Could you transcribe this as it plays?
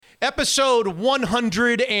Episode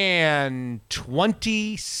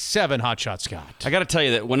 127, Hot Shot Scott. I got to tell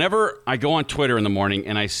you that whenever I go on Twitter in the morning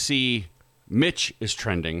and I see Mitch is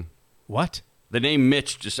trending. What? The name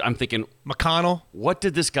Mitch, I'm thinking, McConnell? What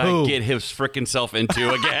did this guy get his frickin' self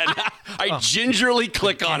into again? I gingerly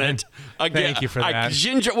click on it again. Thank you for that.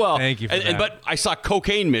 Thank you for that. But I saw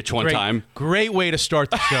Cocaine Mitch one time. Great way to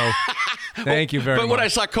start the show. Thank you very much. But when I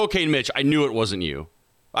saw Cocaine Mitch, I knew it wasn't you.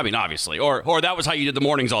 I mean, obviously. Or that was how you did the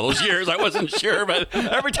mornings all those years. I wasn't sure. But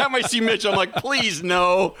every time I see Mitch, I'm like, please,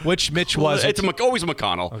 no. Which Mitch was it? It's always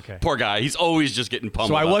McConnell. Okay. Poor guy. He's always just getting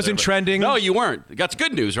pummeled. So I wasn't trending? No, you weren't. That's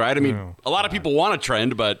good news, right? I mean, a lot of people want to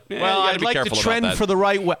trend, but I'd like to trend for the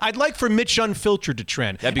right way. I'd like for Mitch Unfiltered to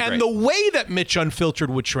trend. That'd be great. And the way that Mitch Unfiltered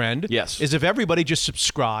would trend is if everybody just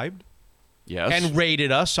subscribed and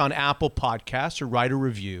rated us on Apple Podcasts or write a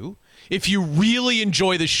review. If you really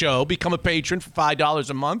enjoy the show, become a patron for $5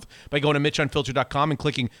 a month by going to MitchUnfiltered.com and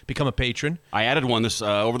clicking Become a Patron. I added one this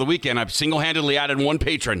over the weekend. I've single-handedly added one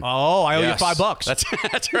patron. Oh, I owe you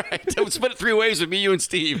 $5. That's right. We'll split it 3 ways with me, you, and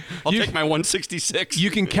Steve. I'll take my 166. You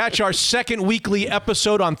can catch our second weekly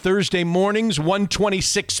episode on Thursday mornings,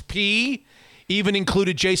 1:26 Even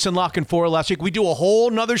included Jason Lock and 4 last week. We do a whole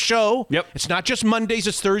nother show. Yep. It's not just Mondays,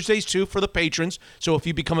 it's Thursdays too for the patrons. So if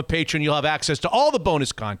you become a patron, you'll have access to all the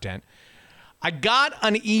bonus content. I got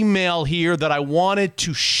an email here that I wanted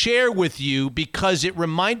to share with you because it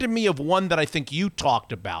reminded me of one that I think you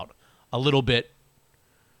talked about a little bit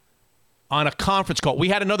on a conference call. We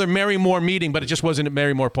had another Marymore meeting, but it just wasn't at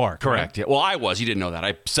Marymore Park. Correct. Yeah. Well, I was. You didn't know that.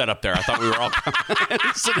 I sat up there. I thought we were all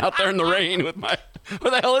sitting out there in the rain with my...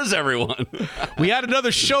 Where the hell is everyone? We had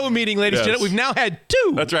another show meeting, ladies and gentlemen. We've now had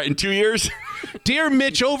 2. That's right. In 2 years. Dear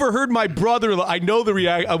Mitch, overheard my brother-in-law. I know the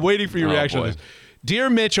reaction. I'm waiting for your reaction on this.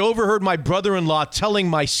 Dear Mitch, overheard my brother-in-law telling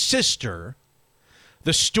my sister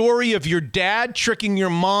the story of your dad tricking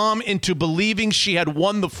your mom into believing she had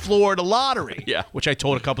won the Florida lottery, which I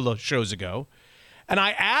told a couple of shows ago. And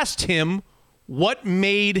I asked him what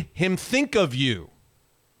made him think of you.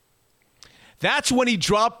 That's when he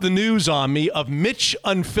dropped the news on me of Mitch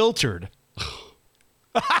Unfiltered.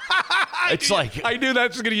 It's like... I knew that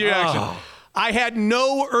was going to get your reaction. I had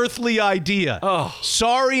no earthly idea.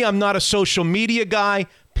 Sorry, I'm not a social media guy.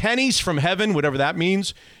 Pennies from heaven, whatever that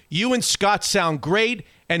means. You and Scott sound great.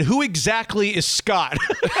 And who exactly is Scott?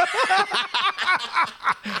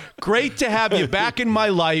 Great to have you back in my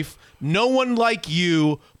life. No one like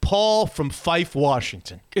you, Paul from Fife,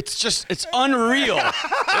 Washington. It's unreal.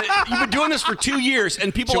 You've been doing this for 2 years,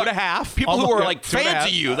 and people Two and a half. People who are like fans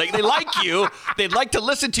of you, they like you. They'd like to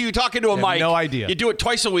listen to you talking to a mic. No idea. You do it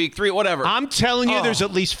twice a week, 3, whatever. I'm telling you, there's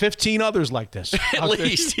at least 15 others like this. At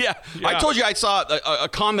least, yeah. I told you I saw a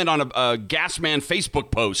comment on a Gasman Facebook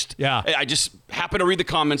post. Yeah. I just happened to read the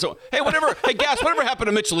comments. So, hey, Gas, whatever happened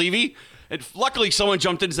to Mitch Levy? And luckily, someone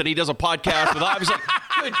jumped in and said he does a podcast with. I was like,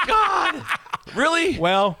 "Good God, really?"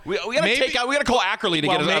 Well, we got to call Ackerley to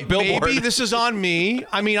get a billboard. Maybe this is on me.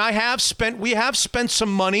 I mean, we have spent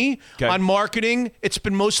some money on marketing. It's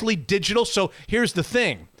been mostly digital. So here's the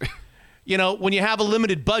thing. You know, when you have a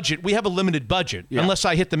limited budget, we have a limited budget. Yeah. Unless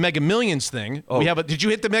I hit the Mega Millions thing. Did you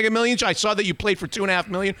hit the Mega Millions? I saw that you played for $2.5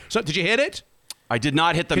 million. So did you hit it? I did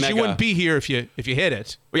not hit the mega. Because you wouldn't be here if you hit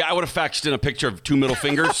it. Well, yeah, I would have faxed in a picture of 2 middle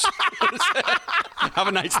fingers. Have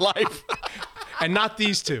a nice life. And not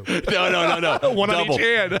these 2. No. One Double. on each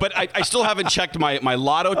hand. But I still haven't checked my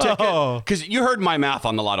lotto ticket. Because you heard my math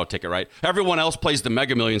on the lotto ticket, right? Everyone else plays the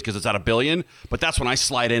Mega Millions because it's at $1 billion. But that's when I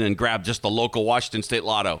slide in and grab just the local Washington State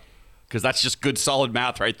Lotto. Because that's just good, solid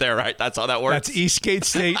math right there, right? That's how that works. That's Eastgate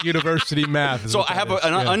State University math. So I have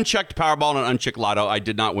an unchecked Powerball and an unchecked Lotto. I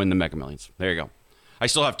did not win the Mega Millions. There you go. I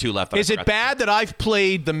still have 2 left. Is it bad that I've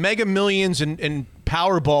played the Mega Millions and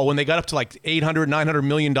Powerball when they got up to like $800, $900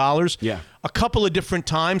 million? Yeah. A couple of different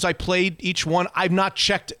times I played each one. I've not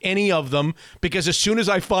checked any of them because as soon as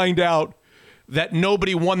I find out that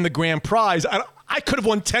nobody won the grand prize, I could have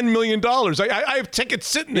won $10 million. I have tickets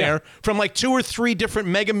sitting there from like 2 or 3 different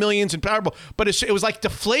Mega Millions and Powerball, but it was like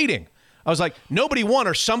deflating. I was like, nobody won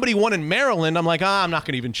or somebody won in Maryland. I'm like, I'm not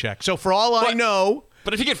going to even check. So for all I know...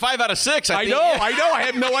 But if you get 5 out of 6, I know. I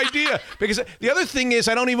have no idea. Because the other thing is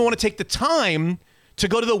I don't even want to take the time to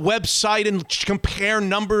go to the website and compare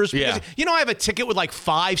numbers. Because, I have a ticket with like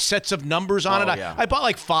 5 sets of numbers on it. I bought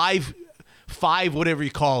like 5, whatever you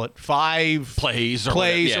call it, 5 plays or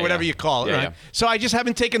whatever you call it. Right? Yeah. So I just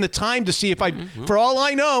haven't taken the time to see if for all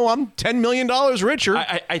I know, I'm $10 million richer.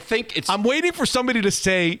 I think it's... I'm waiting for somebody to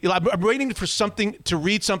say, I'm waiting for something to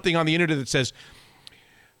read something on the internet that says,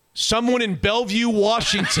 Someone in Bellevue,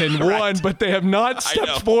 Washington won, but they have not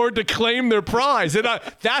stepped forward to claim their prize. And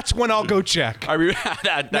that's when I'll go check. I remember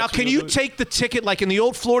that. Now, can you take the ticket, like in the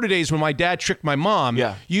old Florida days when my dad tricked my mom?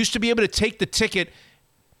 Yeah. You used to be able to take the ticket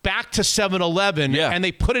back to 7-Eleven, and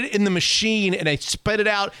they put it in the machine, and they spit it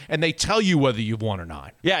out, and they tell you whether you've won or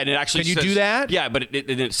not. Yeah, and it actually Can says, you do that? Yeah, but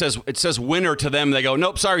it says winner to them. They go,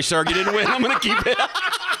 nope, sorry, sir, you didn't win. I'm going to keep it.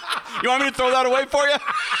 You want me to throw that away for you?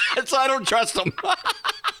 So I don't trust them.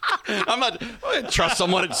 I'm not I don't trust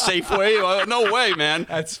someone at Safeway. No way, man.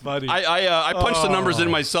 That's funny. I punch the numbers in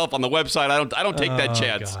myself on the website. I don't take that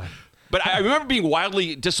chance. God. But I remember being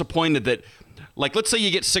wildly disappointed that, like, let's say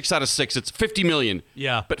you get 6 out of 6, it's 50 million.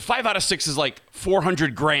 Yeah. But 5 out of 6 is like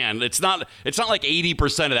 400 grand. It's not like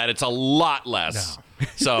 80% of that. It's a lot less. No.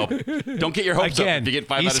 So don't get your hopes up if you get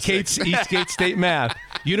 5 out of 6. Eastgate State math.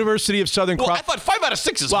 University of Southern Well, I thought 5 out of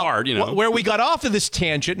 6 is hard, you know. Where we got off of this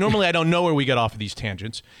tangent, normally I don't know where we got off of these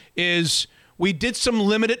tangents, is we did some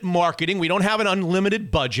limited marketing. We don't have an unlimited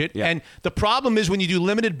budget. Yeah. And the problem is when you do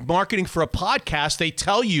limited marketing for a podcast, they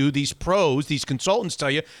tell you, these pros, these consultants tell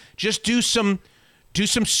you, just do some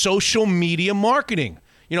social media marketing.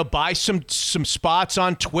 You know, buy some spots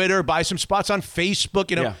on Twitter, buy some spots on Facebook,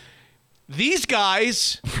 you know. Yeah. These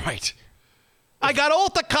guys, Right. I got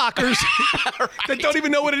alta cockers that don't even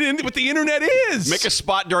know what the internet is. Make a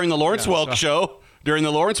spot during the Lawrence Welk show. During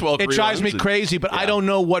the Lawrence Welk It drives me crazy, but I don't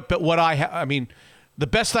know what I mean, the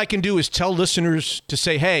best I can do is tell listeners to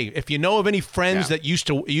say, hey, if you know of any friends that used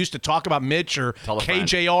to talk about Mitch or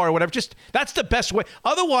KJR or whatever, just that's the best way.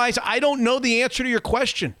 Otherwise, I don't know the answer to your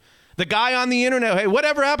question. The guy on the internet, hey,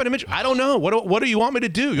 whatever happened to Mitch? I don't know. What do you want me to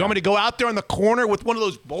do? You want me to go out there in the corner with one of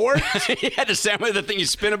those boards? Yeah, the sandwich, the thing you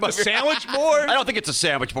spin above your sandwich board? I don't think it's a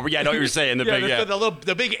sandwich board. Yeah, I know what you're saying.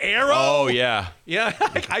 The big arrow? Oh, yeah. Yeah,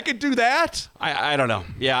 I could do that. I don't know.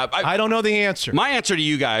 Yeah. I don't know the answer. My answer to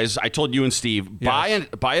you guys, I told you and Steve, buy a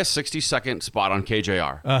 60-second spot on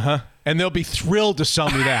KJR. Uh-huh. And they'll be thrilled to sell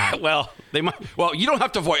me that. Well, they might. Well, you don't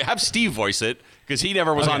have to have Steve voice it because he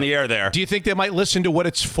never was on the air there. Do you think they might listen to what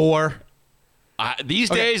it's for? These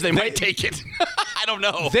days, they might take it. I don't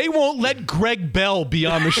know. They won't let Greg Bell be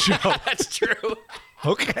on the show. That's true.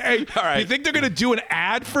 Okay. All right. You think they're going to do an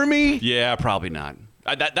ad for me? Yeah, probably not.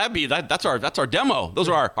 That's our demo. Those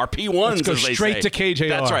are our P1s. Let's go straight to KJR.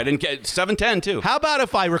 That's right, and 710 too. How about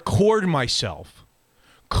if I record myself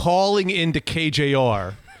calling into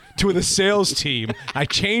KJR to the sales team? I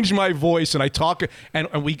change my voice and I talk, and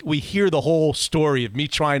we hear the whole story of me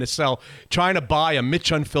trying to buy a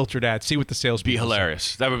Mitch Unfiltered ad. See what the sales be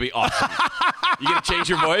hilarious. That would be awesome. You gonna change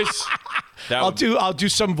your voice? I'll do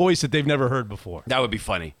some voice that they've never heard before. That would be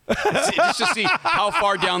funny. Just to see how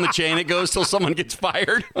far down the chain it goes till someone gets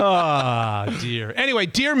fired. Ah, dear. Anyway,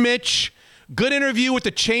 dear Mitch, good interview with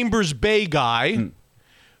the Chambers Bay guy,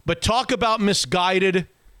 but talk about misguided.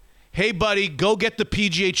 Hey, buddy, go get the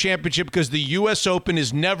PGA Championship because the U.S. Open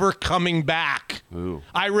is never coming back. Ooh.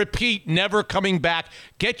 I repeat, never coming back.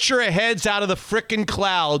 Get your heads out of the frickin'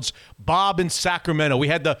 clouds, Bob in Sacramento. We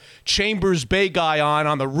had the Chambers Bay guy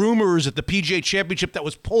on the rumors that the PGA Championship that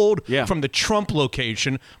was pulled from the Trump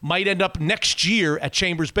location might end up next year at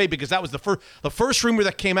Chambers Bay because that was the first rumor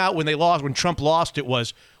that came out when Trump lost it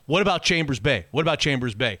was, what about Chambers Bay? What about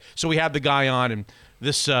Chambers Bay? So we had the guy on, and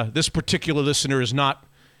this particular listener is not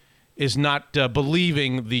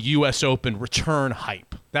believing the U.S. Open return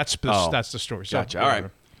hype. That's the story. So, gotcha. All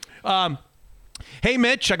right. Hey,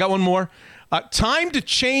 Mitch, I got one more. Time to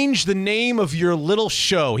change the name of your little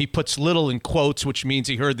show. He puts little in quotes, which means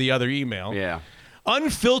he heard the other email. Yeah.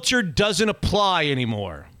 Unfiltered doesn't apply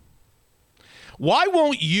anymore. Why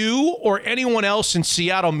won't you or anyone else in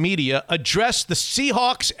Seattle media address the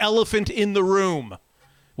Seahawks elephant in the room?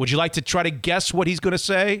 Would you like to try to guess what he's going to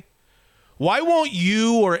say? Why won't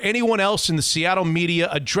you or anyone else in the Seattle media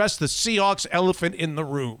address the Seahawks elephant in the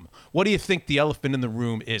room? What do you think the elephant in the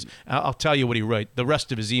room is? I'll tell you what he wrote, the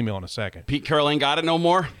rest of his email in a second. Pete Carroll ain't got it no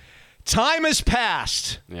more? Time has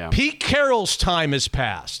passed. Yeah. Pete Carroll's time has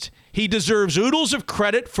passed. He deserves oodles of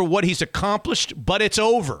credit for what he's accomplished, but it's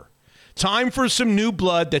over. Time for some new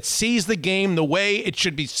blood that sees the game the way it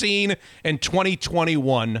should be seen in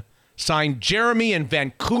 2021. Signed, Jeremy in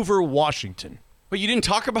Vancouver, Washington. But you didn't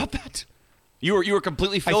talk about that? You were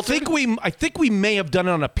completely filtered? I think we may have done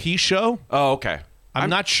it on a P show. Oh, okay. I'm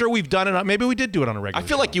not sure we've done it. Maybe we did do it on a regular I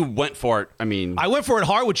feel show. like you went for it. I went for it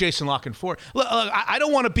hard with Jason La Canfora. Look, I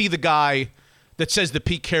don't want to be the guy that says that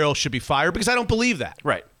Pete Carroll should be fired because I don't believe that.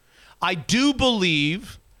 Right. I do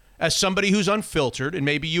believe, as somebody who's unfiltered, and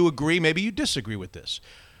maybe you agree, maybe you disagree with this.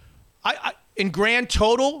 In grand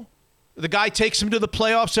total, the guy takes them to the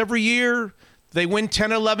playoffs every year. They win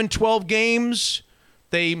 10, 11, 12 games.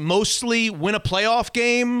 They mostly win a playoff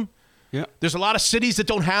game. Yeah. There's a lot of cities that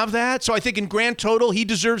don't have that. So I think in grand total, he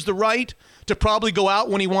deserves the right to probably go out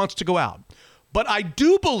when he wants to go out. But I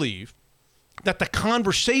do believe that the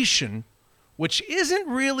conversation, which isn't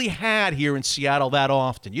really had here in Seattle that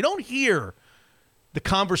often, you don't hear the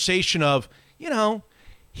conversation of,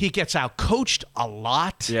 he gets out-coached a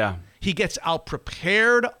lot. Yeah. He gets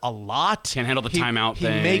out-prepared a lot. Can't handle the timeout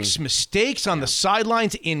thing. He makes mistakes on the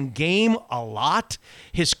sidelines in game a lot.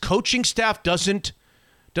 His coaching staff doesn't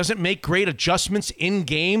make great adjustments in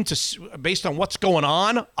game based on what's going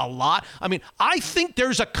on a lot. I mean, I think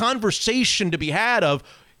there's a conversation to be had of,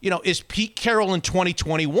 is Pete Carroll in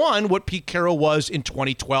 2021 what Pete Carroll was in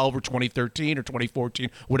 2012 or 2013 or 2014,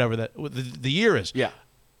 whatever the year is. Yeah.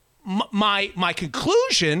 My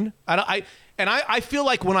conclusion, and I feel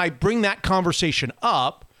like when I bring that conversation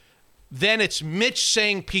up, then it's Mitch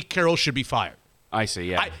saying Pete Carroll should be fired. I see,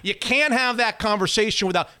 yeah. You can't have that conversation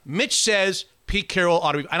without Mitch says Pete Carroll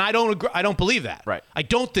ought to be, and I don't agree, I don't believe that. Right. I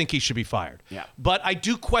don't think he should be fired. Yeah. But I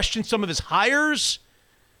do question some of his hires.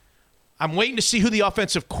 I'm waiting to see who the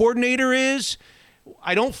offensive coordinator is.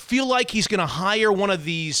 I don't feel like he's going to hire one of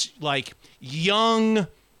these young,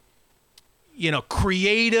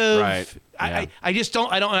 creative. Right. Yeah. I just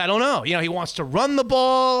don't. I don't know. He wants to run the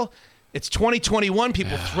ball. It's 2021.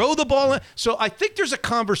 People throw the ball. So I think there's a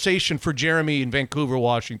conversation for Jeremy in Vancouver,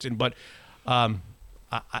 Washington. But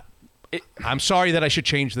I'm sorry that I should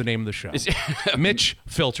change the name of the show. Mitch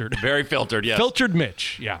Filtered. Very filtered, yes. Filtered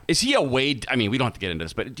Mitch, yeah. Is he we don't have to get into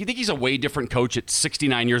this, but do you think he's a way different coach at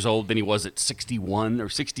 69 years old than he was at 61 or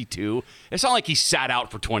 62? It's not like he sat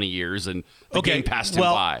out for 20 years and the game passed him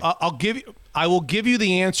by. I will give you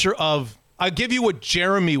the answer of, I'll give you what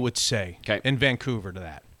Jeremy would say in Vancouver to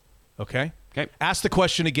that. Okay? Okay. Ask the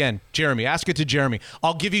question again, Jeremy. Ask it to Jeremy.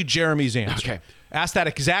 I'll give you Jeremy's answer. Okay. Ask that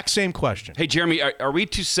exact same question. Hey, Jeremy, are we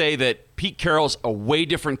to say that Pete Carroll's a way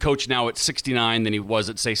different coach now at 69 than he was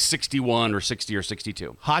at, say, 61 or 60 or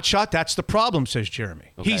 62? Hot shot, that's the problem, says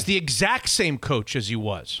Jeremy. Okay. He's the exact same coach as he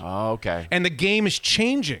was. Oh, okay. And the game is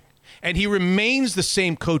changing. And he remains the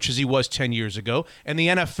same coach as he was 10 years ago. And the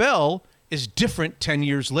NFL is different 10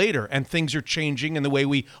 years later. And things are changing, and the way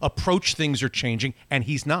we approach things are changing. And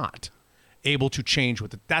he's not able to change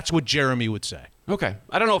with it. That's what Jeremy would say. Okay.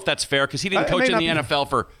 I don't know if that's fair because he didn't coach in the NFL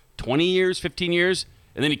for 20 years, 15 years,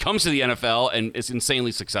 and then he comes to the NFL and is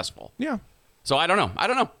insanely successful. Yeah. So I don't know.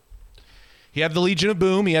 He had the Legion of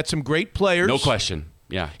Boom. He had some great players. No question.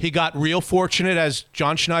 Yeah. He got real fortunate, as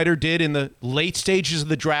John Schneider did in the late stages of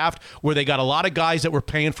the draft, where they got a lot of guys that were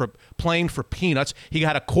playing for peanuts. He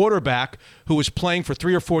had a quarterback who was playing for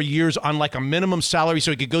 3 or 4 years on like a minimum salary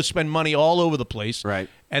so he could go spend money all over the place. Right.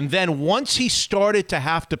 And then once he started to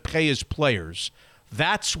have to pay his players,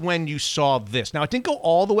 that's when you saw this. Now, it didn't go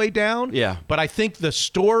all the way down. Yeah. But I think the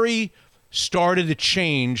story started to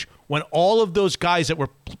change when all of those guys that were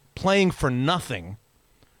playing for nothing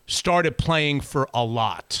started playing for a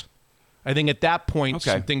lot. I think at that point,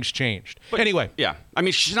 some things changed. But anyway. Yeah. I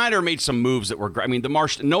mean, Schneider made some moves that were great. I mean,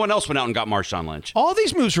 no one else went out and got Marshawn Lynch. All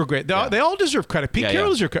these moves were great. They all deserve credit. Pete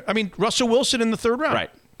Carroll deserves credit. I mean, Russell Wilson in the 3rd round. Right.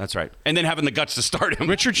 That's right. And then having the guts to start him.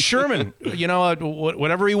 Richard Sherman,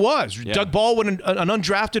 whatever he was. Yeah. Doug Baldwin, an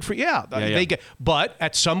undrafted free. They get. But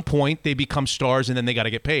at some point, they become stars, and then they got to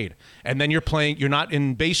get paid. And then you're not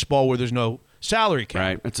in baseball where there's no salary cap.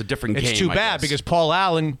 Right. It's a different game. It's too bad because Paul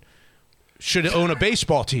Allen should own a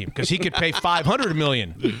baseball team because he could pay $500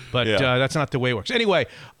 million. But that's not the way it works. Anyway,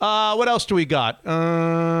 what else do we got?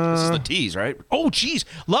 This is the tease, right? Oh, geez.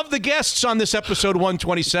 Love the guests on this episode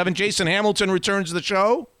 127. Jason Hamilton returns to the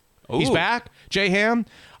show. Ooh. He's back. Jay Ham.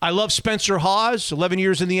 I love Spencer Hawes, 11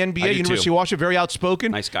 years in the NBA, University of Washington, very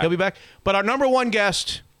outspoken. Nice guy. He'll be back. But our number one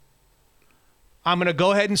guest, I'm going to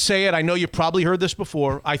go ahead and say it. I know you probably heard this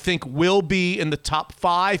before. I think will be in the top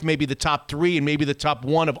 5, maybe the top 3, and maybe the top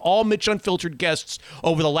 1 of all Mitch Unfiltered guests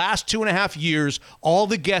over the last 2.5 years. All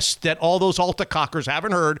the guests that all those Alta-cockers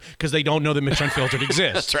haven't heard because they don't know that Mitch Unfiltered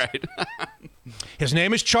exists. That's right. His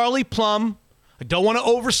name is Charlie Plumb. I don't want to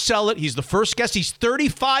oversell it. He's the first guest. He's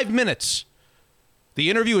 35 minutes. The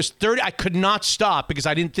interview is 30. I could not stop because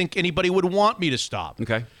I didn't think anybody would want me to stop.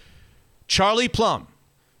 Okay. Charlie Plumb.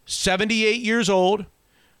 78 years old,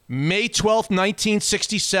 May 12th,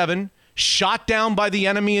 1967, shot down by the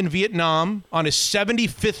enemy in Vietnam on his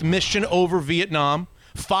 75th mission over Vietnam,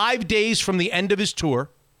 5 days from the end of his tour.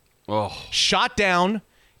 Oh. Shot down,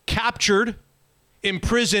 captured,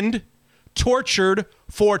 imprisoned, tortured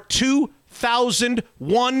for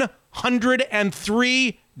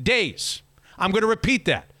 2,103 days. I'm going to repeat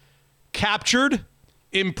that. Captured,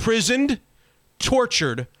 imprisoned,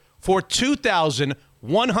 tortured for 2,103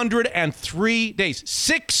 103 days.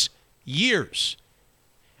 6 years.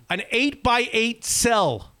 An 8x8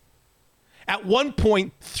 cell. At one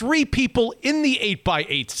point, 3 people in the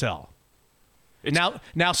 8x8 cell.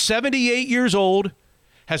 Now 78 years old,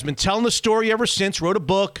 has been telling the story ever since, wrote a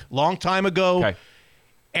book long time ago. Okay.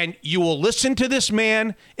 And you will listen to this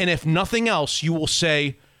man, and if nothing else, you will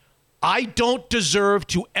say, I don't deserve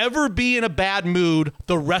to ever be in a bad mood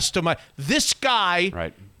the rest of my... This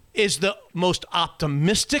guy is the most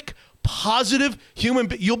optimistic, positive human...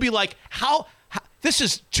 You'll be like, how this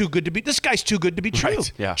is too good to be... This guy's too good to be true.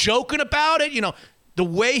 Right, yeah. Joking about it, the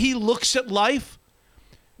way he looks at life,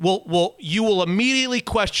 you will immediately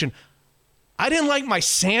question... I didn't like my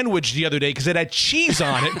sandwich the other day because it had cheese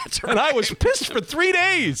on it, That's right. and I was pissed for 3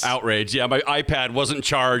 days. Outrage. Yeah, my iPad wasn't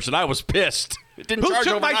charged, and I was pissed. It didn't charge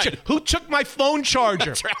overnight. Who took my phone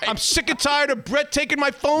charger? That's right. I'm sick and tired of Brett taking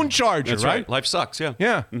my phone charger. That's right. Life sucks, yeah.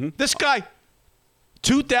 Yeah. Mm-hmm. This guy,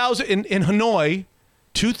 2,000 in Hanoi,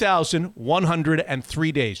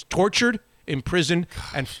 2,103 days. Tortured, imprisoned,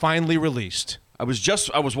 and finally released. I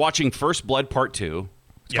was watching First Blood Part 2.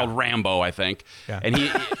 It's called Rambo, I think. Yeah. And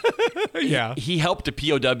Yeah. he helped a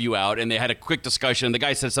POW out, and they had a quick discussion. The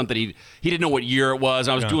guy said something, he didn't know what year it was.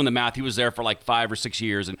 I was doing the math. He was there for like 5 or 6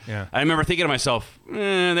 years. And I remember thinking to myself,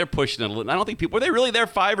 they're pushing it a little. I don't think were they really there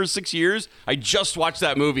 5 or 6 years? I just watched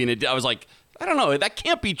that movie, and I was like, I don't know. That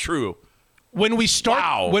can't be true. When we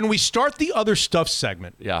start the other stuff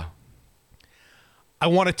segment, I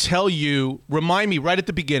want to tell you, remind me right at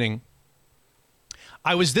the beginning,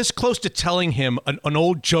 I was this close to telling him an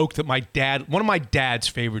old joke that one of my dad's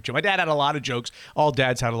favorite jokes. My dad had a lot of jokes. All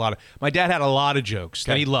dads had a lot of. My dad had a lot of jokes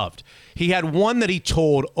that he loved. He had one that he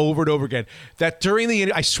told over and over again that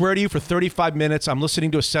during I swear to you, for 35 minutes, I'm listening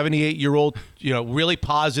to a 78-year-old, really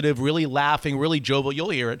positive, really laughing, really jovial. You'll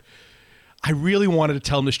hear it. I really wanted to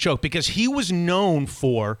tell him this joke because he was known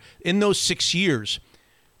for, in those 6 years,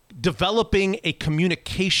 developing a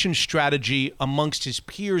communication strategy amongst his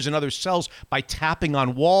peers and other cells by tapping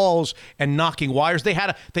on walls and knocking wires.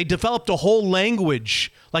 They developed a whole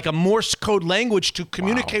language, like a Morse code language, to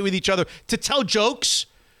communicate with each other, to tell jokes,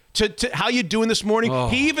 to how you doing this morning.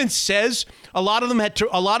 He even says a lot of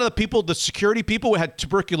the people, the security people, had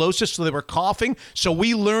tuberculosis, so they were coughing. So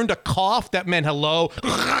we learned a cough that meant hello.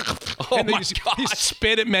 Oh my God! He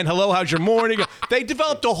spit, it meant hello. How's your morning? They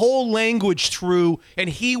developed a whole language through, and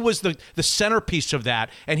he was the centerpiece of that.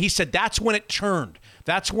 And he said that's when it turned.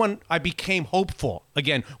 That's when I became hopeful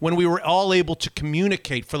again. When we were all able to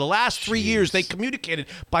communicate. For the last 3 years, they communicated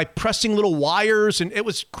by pressing little wires, and it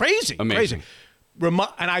was crazy. Amazing. Crazy. And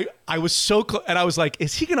I was so close, and I was like,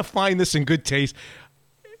 is he going to find this in good taste?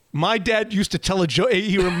 My dad used to tell a joke.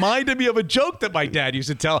 He reminded me of a joke that my dad used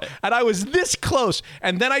to tell, and I was this close.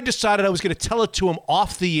 And then I decided I was going to tell it to him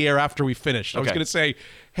off the air after we finished. I was going to say,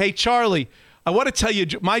 hey, Charlie, I want to tell you,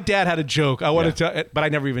 my dad had a joke. I want to tell, but I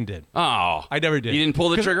never even did. Oh. I never did. You didn't pull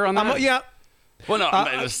the trigger on that? Yeah. Well, no.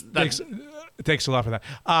 Thanks a lot for that.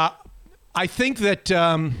 I think that...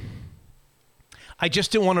 I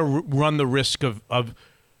just didn't want to run the risk of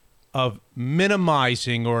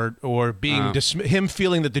minimizing or being him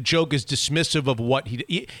feeling that the joke is dismissive of what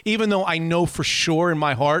even though I know for sure in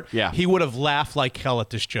my heart he would have laughed like hell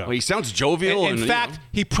at this joke. Well, he sounds jovial. In fact,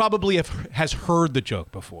 he probably has heard the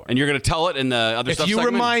joke before. And you're going to tell it in the other stuff segment? If you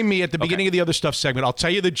remind me at the beginning of the other stuff segment, I'll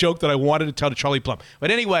tell you the joke that I wanted to tell to Charlie Plumb.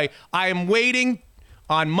 But anyway, I am waiting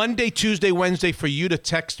on Monday, Tuesday, Wednesday for you to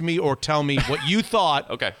text me or tell me what you thought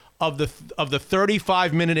of the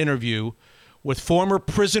 35-minute interview with former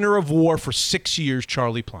prisoner of war for 6 years,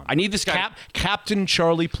 Charlie Plumb. I need this guy, Captain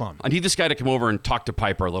Charlie Plumb. I need this guy to come over and talk to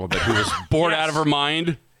Piper a little bit, who was bored out of her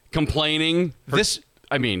mind, complaining. This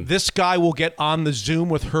guy will get on the Zoom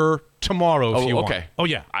with her tomorrow if you want. Oh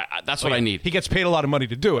yeah, that's what I need. He gets paid a lot of money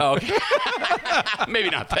to do it. Oh, okay. Maybe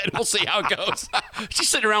not then. We'll see how it goes. She's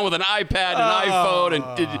sitting around with an iPad and iPhone and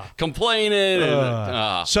complaining.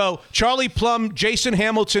 So Charlie Plumb, Jason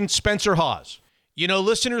Hamilton, Spencer Hawes. You know,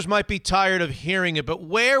 listeners might be tired of hearing it, but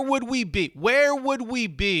where would we be? Where would we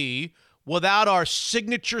be without our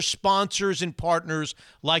signature sponsors and partners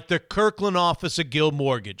like the Kirkland office of Guild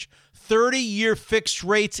Mortgage? 30-year fixed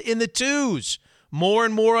rates in the 2s. More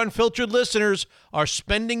and more unfiltered listeners are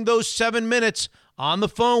spending those 7 minutes on the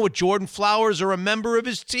phone with Jordan Flowers or a member of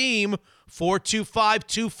his team.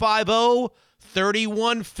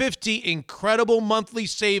 425-250-3150. Incredible monthly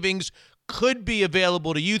savings. could be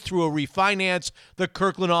available to you through a refinance. The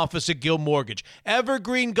Kirkland office at Gill Mortgage.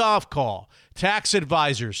 Evergreen Golf Call. Tax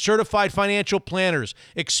advisors, certified financial planners,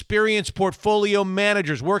 experienced portfolio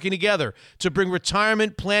managers working together to bring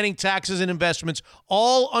retirement planning, taxes, and investments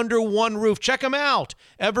all under one roof. Check them out.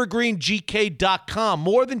 EvergreenGK.com.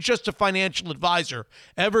 More than just a financial advisor,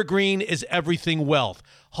 Evergreen is everything wealth.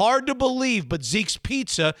 Hard to believe, but Zeke's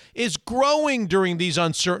Pizza is growing during these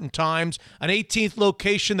uncertain times. An 18th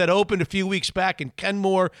location that opened a few weeks back in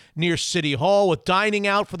Kenmore near City Hall, with dining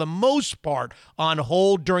out for the most part on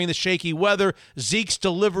hold during the shaky weather. Zeke's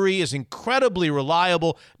delivery is incredibly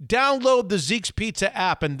reliable. Download the Zeke's Pizza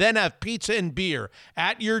app and then have pizza and beer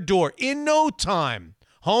at your door in no time.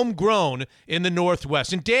 Homegrown in the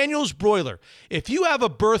Northwest. And Daniel's Broiler. If you have a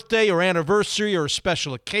birthday or anniversary or a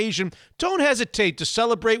special occasion, don't hesitate to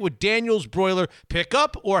celebrate with Daniel's Broiler. Pick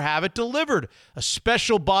up or have it delivered. A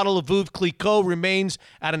special bottle of Veuve Clicquot remains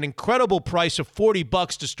at an incredible price of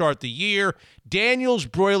 $40 to start the year. Daniel's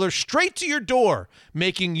Broiler, straight to your door,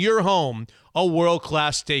 making your home a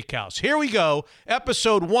world-class steakhouse. Here we go.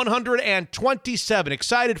 Episode 127.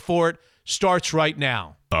 Excited for it. Starts right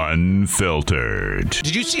now. Unfiltered.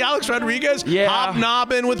 Did you see Alex Rodriguez Yeah.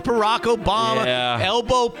 hobnobbing with Barack Obama,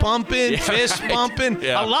 elbow pumping, fist bumping?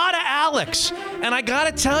 Yeah. A lot of Alex. And I got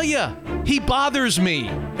to tell you, he bothers me.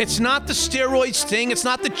 It's not the steroids thing. It's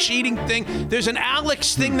not the cheating thing. There's an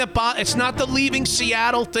Alex thing it's not the leaving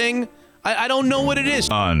Seattle thing. I don't know what it is.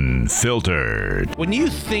 Unfiltered. When you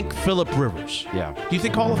think Phillip Rivers, do you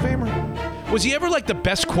think Hall of Famer? Was he ever like the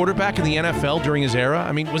best quarterback in the NFL during his era?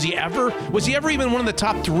 I mean, was he ever even one of the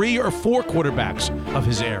top 3 or 4 quarterbacks of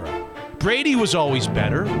his era? Brady was always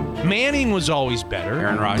better. Manning was always better.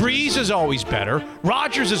 Aaron Rodgers. Breeze is always better.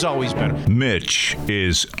 Rodgers is always better. Mitch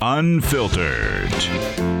is unfiltered.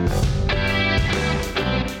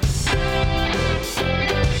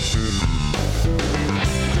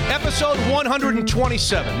 Episode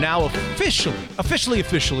 127, now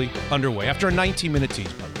officially underway after a 19-minute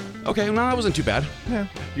tease, by the way. Okay, no, that wasn't too bad. Yeah.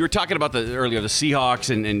 You were talking about earlier the Seahawks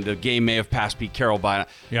and the game may have passed Pete Carroll by.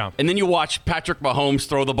 Yeah. And then you watch Patrick Mahomes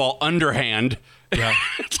throw the ball underhand. Yeah.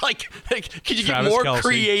 It's like could you Travis get more Kelce.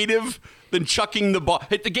 creative than chucking the ball?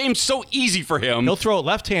 The game's so easy for him. He'll throw it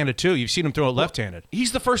left-handed, too. You've seen him throw it left-handed.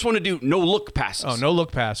 He's the first one to do no-look passes. Oh,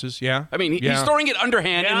 no-look passes, yeah. I mean, he's throwing it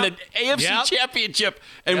underhand in the AFC Championship,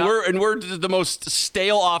 and we're the most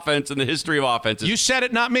stale offense in the history of offenses. You said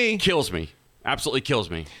it, not me. Kills me. Absolutely kills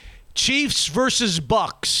me. Chiefs versus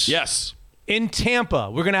Bucks. Yes. In Tampa.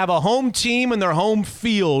 We're going to have a home team in their home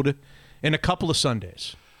field in a couple of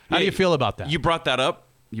Sundays. How do you feel about that? You brought that up.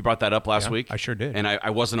 You brought that up last week. I sure did. And I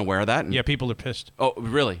wasn't aware of that. Yeah, people are pissed. Oh,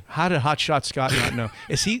 really? How did Hotshot Scott not know?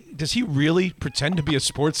 Does he really pretend to be a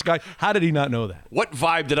sports guy? How did he not know that? What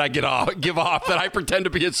vibe did I give off that I pretend to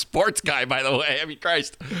be a sports guy, by the way? I mean,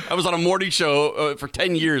 Christ. I was on a morning show for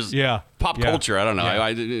 10 years. Yeah. Pop culture. I don't know. Yeah.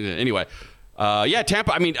 Anyway.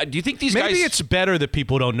 Tampa. I mean, do you think these guys... Maybe it's better that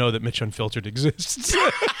people don't know that Mitch Unfiltered exists.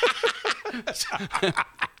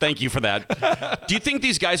 Thank you for that. Do you think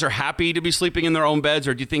these guys are happy to be sleeping in their own beds,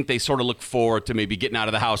 or do you think they sort of look forward to maybe getting out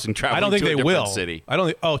of the house and traveling to a different city? I don't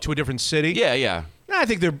think to a different city? Yeah. I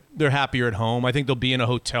think they're happier at home. I think they'll be in a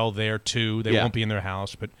hotel there, too. They won't be in their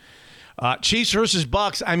house. But Chiefs versus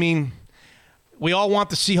Bucks, I mean, we all want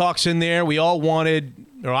the Seahawks in there.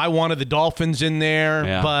 I wanted the Dolphins in there.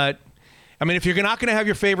 Yeah. But, I mean, if you're not going to have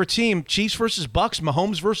your favorite team, Chiefs versus Bucks,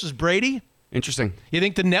 Mahomes versus Brady. Interesting. You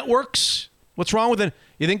think the networks, what's wrong with it?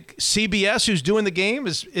 You think CBS, who's doing the game,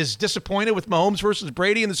 is disappointed with Mahomes versus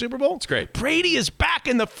Brady in the Super Bowl? It's great. Brady is back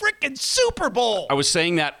in the freaking Super Bowl. I was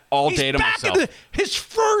saying that all day to myself. His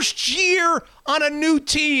first year on a new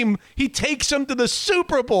team, he takes him to the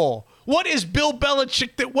Super Bowl. What is Bill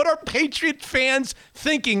Belichick? What are Patriot fans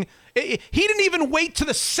thinking? He didn't even wait to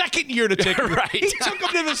the second year to take him. Right. He took him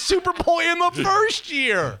to the Super Bowl in the first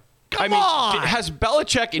year. Come on. Has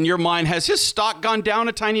Belichick, in your mind, has his stock gone down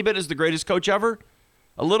a tiny bit as the greatest coach ever?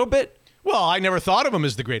 A little bit? Well, I never thought of him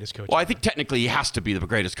as the greatest coach Well, ever. I think technically he has to be the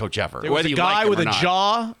greatest coach ever. There was whether a you guy like him with or a not.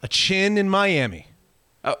 jaw, a chin in Miami.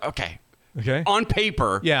 Okay. Okay. On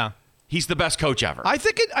paper, Yeah. he's the best coach ever. I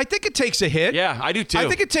think it takes a hit. Yeah, I do too. I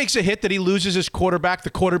think it takes a hit that he loses his quarterback. The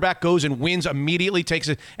quarterback goes and wins immediately, takes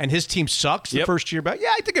it, and his team sucks the first year back.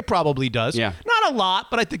 Yeah, I think it probably does. Yeah. Not a lot,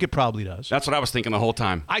 but I think it probably does. That's what I was thinking the whole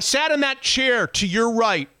time. I sat in that chair to your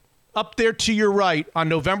right, up there to your right, on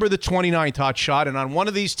November the 29th, Hot Shot, and on one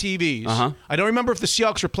of these TVs, I don't remember if the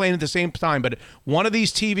Seahawks were playing at the same time, but one of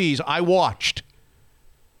these TVs, I watched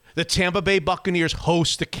the Tampa Bay Buccaneers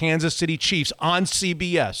host the Kansas City Chiefs on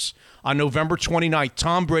CBS on November 29th,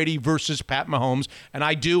 Tom Brady versus Pat Mahomes. And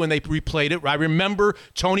I do, and they replayed it. I remember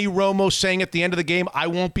Tony Romo saying at the end of the game, I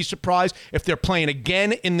won't be surprised if they're playing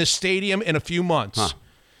again in the stadium in a few months.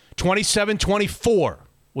 27-24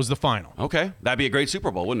 was the final. Okay. That'd be a great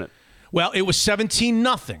Super Bowl, wouldn't it? Well, it was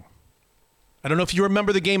 17-0. I don't know if you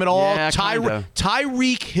remember the game at all. Yeah, kinda.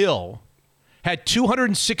 Tyreek Hill had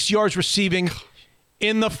 206 yards receiving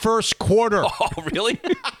in the first quarter. Oh, really?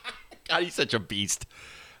 God, he's such a beast.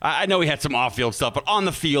 I know he had some off-field stuff, but on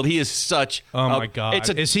the field, he is such. Oh my God!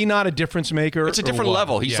 Is he not a difference maker? It's a different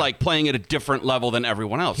level. He's like playing at a different level than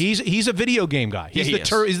everyone else. He's a video game guy. He's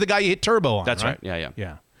the guy you hit turbo on. That's right.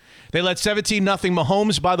 Yeah. They led 17-0.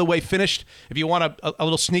 Mahomes, by the way, finished, if you want a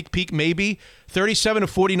little sneak peek, maybe,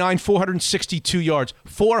 37-49, 462 yards.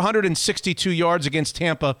 462 yards against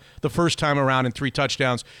Tampa the first time around and 3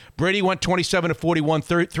 touchdowns. Brady went 27-41,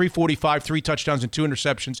 345, 3 touchdowns and 2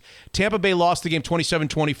 interceptions. Tampa Bay lost the game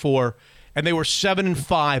 27-24, and they were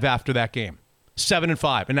 7-5 after that game.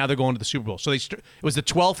 7-5, and now they're going to the Super Bowl. So it was the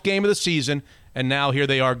 12th game of the season, and now here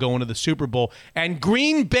they are going to the Super Bowl. And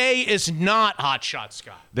Green Bay is not hot shot,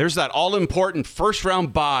 Scott. There's that all-important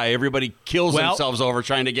first-round bye everybody kills themselves over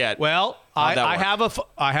trying to get. Well, I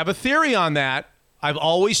have a theory on that. I've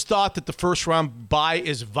always thought that the first-round bye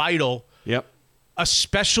is vital. Yep.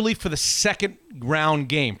 Especially for the second-round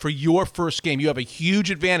game, for your first game. You have a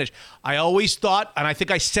huge advantage. I always thought, and I think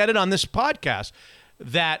I said it on this podcast,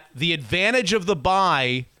 that the advantage of the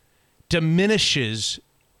bye diminishes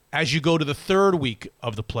as you go to the third week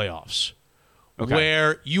of the playoffs,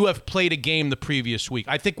 where you have played a game the previous week.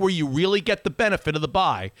 I think where you really get the benefit of the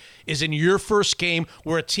bye is in your first game,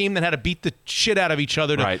 where a team that had to beat the shit out of each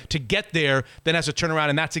other to get there then has to turn around,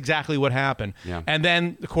 and that's exactly what happened. Yeah. And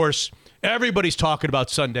then, of course, everybody's talking about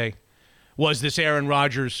Sunday. Was this Aaron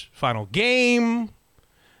Rodgers' final game?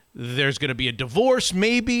 There's going to be a divorce,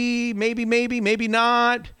 maybe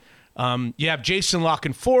not. You have Jason La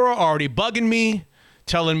Canfora already bugging me,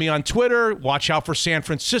 telling me on Twitter, watch out for San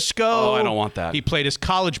Francisco. Oh, I don't want that. He played his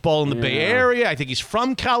college ball in the Bay Area. I think he's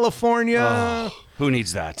from California. Oh, who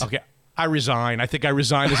needs that? Okay, I resign. I think I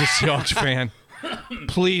resign as a Seahawks fan.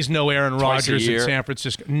 Please, no Aaron Rodgers in San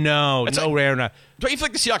Francisco. No Aaron. Don't you feel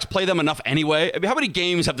like the Seahawks play them enough anyway? I mean, how many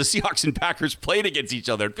games have the Seahawks and Packers played against each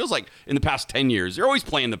other? It feels like in the past 10 years. They're always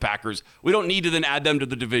playing the Packers. We don't need to then add them to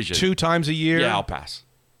the division. 2 times a year? Yeah, I'll pass.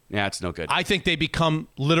 Yeah, it's no good. I think they become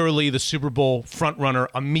literally the Super Bowl front runner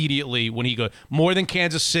immediately when he goes. More than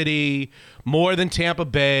Kansas City, more than Tampa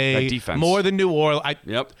Bay, that defense. More than New Orleans.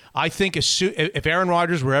 I think if Aaron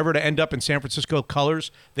Rodgers were ever to end up in San Francisco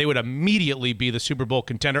colors, they would immediately be the Super Bowl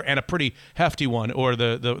contender, and a pretty hefty one, or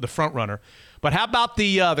the front runner. But how about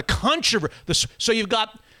the controversy? So you've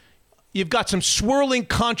got some swirling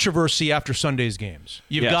controversy after Sunday's games.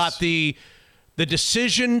 You've got the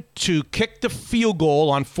decision to kick the field goal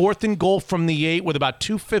on 4th and goal from the 8 with about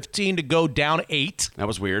 2:15 to go, down 8. That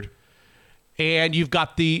was weird. And you've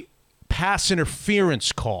got the pass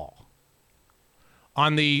interference call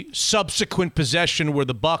on the subsequent possession where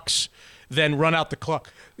the Bucs then run out the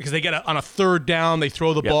clock because they get on a 3rd down, they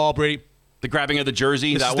throw the ball, Brady. The grabbing of the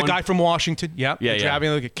jersey, this that is one? The guy from Washington. Yeah.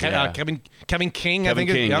 Kevin King, I think.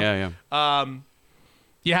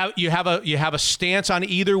 You have a stance on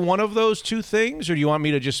either one of those two things, or do you want me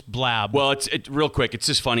to just blab? Well, it's real quick. It's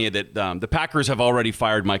just funny that the Packers have already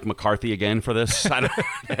fired Mike McCarthy again for this.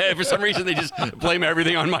 For some reason, they just blame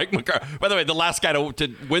everything on Mike McCarthy. By the way, the last guy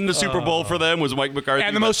to win the Super Bowl for them was Mike McCarthy.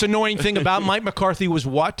 And the most annoying thing about Mike McCarthy was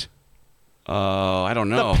what? I don't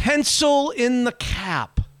know. The pencil in the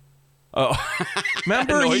cap. Oh,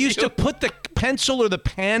 remember he used to put the pencil or the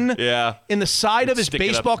pen in the side of his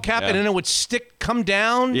baseball cap, and then it would come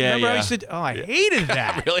down. Yeah, remember I used to? I hated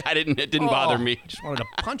that. Really, it didn't bother me. I just wanted to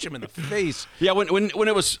punch him in the face. Yeah, when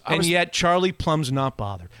it was, yet Charlie Plumb's not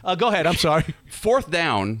bothered. Go ahead. I'm sorry. 4th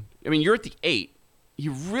down. I mean, you're at the 8.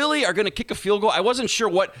 You really are going to kick a field goal? I wasn't sure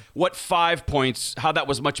what 5 points, how that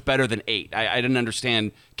was much better than 8. I didn't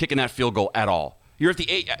understand kicking that field goal at all. You're at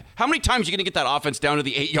the 8. How many times are you going to get that offense down to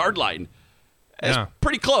the 8-yard line? It's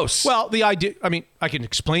pretty close. Well, the idea, I mean, I can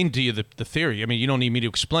explain to you the theory. I mean, you don't need me to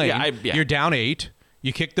explain. You're down 8.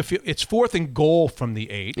 You kick the field. It's 4th and goal from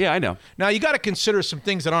the 8. Yeah, I know. Now, you got to consider some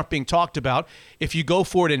things that aren't being talked about. If you go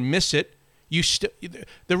for it and miss it,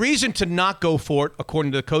 the reason to not go for it,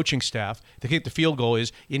 according to the coaching staff, to kick the field goal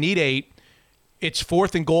is you need 8. It's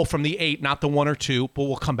 4th and goal from the 8, not the 1 or 2, but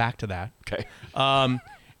we'll come back to that. Okay.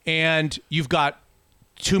 And you've got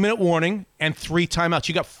 2-minute warning and 3 timeouts.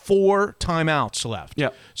 You got 4 timeouts left. Yeah.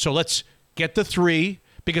 So let's get the 3,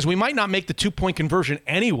 because we might not make the 2-point conversion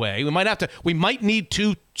anyway. We might need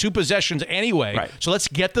two possessions anyway. Right. So let's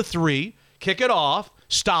get the 3, kick it off,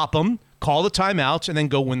 stop them, call the timeouts, and then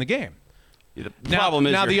go win the game. The problem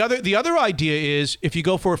is the other idea is if you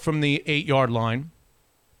go for it from the 8-yard line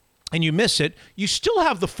and you miss it, you still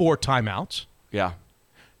have the 4 timeouts. Yeah.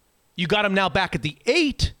 You got them now back at the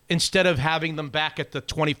 8 instead of having them back at the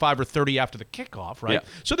 25 or 30 after the kickoff, right? Yeah.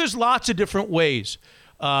 So there's lots of different ways.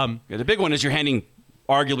 The big one is you're handing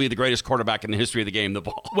arguably the greatest quarterback in the history of the game the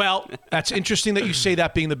ball. Well, that's interesting that you say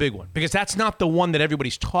that being the big one, because that's not the one that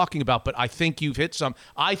everybody's talking about, but I think you've hit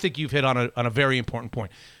on a very important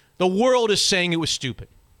point. The world is saying it was stupid.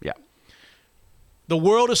 Yeah. The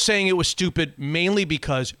world is saying it was stupid mainly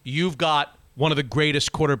because you've got one of the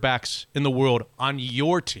greatest quarterbacks in the world on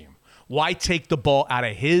your team. Why take the ball out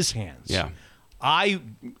of his hands? Yeah. I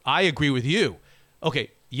agree with you.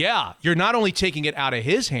 Okay, yeah, you're not only taking it out of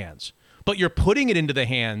his hands, but you're putting it into the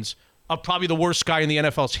hands of probably the worst guy in the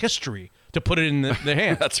NFL's history to put it in the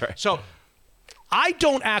hands. That's right. So I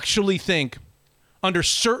don't actually think under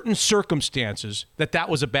certain circumstances that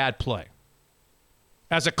was a bad play.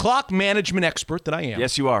 As a clock management expert that I am.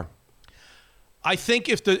 Yes, you are. I think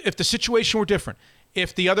if the situation were different,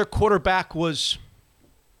 if the other quarterback was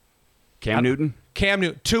Cam Newton,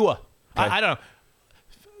 Tua, Okay. I don't know,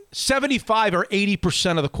 75 or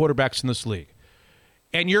 80% of the quarterbacks in this league,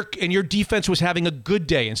 and your defense was having a good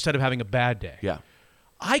day instead of having a bad day. Yeah.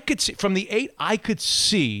 I could see from the 8. I could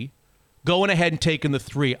see going ahead and taking the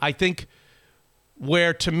 3. I think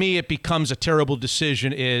where to me it becomes a terrible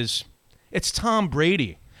decision is it's Tom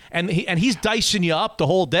Brady. And he's dicing you up the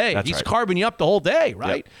whole day. That's He's right. carving you up the whole day,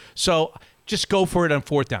 right? Yep. So just go for it on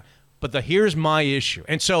 4th down. But here's my issue.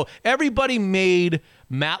 And so everybody made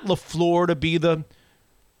Matt LaFleur to be the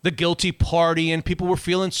guilty party, and people were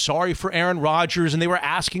feeling sorry for Aaron Rodgers, and they were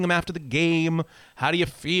asking him after the game, how do you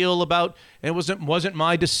feel about it wasn't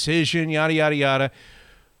my decision, yada, yada, yada.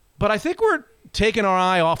 But I think we're taking our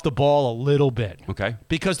eye off the ball a little bit. Okay.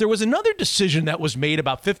 Because there was another decision that was made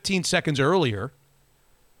about 15 seconds earlier,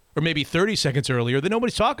 or maybe 30 seconds earlier, that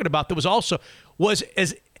nobody's talking about, that was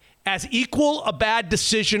as equal a bad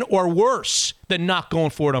decision or worse than not going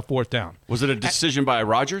for it on 4th down. Was it a decision by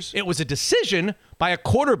Rodgers? It was a decision by a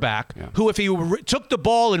quarterback who, if he took the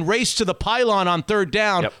ball and raced to the pylon on 3rd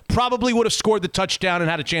down, probably would have scored the touchdown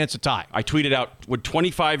and had a chance to tie. I tweeted out, would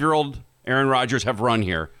 25-year-old Aaron Rodgers have run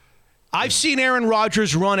here? I've seen Aaron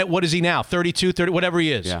Rodgers run at, what is he now, 32, 30, whatever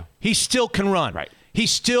he is. Yeah. He still can run. Right. He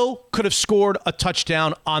still could have scored a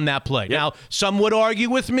touchdown on that play. Yep. Now, some would argue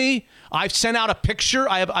with me. I've sent out a picture.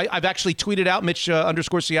 I've actually tweeted out, Mitch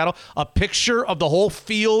 _Seattle, a picture of the whole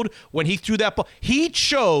field when he threw that ball. He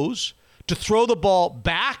chose to throw the ball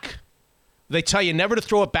back. They tell you never to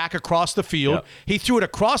throw it back across the field. Yep. He threw it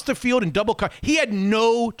across the field in double coverage. He had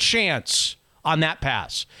no chance on that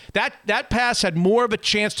pass. That pass had more of a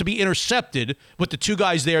chance to be intercepted with the 2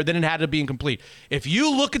 guys there than it had to be incomplete. If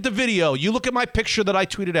you look at the video, you look at my picture that I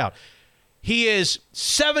tweeted out, he is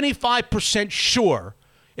 75% sure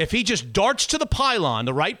if he just darts to the pylon,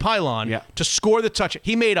 the right pylon, to score the touchdown.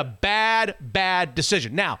 He made a bad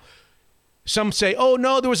decision. Now, some say, oh,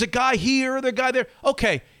 no, there was a guy here, the guy there.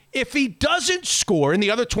 Okay, if he doesn't score in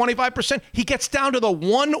the other 25%, he gets down to the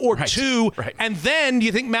 1 or 2, and then do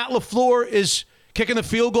you think Matt LaFleur is kicking the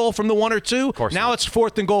field goal from the 1 or 2? Of course now not. it's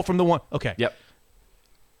 4th and goal from the 1. Okay. Yep.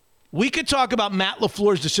 We could talk about Matt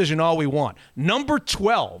LaFleur's decision all we want. Number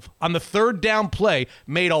 12 on the 3rd down play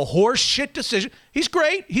made a horse shit decision. He's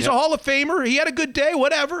great. He's a Hall of Famer. He had a good day,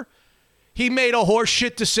 whatever. He made a horse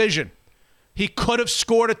shit decision. He could have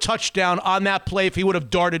scored a touchdown on that play if he would have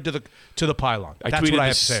darted to the pylon. That's what I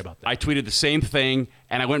have to say about that. I tweeted the same thing,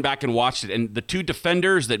 and I went back and watched it. And the 2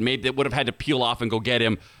 defenders that would have had to peel off and go get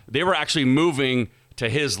him, they were actually moving to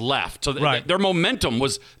his left. So their momentum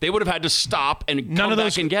was they would have had to stop and come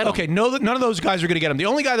back and get him. Okay, none of those guys are going to get him. The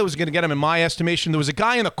only guy that was going to get him, in my estimation, there was a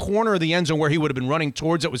guy in the corner of the end zone where he would have been running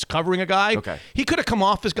towards that was covering a guy. Okay. He could have come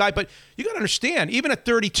off this guy, but you got to understand, even at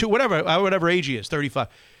 32, whatever age he is, 35,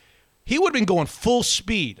 he would have been going full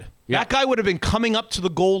speed. Yeah. That guy would have been coming up to the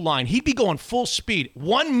goal line. He'd be going full speed.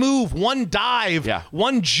 One move, one dive,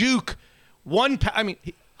 one juke,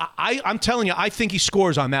 I'm telling you, I think he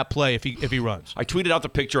scores on that play if he runs. I tweeted out the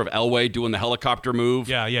picture of Elway doing the helicopter move.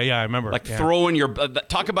 Yeah, I remember. Throwing your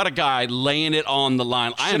talk about a guy laying it on the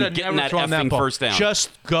line. I am getting that effing first down. Just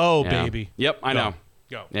go, baby. Yep, I know.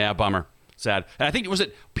 Go. Yeah, bummer. Sad. And I think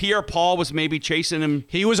Pierre-Paul was maybe chasing him.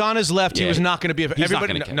 He was on his left. He was not going to be. He's not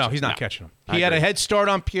gonna catch him. He's not catching him. He had a head start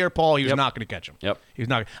on Pierre-Paul. He was not going to catch him. Yep. He's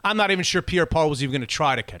not. I'm not even sure Pierre-Paul was even going to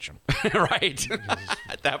try to catch him. Right.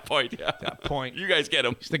 At that point. Yeah. At that point, you guys get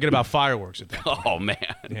him. He's thinking about fireworks at that point. Oh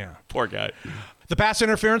man. Yeah. Poor guy. The pass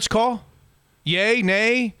interference call. Yay,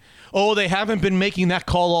 nay. Oh, they haven't been making that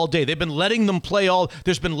call all day. They've been letting them play all.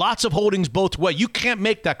 There's been lots of holdings both ways. You can't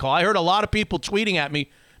make that call. I heard a lot of people tweeting at me,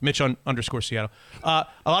 Mitch _ Seattle. A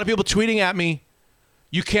lot of people tweeting at me,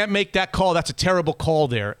 you can't make that call. That's a terrible call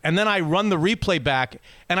there. And then I run the replay back,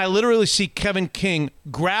 and I literally see Kevin King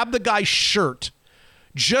grab the guy's shirt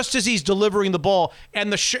just as he's delivering the ball.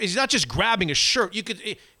 And he's not just grabbing his shirt.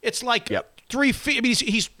 It's like 3 feet. I mean,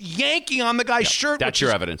 he's yanking on the guy's shirt. That's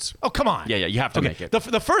your evidence. Oh, come on. Yeah, you have to make it.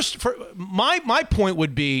 My point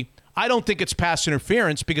would be, I don't think it's pass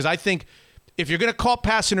interference, because I think if you're going to call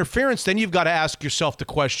pass interference, then you've got to ask yourself the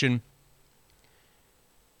question,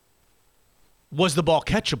 was the ball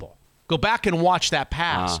catchable? Go back and watch that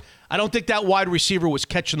pass. I don't think that wide receiver was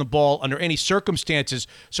catching the ball under any circumstances.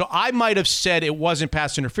 So I might have said it wasn't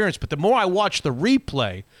pass interference, but the more I watch the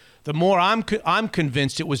replay, the more I'm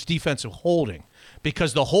convinced it was defensive holding.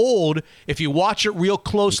 Because the hold, if you watch it real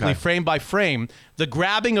closely, frame by frame, the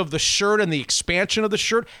grabbing of the shirt and the expansion of the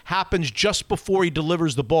shirt happens just before he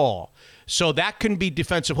delivers the ball. So that can be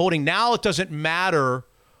defensive holding. Now it doesn't matter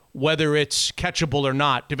whether it's catchable or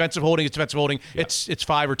not. Defensive holding is defensive holding. Yep. It's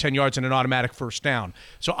 5 or 10 yards and an automatic first down.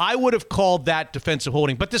 So I would have called that defensive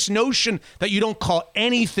holding. But this notion that you don't call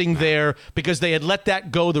anything there because they had let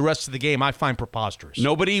that go the rest of the game, I find preposterous.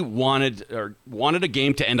 Nobody wanted a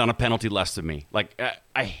game to end on a penalty less than me. Like,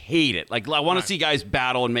 I hate it. Like, I want to see guys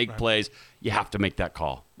battle and make plays. You have to make that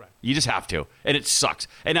call. Right. You just have to. And it sucks.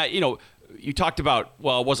 And, you talked about,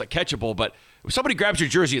 well, was it catchable? But if somebody grabs your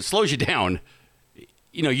jersey, it slows you down.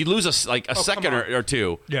 You lose a second or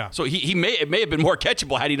two. Yeah. So it may have been more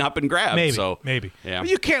catchable had he not been grabbed. Maybe. Yeah. But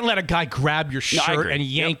you can't let a guy grab your shirt and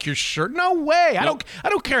yank your shirt. No way. Nope. I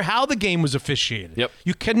don't care how the game was officiated. Yep.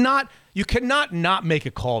 You cannot not make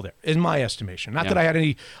a call there, in my estimation. Not that I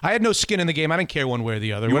had no skin in the game. I didn't care one way or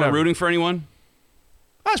the other. You weren't rooting for anyone?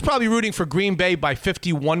 I was probably rooting for Green Bay by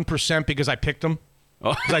 51% because I picked them.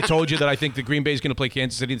 Because I told you that I think the Green Bay is going to play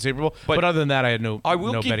Kansas City in the Super Bowl. But other than that, I had no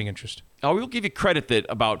betting interest. I will give you credit that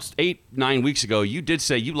about 8-9 weeks ago, you did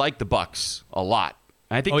say you liked the Bucs a lot.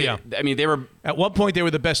 I think. They were at one point they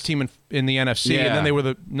were the best team in the NFC, and then they were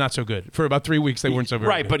the not so good for about 3 weeks. They weren't so very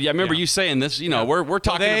right. good. But I remember you saying this. We're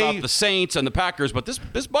talking about the Saints and the Packers, but this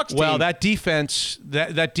Bucs team. Well, that defense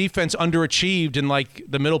underachieved in like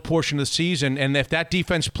the middle portion of the season, and if that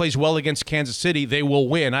defense plays well against Kansas City, they will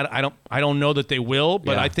win. I don't know that they will,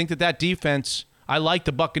 but I think that defense. I like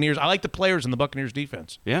the Buccaneers. I like the players in the Buccaneers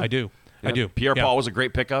defense. Yeah, I do. Yeah. I do. Pierre-Paul was a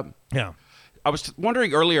great pickup. Yeah. I was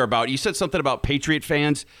wondering earlier you said something about Patriot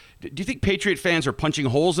fans. Do you think Patriot fans are punching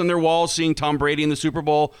holes in their walls seeing Tom Brady in the Super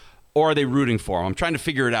Bowl, or are they rooting for him? I'm trying to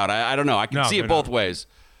figure it out. I don't know. I can see it both ways.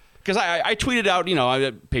 Because I tweeted out,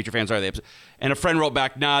 Patriot fans, are they upset? And a friend wrote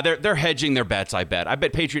back, nah, they're hedging their bets, I bet. I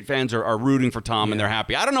bet Patriot fans are rooting for Tom and they're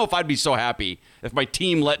happy. I don't know if I'd be so happy if my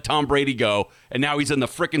team let Tom Brady go and now he's in the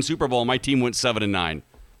frickin' Super Bowl and my team went 7-9.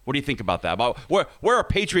 What do you think about that? About where are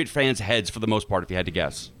Patriot fans' heads for the most part, if you had to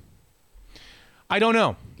guess? I don't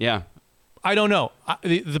know. Yeah. I don't know.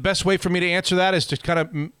 The best way for me to answer that is to kind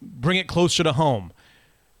of bring it closer to home.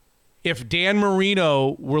 If Dan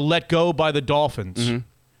Marino were let go by the Dolphins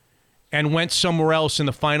and went somewhere else in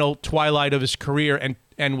the final twilight of his career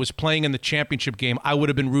and was playing in the championship game, I would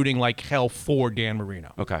have been rooting like hell for Dan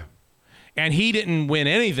Marino. Okay. And he didn't win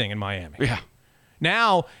anything in Miami. Yeah.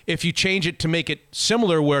 Now, if you change it to make it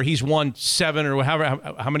similar, where he's won 7 or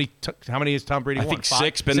however, how many has Tom Brady won? I think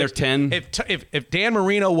 6, been there 10. If Dan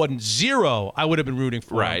Marino won 0, I would have been rooting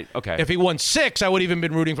for him. Right, okay. If he won 6, I would have even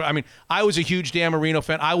been rooting for him. I mean, I was a huge Dan Marino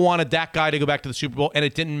fan. I wanted that guy to go back to the Super Bowl, and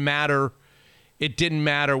it didn't matter. It didn't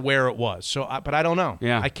matter where it was. So, but I don't know.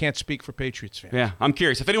 Yeah. I can't speak for Patriots fans. Yeah, I'm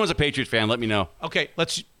curious. If anyone's a Patriots fan, let me know. Okay,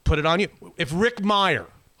 let's put it on you. If Rick Meyer.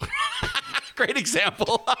 Great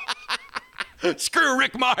example. Screw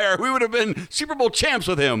Rick Meyer. We would have been Super Bowl champs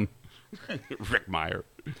with him. Rick Meyer.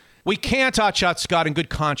 We can't, Hotshot Scott, in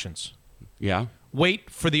good conscience. Yeah.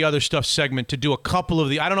 Wait for the other stuff segment to do a couple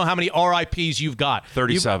of I don't know how many RIPs you've got.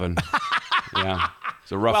 37. Yeah.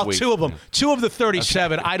 It's a rough week. 2 of them. 2 of the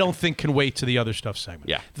 37 I don't think can wait to the other stuff segment.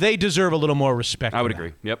 Yeah. They deserve a little more respect. I would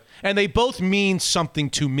agree. Yep. And they both mean something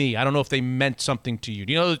to me. I don't know if they meant something to you.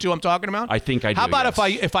 Do you know the 2 I'm talking about? I think I do. How about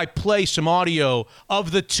if I play some audio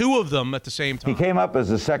of the 2 of them at the same time? He came up as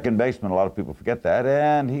a second baseman. A lot of people forget that.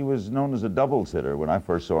 And he was known as a doubles hitter. When I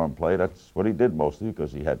first saw him play, that's what he did mostly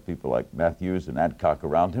because he had people like Matthews and Adcock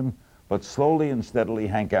around him. But slowly and steadily,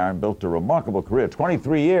 Hank Aaron built a remarkable career,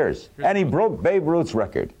 23 years. And he broke Babe Ruth's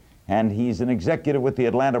record. And he's an executive with the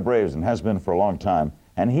Atlanta Braves and has been for a long time.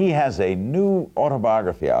 And he has a new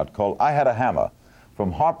autobiography out called I Had a Hammer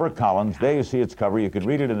from HarperCollins. There you see its cover. You could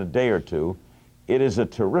read it in a day or two. It is a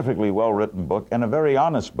terrifically well-written book and a very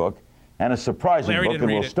honest book and a surprising Larry book. didn't And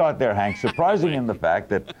read we'll it. start there, Hank. Surprising in the fact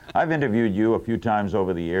that I've interviewed you a few times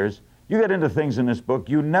over the years. You get into things in this book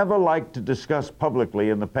you never liked to discuss publicly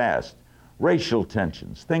in the past. Racial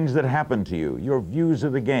tensions, things that happened to you, your views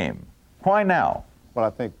of the game. Why now? Well, I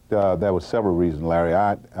think there were several reasons, Larry.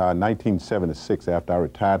 1976, after I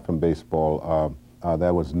retired from baseball,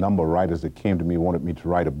 there was a number of writers that came to me and wanted me to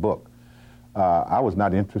write a book. I was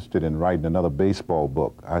not interested in writing another baseball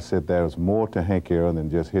book. I said there's more to Hank Aaron than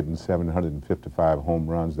just hitting 755 home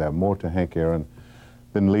runs. There's more to Hank Aaron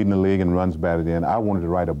than leading the league in runs batted in. I wanted to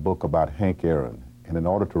write a book about Hank Aaron. And in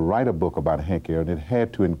order to write a book about Hank Aaron, it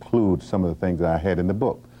had to include some of the things that I had in the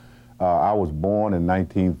book. I was born in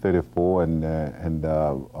 1934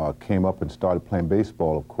 and came up and started playing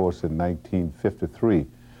baseball, of course, in 1953.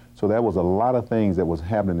 So there was a lot of things that was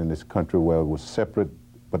happening in this country where it was separate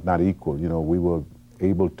but not equal. You know, we were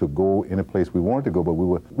able to go in a place we wanted to go, but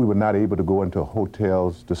we were not able to go into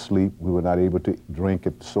hotels to sleep. We were not able to drink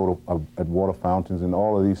at at water fountains and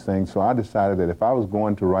all of these things. So I decided that if I was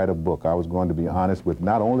going to write a book, I was going to be honest with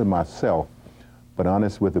not only myself, but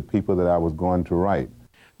honest with the people that I was going to write.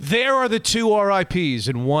 There are the two RIPs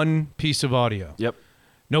in one piece of audio. Yep.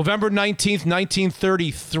 November 19th,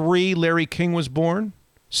 1933, Larry King was born.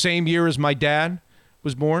 Same year as my dad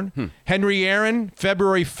was born. Henry Aaron,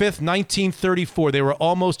 February 5th, 1934. They were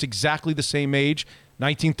almost exactly the same age.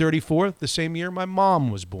 1934, the same year my mom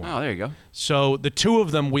was born. Oh, there you go. So the two of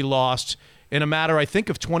them we lost in a matter, I think,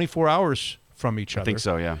 of 24 hours from each other. I think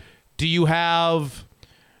so, yeah. Do you have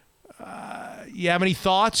any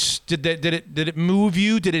thoughts? Did it move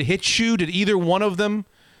you? Did it hit you? Did either one of them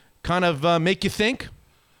kind of make you think?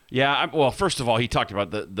 Yeah, well, first of all, he talked about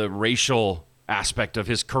the racial aspect of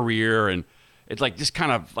his career, and it's like just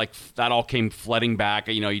kind of like that all came flooding back.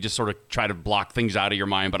 You know, you just sort of try to block things out of your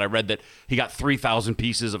mind. But I read that he got 3,000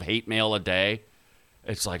 pieces of hate mail a day.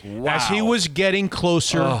 It's like, wow. As he was getting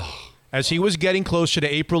closer to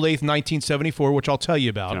April 8th, 1974, which I'll tell you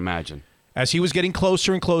about. I can imagine. As he was getting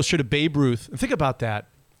closer and closer to Babe Ruth, and think about that,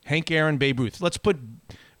 Hank Aaron, Babe Ruth. Let's put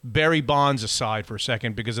Barry Bonds aside for a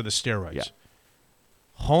second because of the steroids. Yeah.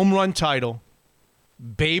 Home run title,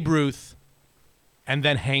 Babe Ruth, and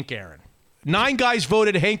then Hank Aaron. 9 guys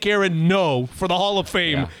voted Hank Aaron no for the Hall of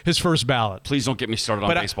Fame, his first ballot. Please don't get me started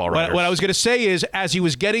on baseball writers. What I was going to say is, as he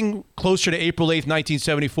was getting closer to April 8th,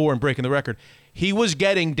 1974 and breaking the record, he was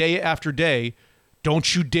getting day after day,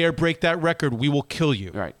 don't you dare break that record. We will kill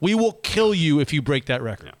you. Right. We will kill you if you break that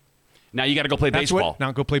record. Yeah. Now you got to go play baseball.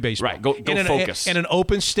 Now go play baseball. Right. Go focus. In an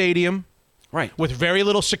open stadium. Right. With very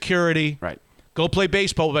little security. Right. Go play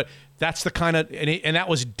baseball. But that's the kind of, and that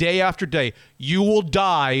was day after day. You will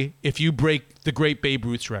die if you break the great Babe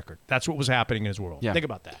Ruth's record. That's what was happening in his world. Yeah. Think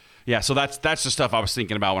about that. Yeah, so that's the stuff I was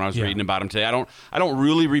thinking about when I was reading about him today. I don't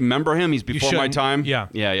really remember him. He's before my time.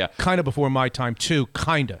 Yeah. Kind of before my time too.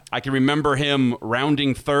 Kinda. I can remember him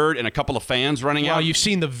rounding third and a couple of fans running out. Well, you've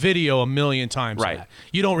seen the video a million times. Right. Of that.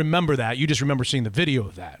 You don't remember that. You just remember seeing the video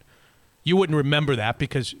of that. You wouldn't remember that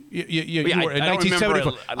because you were in I don't 1974. remember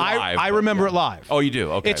it live, I remember it live. Oh, you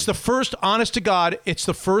do? Okay. It's the first, honest to God, it's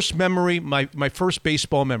the first memory, my first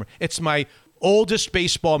baseball memory. It's my oldest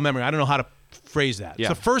baseball memory. I don't know how to phrase that.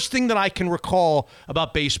 Yeah. It's the first thing that I can recall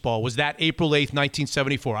about baseball was that April 8th,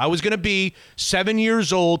 1974. I was going to be 7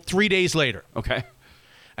 years old 3 days later. Okay.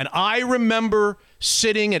 And I remember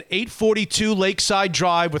sitting at 842 Lakeside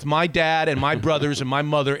Drive with my dad and my brothers and my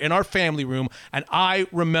mother in our family room, and I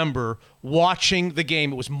remember watching the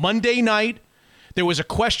game. It was Monday night. There was a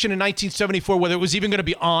question in 1974 whether it was even going to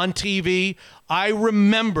be on TV. I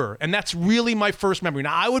remember, and that's really my first memory.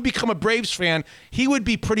 Now, I would become a Braves fan. He would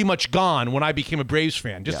be pretty much gone when I became a Braves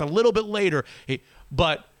fan, just a little bit later.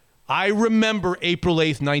 But I remember April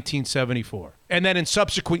 8th, 1974. And then in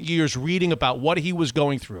subsequent years, reading about what he was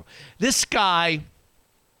going through. This guy,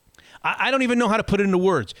 I don't even know how to put it into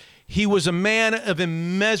words. He was a man of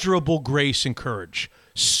immeasurable grace and courage,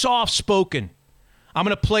 soft-spoken. I'm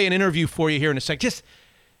going to play an interview for you here in a sec. Just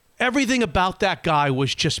everything about that guy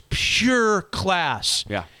was just pure class.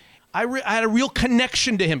 Yeah. I had a real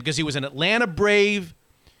connection to him because he was an Atlanta Brave.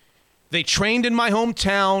 They trained in my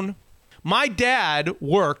hometown. My dad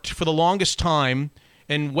worked for the longest time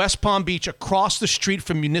in West Palm Beach across the street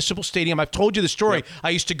from Municipal Stadium. I've told you the story. Yep. I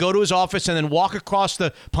used to go to his office and then walk across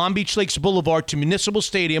the Palm Beach Lakes Boulevard to Municipal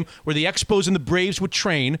Stadium where the Expos and the Braves would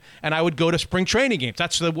train, and I would go to spring training games.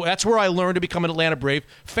 That's where I learned to become an Atlanta Brave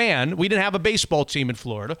fan. We didn't have a baseball team in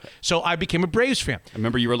Florida, so I became a Braves fan. I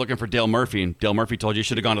remember you were looking for Dale Murphy, and Dale Murphy told you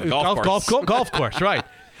should have gone to the golf course. Golf course, right.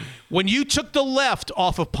 When you took the left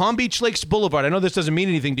off of Palm Beach Lakes Boulevard, I know this doesn't mean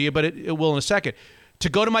anything to you, but it will in a second, to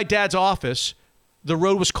go to my dad's office, the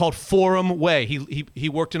road was called Forum Way. He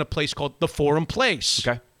worked in a place called the Forum Place.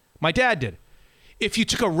 Okay. My dad did. If you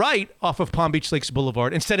took a right off of Palm Beach Lakes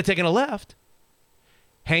Boulevard, instead of taking a left,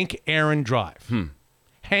 Hank Aaron Drive.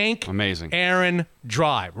 Hank Amazing. Aaron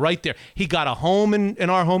Drive, right there. He got a home in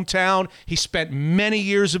our hometown. He spent many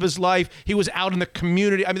years of his life. He was out in the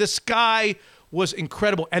community. I mean, this guy was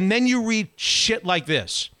incredible. And then you read shit like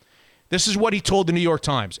this. This is what he told the New York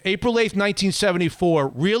Times. April 8th,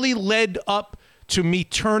 1974 really led up to me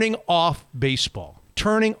turning off baseball.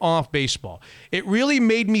 Turning off baseball. It really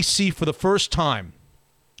made me see for the first time,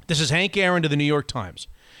 this is Hank Aaron to the New York Times.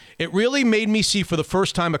 It really made me see for the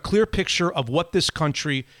first time a clear picture of what this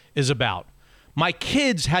country is about. My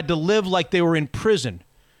kids had to live like they were in prison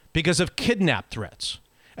because of kidnap threats.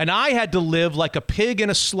 And I had to live like a pig in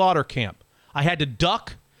a slaughter camp. I had to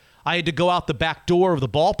duck. I had to go out the back door of the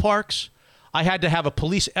ballparks. I had to have a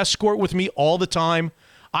police escort with me all the time.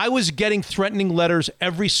 I was getting threatening letters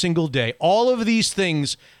every single day. All of these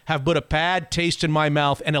things have put a bad taste in my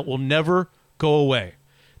mouth, and it will never go away.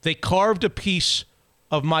 They carved a piece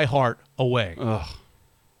of my heart away. Ugh.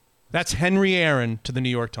 That's Henry Aaron to the New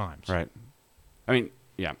York Times. Right. I mean,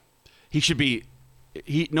 yeah. He should be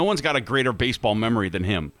no one's got a greater baseball memory than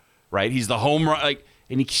him, right? He's the home run,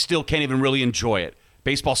 and he still can't even really enjoy it.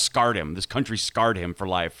 Baseball scarred him. This country scarred him for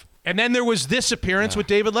life. And then there was this appearance with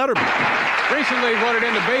David Letterman. Recently voted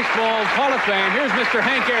into Baseball's Hall of Fame. Here's Mr.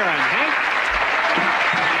 Hank Aaron. Hank?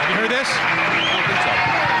 Have you heard this? I don't think so.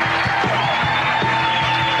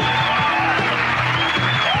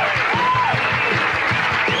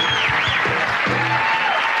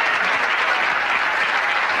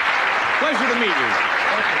 Pleasure to meet you.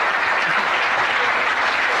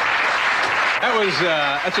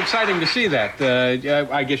 That's exciting to see that.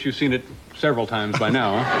 I guess you've seen it several times by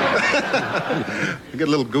now, huh? I get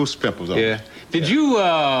little goose pimples on Yeah. Did you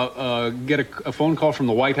get a phone call from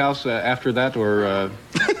the White House after that, or?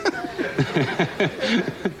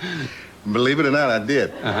 Believe it or not, I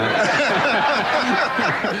did.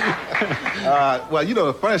 Well, you know,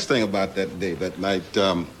 the funniest thing about that day, that night,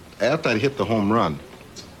 after I hit the home run,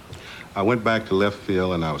 I went back to left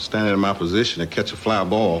field, and I was standing in my position to catch a fly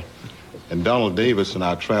ball. And Donald Davis, and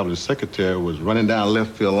our traveling secretary, was running down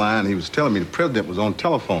left field line. He was telling me the president was on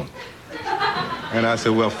telephone. And I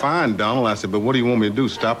said, well, fine, Donald. I said, but what do you want me to do,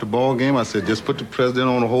 stop the ball game? I said, just put the president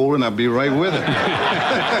on hold, and I'll be right with him.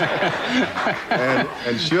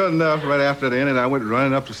 and sure enough, right after the ended, I went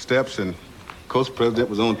running up the steps, and of course, the president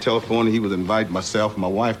was on telephone, and he was inviting myself and my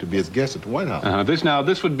wife to be his guests at the White House.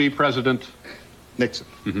 This would be President Nixon.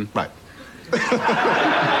 Mm-hmm. Right.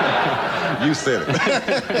 You said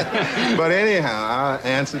it. But anyhow, I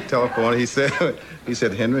answered the telephone. He said,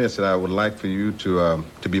 Henry, I said, I would like for you to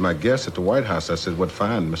be my guest at the White House. I said, what,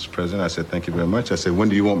 fine, Mr. President. I said, thank you very much. I said, when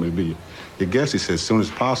do you want me to be your guest? He said, as soon as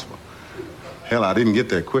possible. Hell, I didn't get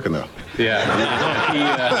there quick enough. Yeah.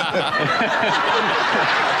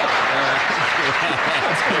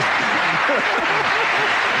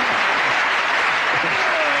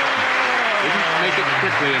 Make it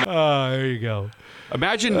quickly enough. There you go.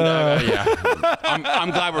 Imagine, yeah.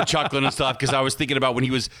 I'm glad we're chuckling and stuff because I was thinking about when he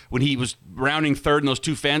was rounding third and those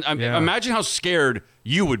two fans. Imagine how scared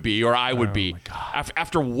you would be or I would be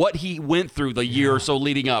after what he went through the year or so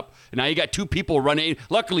leading up. And now you got two people running.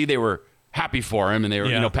 Luckily, they were happy for him and they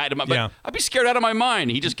were patting him up. But I'd be scared out of my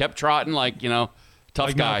mind. He just kept trotting like tough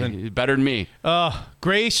like guy, nothing. Better than me.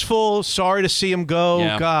 Graceful. Sorry to see him go.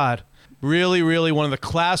 Yeah. God. Really, really one of the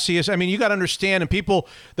classiest. I mean, you got to understand, and people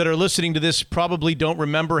that are listening to this probably don't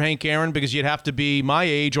remember Hank Aaron because you'd have to be my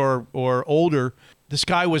age or older. This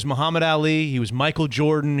guy was Muhammad Ali. He was Michael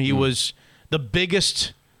Jordan. He was the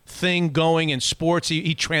biggest thing going in sports.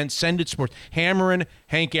 He transcended sports. Hammering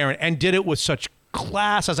Hank Aaron, and did it with such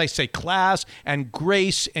class, as I say, class and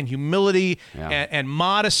grace and humility and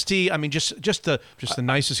modesty. I mean, just the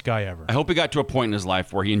nicest guy ever. I hope he got to a point in his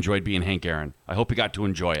life where he enjoyed being Hank Aaron. I hope he got to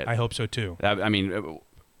enjoy it. I hope so too. I mean,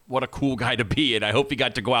 what a cool guy to be, and I hope he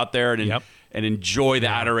got to go out there and enjoy the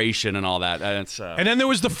adoration and all that. And then there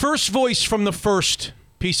was the first voice from the first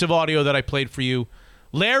piece of audio that I played for you,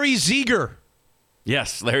 Larry Zeger.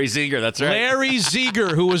 Yes, Larry Zeger. That's right. Larry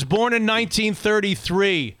Zeger, who was born in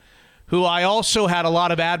 1933. Who I also had a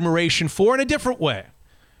lot of admiration for in a different way.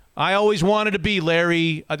 I always wanted to be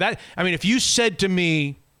Larry. If you said to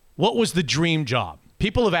me, what was the dream job?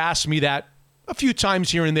 People have asked me that a few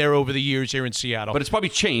times here and there over the years here in Seattle. But it's probably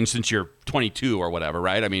changed since you're 22 or whatever,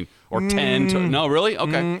 right? I mean, or 10. No, really?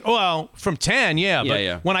 Okay. Well, from 10, yeah.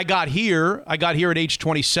 But when I got here at age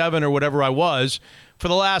 27 or whatever I was. For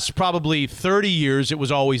the last probably 30 years, it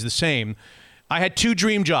was always the same. I had two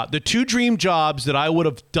dream jobs. The two dream jobs that I would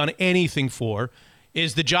have done anything for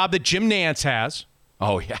is the job that Jim Nantz has.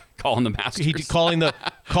 Oh yeah, calling the Masters. Calling the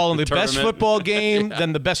best football game,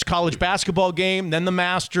 then the best college basketball game, then the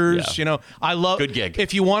Masters. Yeah. I love. Good gig.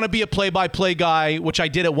 If you want to be a play-by-play guy, which I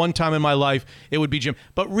did at one time in my life, it would be Jim.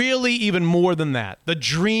 But really, even more than that, the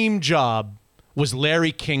dream job was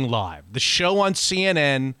Larry King Live, the show on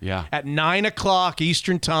CNN at 9 o'clock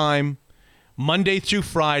Eastern Time, Monday through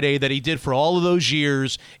Friday, that he did for all of those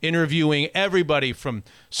years, interviewing everybody from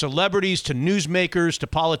celebrities to newsmakers to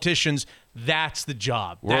politicians. That's the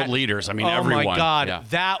job. World leaders. I mean, everyone. Oh my God,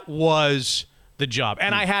 that was the job.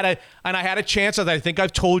 And I had a chance, as I think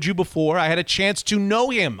I've told you before, I had a chance to know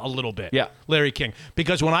him a little bit. Yeah. Larry King,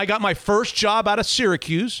 because when I got my first job out of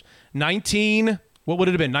Syracuse,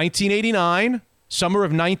 1989, summer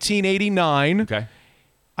of 1989. Okay.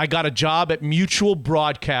 I got a job at Mutual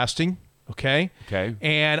Broadcasting. Okay.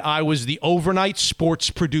 And I was the overnight sports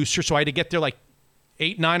producer, so I had to get there like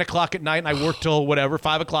 8, 9 o'clock at night, and I worked till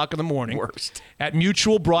 5 o'clock in the morning. Worst. At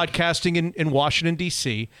Mutual Broadcasting in Washington,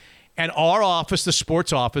 D.C. And our office, the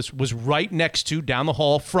sports office, was right next to, down the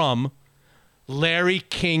hall from, Larry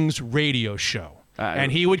King's radio show.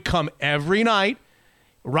 And he would come every night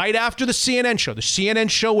right after the CNN show. The CNN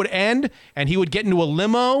show would end, and he would get into a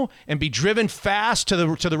limo and be driven fast to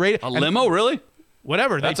the radio. A limo, really?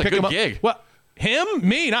 Whatever. That's They'd pick a him good up. gig. What? Him?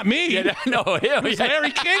 Me? Not me. Yeah, no, him. It was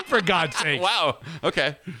Larry King, for God's sake. Wow.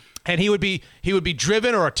 Okay. And he would be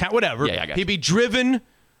driven, or whatever. Yeah, I got He'd be driven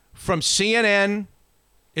from CNN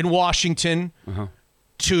in Washington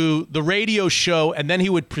to the radio show, and then he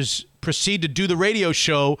would proceed to do the radio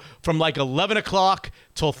show from like 11 o'clock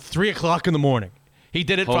till 3 o'clock in the morning. He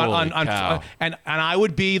did it and I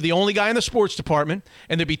would be the only guy in the sports department,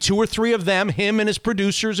 and there'd be 2 or 3 of them, him and his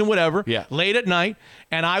producers and whatever, late at night,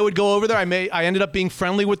 and I would go over there. I ended up being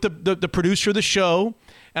friendly with the producer of the show,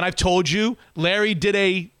 and I've told you, Larry did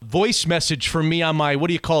a voice message for me on my, what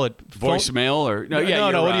do you call it? Voicemail or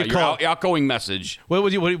no, what do you call it? Outgoing message. What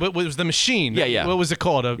was the machine? Yeah. What was it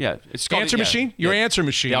called? It's called answer machine? Your answer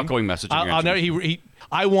machine. The outgoing message.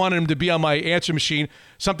 I wanted him to be on my answer machine.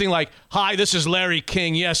 Something like, "Hi, this is Larry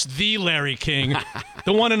King. Yes, the Larry King.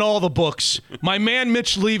 The one in all the books. My man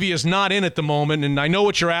Mitch Levy is not in at the moment, and I know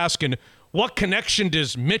what you're asking. What connection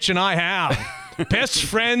does Mitch and I have? Best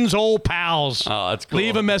friends, old pals. Oh, that's cool.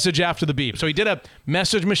 Leave a message after the beep." So he did a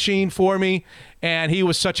message machine for me, and he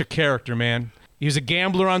was such a character, man. He was a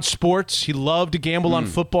gambler on sports. He loved to gamble on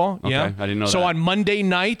football. Okay, Yeah, I didn't know that. So on Monday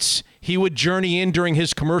nights, he would journey in during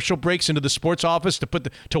his commercial breaks into the sports office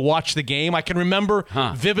to watch the game. I can remember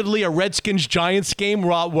vividly a Redskins-Giants game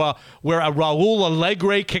where Raul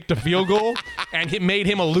Allegre kicked a field goal, and it made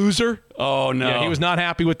him a loser. Oh, no. Yeah, he was not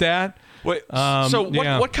happy with that. Wait,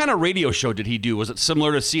 what kind of radio show did he do? Was it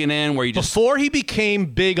similar to CNN where he just... Before he became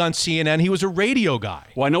big on CNN, he was a radio guy.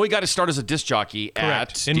 Well, I know he got his start as a disc jockey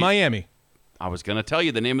in Miami. I was going to tell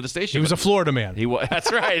you the name of the station. He was a Florida man. He was.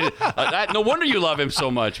 That's right. No wonder you love him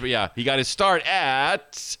so much. But yeah, he got his start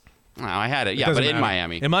at... Oh, I had it. Yeah, but in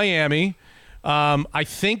Miami. In Miami. I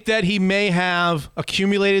think that he may have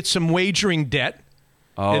accumulated some wagering debt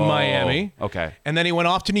in Miami. Okay. And then he went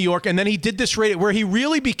off to New York, and then he did this radio. Where he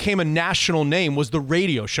really became a national name was the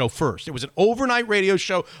radio show first. It was an overnight radio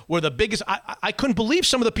show where the biggest... I couldn't believe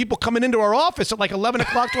some of the people coming into our office at like 11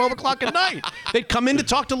 o'clock, 12 o'clock at night. They'd come in to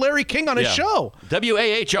talk to Larry King on his show.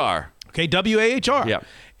 WAHR. Okay, WAHR. Yeah.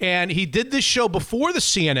 And he did this show before the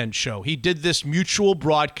CNN show. He did this Mutual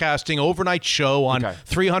Broadcasting overnight show on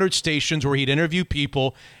 300 stations where he'd interview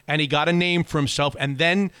people, and he got a name for himself. And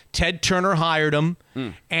then Ted Turner hired him.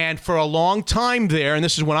 And for a long time there, and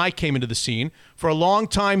this is when I came into the scene, for a long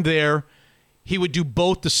time there, he would do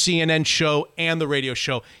both the CNN show and the radio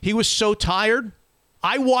show. He was so tired.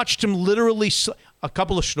 I watched him literally a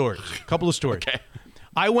couple of stories. Okay.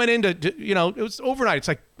 I went into, it was overnight. It's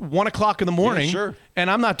like 1 o'clock in the morning. Yeah, sure.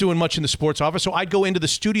 And I'm not doing much in the sports office. So I'd go into the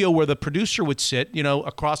studio where the producer would sit,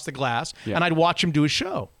 across the glass, and I'd watch him do his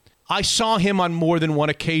show. I saw him on more than one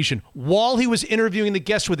occasion. While he was interviewing the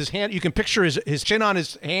guests with his hand, you can picture his chin on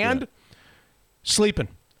his hand, sleeping,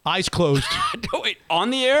 eyes closed. Wait, on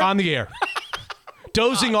the air? On the air.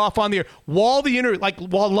 Dozing off on the air while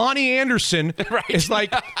while Lonnie Anderson is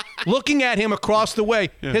like looking at him across the way,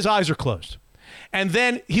 his eyes are closed. And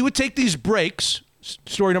then he would take these breaks,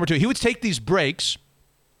 story number 2, he would take these breaks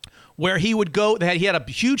where he would go, he had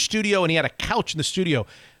a huge studio and he had a couch in the studio.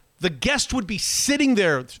 The guest would be sitting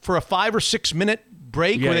there for a 5 or 6 minute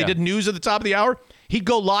break where they did news at the top of the hour. He'd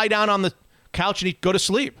go lie down on the couch and he'd go to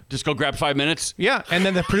sleep. Just go grab 5 minutes? Yeah. And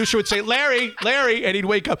then the producer would say, Larry, and he'd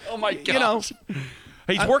wake up. Oh, my God.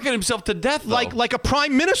 He's working himself to death, though. Like a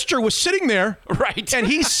prime minister was sitting there. Right. And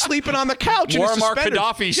he's sleeping on the couch. Muammar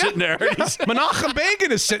Gaddafi's sitting there. Menachem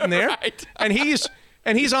Begin is sitting there. Right.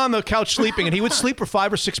 And he's on the couch sleeping, and he would sleep for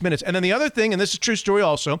 5 or 6 minutes. And then the other thing, and this is a true story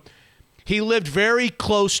also, he lived very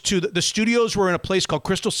close to the studios were in a place called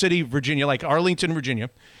Crystal City, Virginia, like Arlington, Virginia.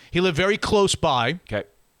 He lived very close by. Okay.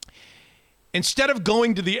 Instead of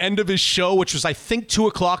going to the end of his show, which was I think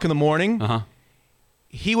 2:00 in the morning,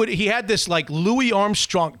 he had this like Louis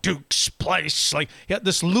Armstrong, Duke's Place, like he had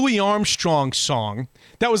this Louis Armstrong song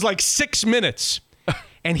that was like 6 minutes,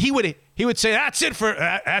 and he would say, that's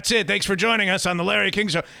it. Thanks for joining us on the Larry King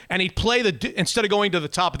Show. And he'd play instead of going to the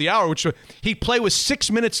top of the hour, which he'd play with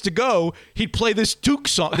 6 minutes to go, he'd play this Duke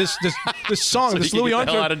song, this song, so this Louis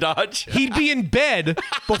Armstrong. Out of Dodge. He'd be in bed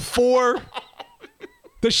before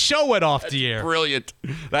the show went off the air. Brilliant.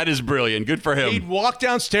 That is brilliant. Good for him. He'd walk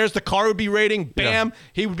downstairs, the car would be rating, bam,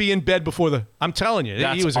 he would be in bed before I'm telling you,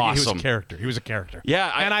 That's he was awesome. a character. He was a character.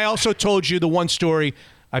 Yeah. And I also told you the one story,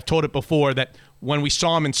 I've told it before, that when we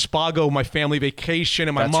saw him in Spago, my family vacation,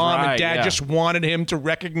 and my That's mom right, and dad just wanted him to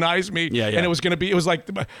recognize me. Yeah. And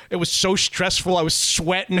it was so stressful. I was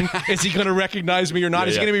sweating. Is he going to recognize me or not?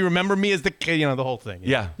 Is he going to remember me as the kid? The whole thing.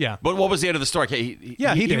 Yeah. But what was the end of the story? He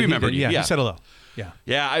did. remembered you. Yeah, he said hello. Yeah.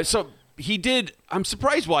 Yeah. So he did. I'm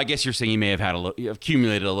surprised. Well, I guess you're saying he may have had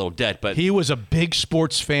accumulated a little debt, but he was a big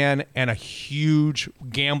sports fan and a huge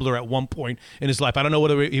gambler at one point in his life. I don't know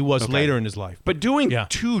whether he was later in his life. But doing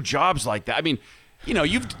two jobs like that, I mean, you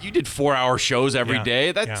did 4-hour shows every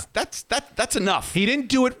day. That's enough. He didn't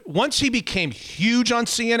do it once he became huge on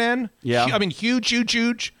CNN. Yeah. I mean, huge.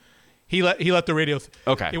 He let the radio.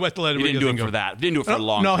 Okay. He let the radio. He didn't do it for that. Didn't do it for a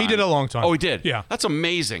long time. No, he did it a long time. Oh, he did. Yeah. That's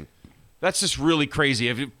amazing. That's just really crazy.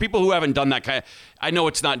 If people who haven't done that kind of, I know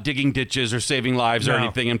it's not digging ditches or saving lives or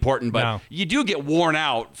anything important, but you do get worn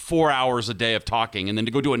out 4 hours a day of talking, and then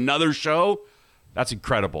to go do another show, that's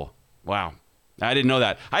incredible. Wow. I didn't know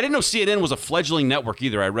that. I didn't know CNN was a fledgling network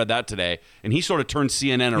either. I read that today, and he sort of turned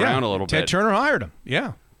CNN around a little bit. Ted Turner hired him.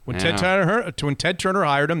 Yeah. When Ted Turner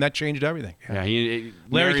hired him, that changed everything. Yeah, he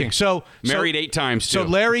Larry King. Married 8 times too. So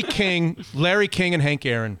Larry King and Hank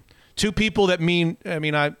Aaron, two people that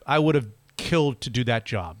I would have killed to do that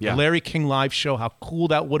job. Yeah. The Larry King live show, how cool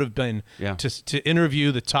that would have been to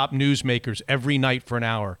interview the top newsmakers every night for an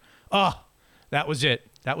hour. Oh, that was it.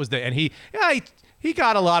 And he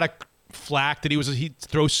got a lot of flack that he'd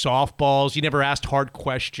throw softballs. He never asked hard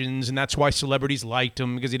questions, and that's why celebrities liked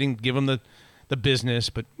him, because he didn't give them the business.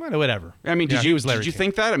 But whatever. I mean, did you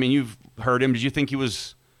think that? I mean, you've heard him. Did you think he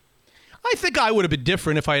was? I think I would have been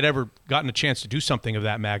different if I had ever gotten a chance to do something of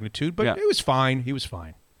that magnitude. But it was fine. He was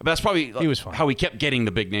fine. But that's probably he was fine. How he kept getting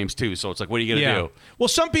the big names too. So it's like, what are you going to do? Well,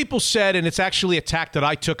 some people said, and it's actually a tack that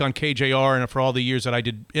I took on KJR, and for all the years that I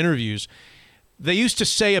did interviews, they used to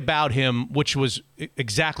say about him, which was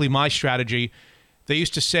exactly my strategy, they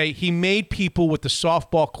used to say he made people with the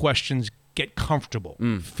softball questions get comfortable,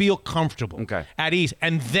 feel comfortable, at ease,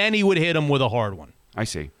 and then he would hit them with a hard one. I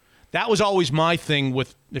see. That was always my thing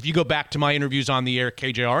with, if you go back to my interviews on the air,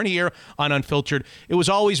 KJR, and here on Unfiltered, it was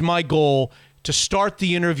always my goal to start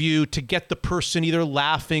the interview, to get the person either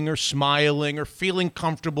laughing or smiling or feeling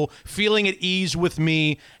comfortable, feeling at ease with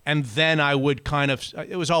me, and then I would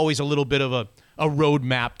it was always a little bit of a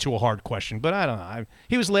roadmap to a hard question. But I don't know.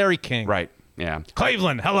 He was Larry King. Right. Yeah.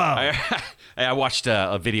 Cleveland, hello. I watched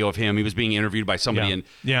a video of him. He was being interviewed by somebody,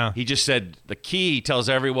 and he just said, the key, he tells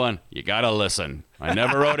everyone, you got to listen. I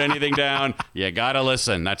never wrote anything down. You got to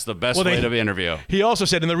listen. That's the best way to interview. He also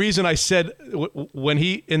said, and the reason I said, when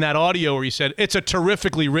in that audio where he said, it's a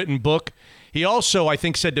terrifically written book, he also, I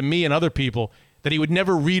think, said to me and other people that he would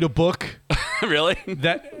never read a book. Really?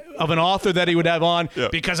 Of an author that he would have on,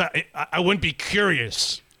 because I wouldn't be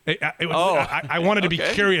curious. I wanted to be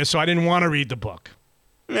curious, so I didn't want to read the book.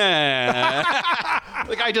 The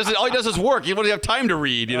guy doesn't. All he does is work. He doesn't have time to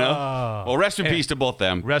read. Well, rest in peace to both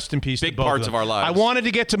them. Rest in peace. Big to both parts of our lives. I wanted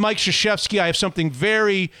to get to Mike Krzyzewski. I have something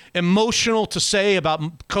very emotional to say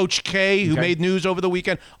about Coach K, who made news over the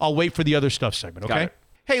weekend. I'll wait for the other stuff segment. Okay.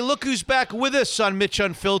 Hey, look who's back with us on Mitch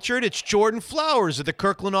Unfiltered. It's Jordan Flowers at the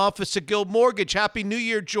Kirkland office of Guild Mortgage. Happy New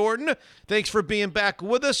Year, Jordan. Thanks for being back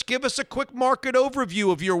with us. Give us a quick market overview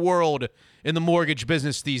of your world in the mortgage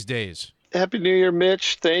business these days. Happy New Year,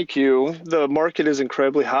 Mitch. Thank you. The market is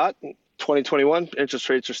incredibly hot. 2021, interest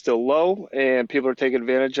rates are still low, and people are taking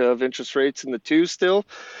advantage of interest rates in the twos still.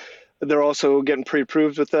 They're also getting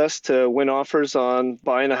pre-approved with us to win offers on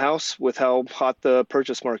buying a house with how hot the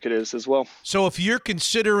purchase market is as well. So if you're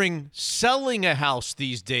considering selling a house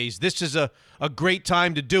these days, this is a great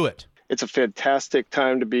time to do it. it's a fantastic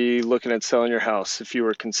time to be looking at selling your house. If you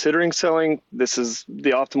were considering selling, this is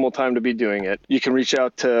the optimal time to be doing it. You can reach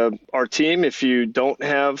out to our team if you don't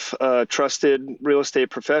have a trusted real estate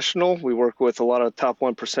professional. We work with a lot of top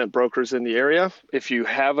 1% brokers in the area. If you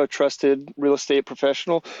have a trusted real estate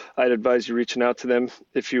professional, I'd advise you reaching out to them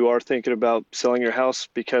if you are thinking about selling your house,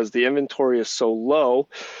 because the inventory is so low.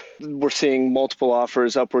 We're seeing multiple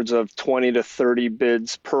offers, upwards of 20 to 30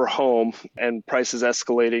 bids per home, and prices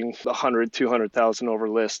escalating 100, 200,000 over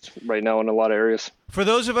list right now in a lot of areas. For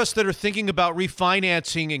those of us that are thinking about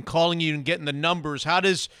refinancing and calling you and getting the numbers, how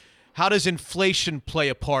does inflation play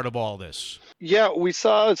a part of all this? Yeah, we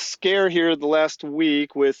saw a scare here the last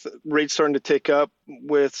week with rates starting to tick up,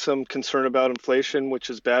 with some concern about inflation,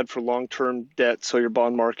 which is bad for long-term debt, so your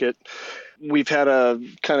bond market. We've had a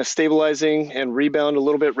kind of stabilizing and rebound a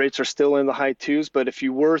little bit. Rates are still in the high twos, but if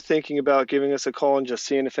you were thinking about giving us a call and just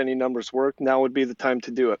seeing if any numbers work, now would be the time to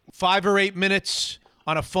do it. 5 or 8 minutes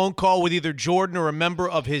on a phone call with either Jordan or a member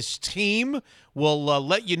of his team. We'll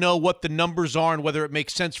let you know what the numbers are and whether it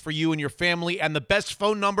makes sense for you and your family. And the best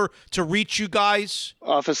phone number to reach you guys?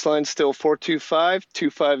 Office line still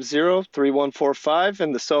 425-250-3145,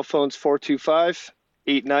 and the cell phone's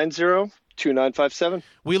 425-890-2957.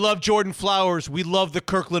 We love Jordan Flowers. We love the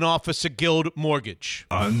Kirkland office at Guild Mortgage.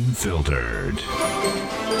 Unfiltered.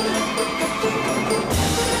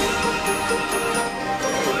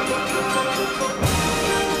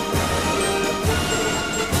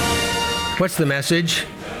 What's the message?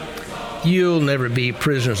 You'll never be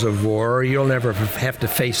prisoners of war. You'll never have to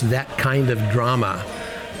face that kind of drama.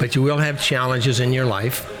 But you will have challenges in your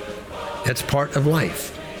life. That's part of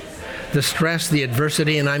life. The stress, the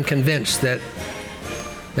adversity, and I'm convinced that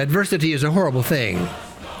adversity is a horrible thing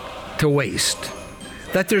to waste.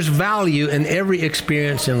 That there's value in every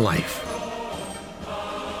experience in life.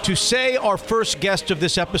 To say our first guest of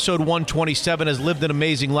this episode 127 has lived an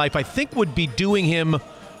amazing life, I think would be doing him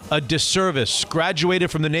a disservice. Graduated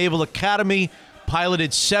from the Naval Academy,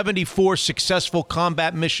 piloted 74 successful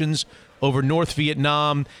combat missions over North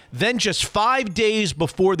Vietnam. Then just 5 days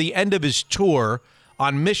before the end of his tour,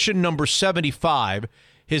 on mission number 75,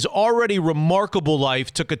 his already remarkable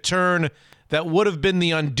life took a turn that would have been the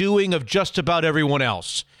undoing of just about everyone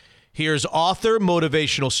else. Here's author,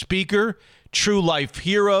 motivational speaker, true life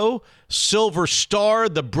hero, Silver Star,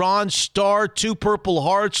 the Bronze Star, 2 Purple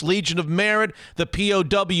Hearts, Legion of Merit, the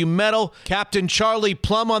POW Medal, Captain Charlie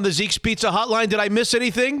Plumb on the Zeke's Pizza Hotline. Did I miss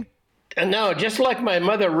anything? No, just like my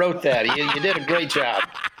mother wrote that. You did a great job.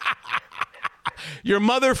 Your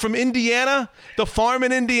mother from Indiana? The farm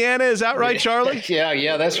in Indiana, is that right, Charlie?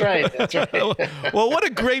 Yeah, that's right. That's right. Well, what a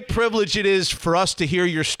great privilege it is for us to hear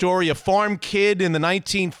your story. A farm kid in the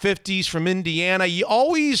 1950s from Indiana. You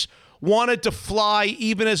always wanted to fly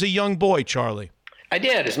even as a young boy, Charlie. I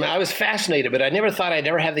did. I was fascinated, but I never thought I'd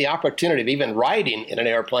ever have the opportunity of even riding in an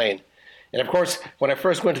airplane. And of course, when I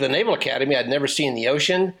first went to the Naval Academy, I'd never seen the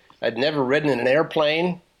ocean. I'd never ridden in an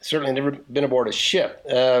airplane. Certainly never been aboard a ship.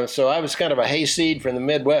 So I was kind of a hayseed from the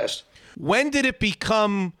Midwest. When did it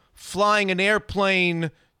become flying an airplane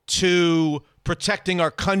to protecting our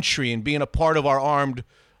country and being a part of our armed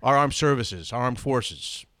services, our armed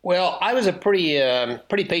forces? Well, I was a pretty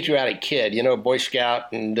patriotic kid, Boy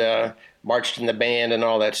Scout, and marched in the band and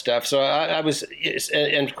all that stuff. So I was,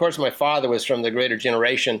 and of course my father was from the greater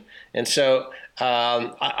generation, and so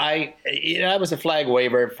I was a flag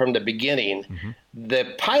waver from the beginning. Mm-hmm.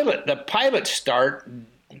 The pilot start.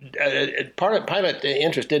 Pilot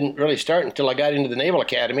interest didn't really start until I got into the Naval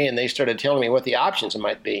Academy, and they started telling me what the options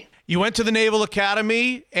might be. You went to the Naval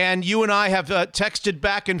Academy, and you and I have texted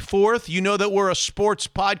back and forth. You know that we're a sports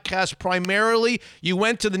podcast primarily. You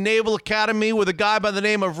went to the Naval Academy with a guy by the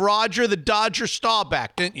name of Roger the Dodger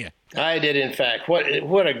Staubach, didn't you? I did, in fact.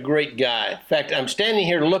 What a great guy. In fact, I'm standing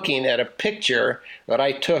here looking at a picture that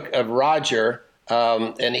I took of Roger,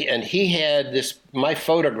 and he had my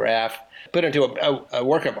photograph put into a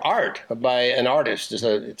work of art by an artist.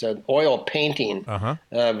 It's an oil painting of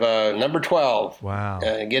number 12. Wow.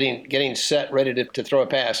 Getting set, ready to throw a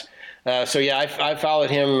pass. I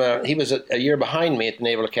followed him. He was a year behind me at the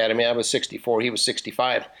Naval Academy. I was 64. He was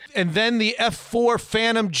 65. And then the F-4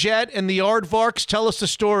 Phantom Jet and the Aardvarks. Tell us the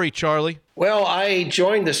story, Charlie. Well, I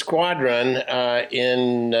joined the squadron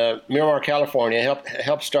in Miramar, California,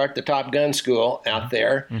 helped start the Top Gun school out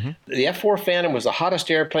there. Mm-hmm. The F-4 Phantom was the hottest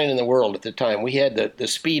airplane in the world at the time. We had the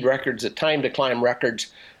speed records, the time to climb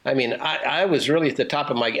records. I mean, I was really at the top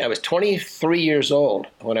of I was 23 years old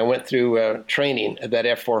when I went through training of that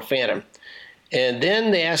F-4 Phantom. And then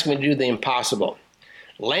they asked me to do the impossible.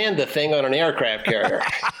 Land the thing on an aircraft carrier.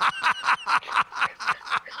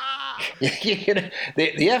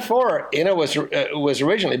 The F-4, was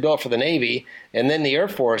originally built for the Navy, and then the Air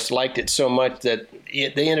Force liked it so much that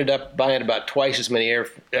they ended up buying about twice as many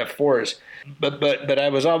F-4s. But I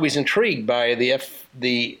was always intrigued by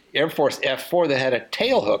the Air Force F-4 that had a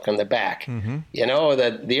tail hook on the back. Mm-hmm.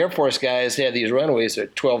 The Air Force guys had these runways that are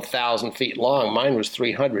 12,000 feet long. Mine was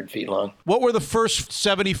 300 feet long. What were the first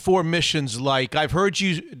 74 missions like? I've heard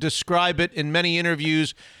you describe it in many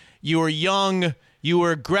interviews. You were young, you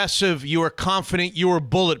were aggressive, you were confident, you were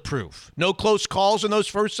bulletproof. No close calls in those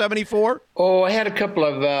first 74? Oh, I had a couple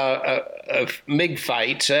of MiG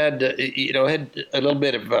fights. I had a little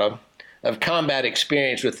bit of combat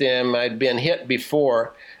experience with them. I'd been hit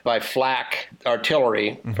before by flak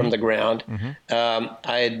artillery from the ground. Mm-hmm.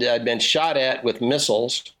 I'd been shot at with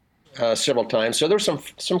missiles several times. So there were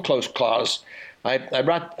some close calls. I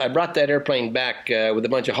brought that airplane back with a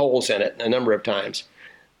bunch of holes in it a number of times.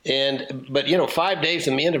 But 5 days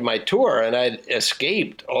from the end of my tour, and I'd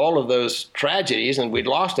escaped all of those tragedies, and we'd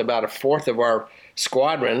lost about a fourth of our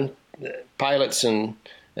squadron, pilots and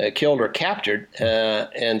killed or captured, I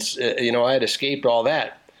had escaped all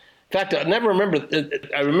that. In fact, I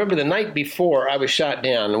remember the night before I was shot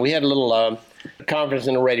down, and we had a little conference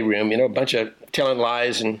in the ready room, a bunch of telling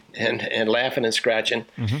lies and laughing and scratching.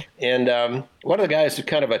 Mm-hmm. And one of the guys was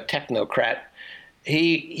kind of a technocrat.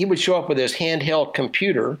 He would show up with his handheld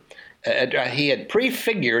computer. He had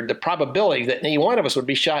prefigured the probability that any one of us would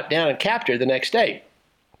be shot down and captured the next day.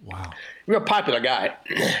 Wow. Real popular guy.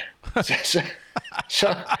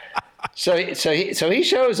 So he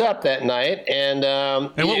shows up that night, and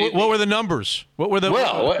what were the numbers? What were the?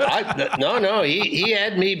 Well, he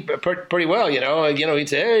had me pretty well. He'd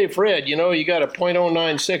say, "Hey, Fred, you got a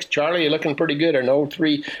 .096. Charlie, you're looking pretty good, or an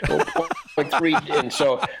 0.3." And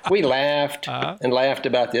so we laughed and laughed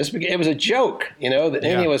about this. It was a joke, that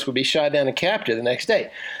any of us would be shot down and captured the next day.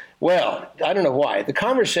 Well, I don't know why. The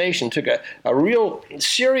conversation took a real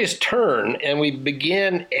serious turn, and we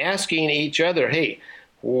began asking each other, hey,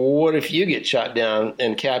 what if you get shot down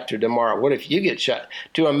and captured tomorrow? What if you get shot?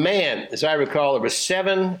 To a man, as I recall, there were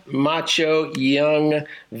 7 macho, young,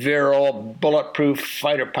 virile, bulletproof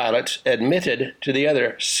fighter pilots admitted to the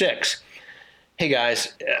other 6. Hey,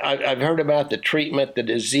 guys, I've heard about the treatment, the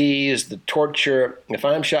disease, the torture. If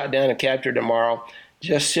I'm shot down and captured tomorrow,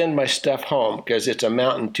 just send my stuff home because it's a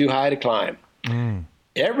mountain too high to climb. Mm.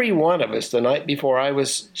 Every one of us, the night before I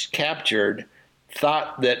was captured,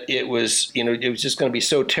 thought that it was just going to be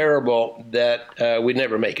so terrible that we'd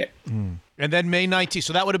never make it. Mm. And then May 19th,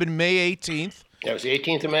 so that would have been May 18th. That was the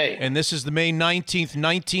 18th of May. And this is the May 19th,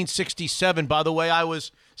 1967. By the way, I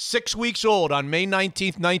was 6 weeks old on May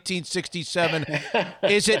 19th, 1967.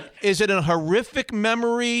 Is it a horrific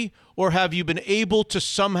memory, or have you been able to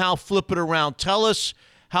somehow flip it around? Tell us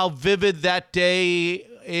how vivid that day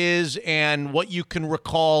is and what you can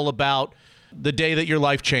recall about the day that your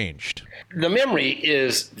life changed. The memory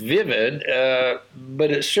is vivid,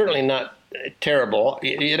 but it's certainly not terrible.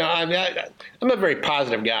 I'm a very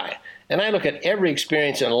positive guy. And I look at every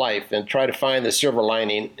experience in life and try to find the silver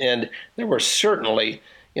lining. And there were certainly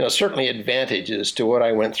advantages to what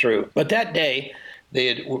I went through. But that day,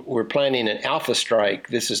 they were planning an Alpha strike.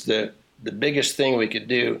 This is the biggest thing we could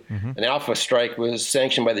do. Mm-hmm. An Alpha strike was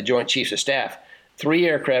sanctioned by the Joint Chiefs of Staff. 3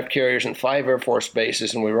 aircraft carriers and 5 Air Force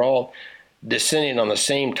bases, and we were all descending on the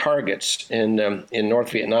same targets in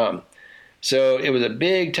North Vietnam. So it was a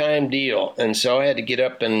big time deal. And so I had to get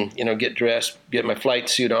up and, get dressed, get my flight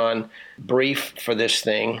suit on, brief for this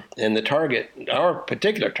thing. And the target, our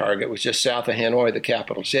particular target, was just south of Hanoi, the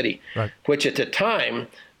capital city, right, which at the time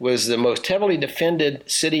was the most heavily defended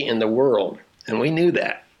city in the world. And we knew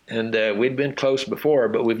that. And we'd been close before,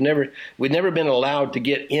 but we'd never been allowed to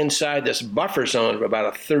get inside this buffer zone of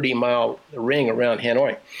about a 30-mile ring around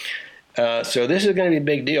Hanoi. So this is going to be a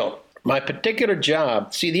big deal. My particular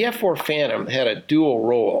job, the F-4 Phantom had a dual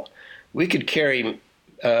role. We could carry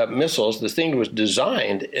missiles. The thing was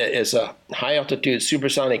designed as a high-altitude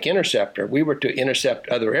supersonic interceptor. We were to intercept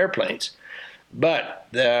other airplanes. But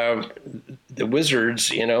the wizards,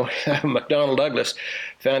 McDonnell Douglas,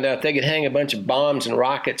 found out they could hang a bunch of bombs and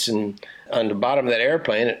rockets on the bottom of that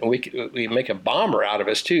airplane, and we make a bomber out of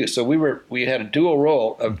us too. So we had a dual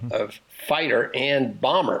role of fighter and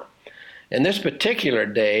bomber. And this particular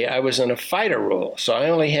day, I was in a fighter role, so I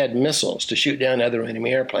only had missiles to shoot down other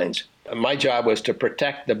enemy airplanes. My job was to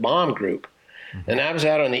protect the bomb group. And I was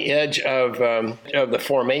out on the edge of the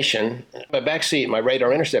formation. My backseat, my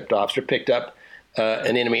radar intercept officer picked up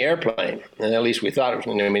an enemy airplane, and at least we thought it was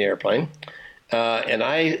an enemy airplane. And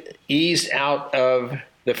I eased out of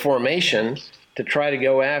the formation to try to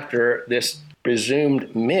go after this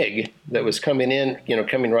presumed MiG that was coming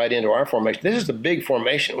right into our formation. This is a big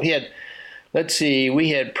formation. We had, we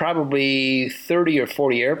had probably 30 or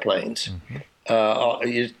 40 airplanes,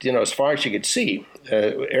 as far as you could see,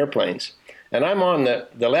 airplanes. And I'm on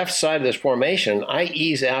the left side of this formation. I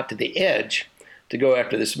ease out to the edge to go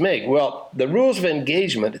after this MiG. Well, the rules of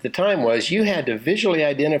engagement at the time was you had to visually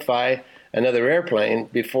identify another airplane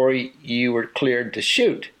before you were cleared to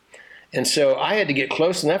shoot. And so I had to get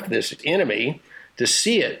close enough to this enemy to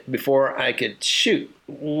see it before I could shoot,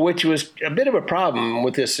 which was a bit of a problem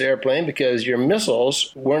with this airplane because your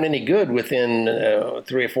missiles weren't any good within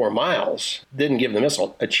 3 or 4 miles. Didn't give the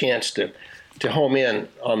missile a chance to home in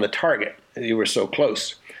on the target. You were so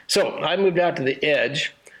close. So I moved out to the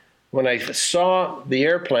edge. When I saw the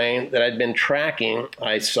airplane that I'd been tracking,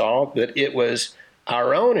 I saw that it was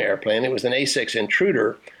our own airplane. It was an A-6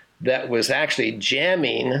 Intruder that was actually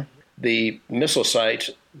jamming the missile sites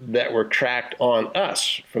that were tracked on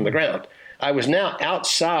us from the ground. I was now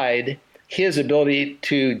outside his ability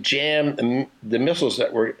to jam the missiles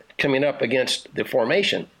that were coming up against the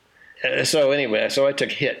formation. So I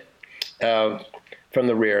took a hit from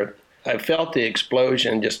the rear. I felt the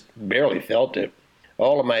explosion, just barely felt it.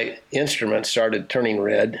 All of my instruments started turning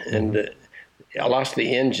red, and I lost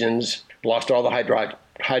the engines, lost all the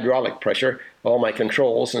hydraulic pressure, all my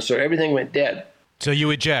controls, and so everything went dead. So you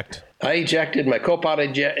eject? I ejected, my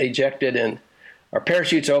co-pilot ejected, and our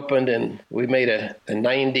parachutes opened, and we made a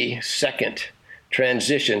 90-second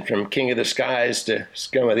transition from King of the Skies to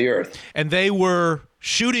Scum of the Earth. And they were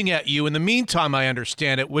shooting at you in the meantime, I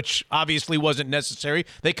understand it, which obviously wasn't necessary.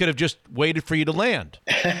 They could have just waited for you to land.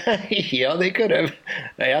 Yeah, they could have.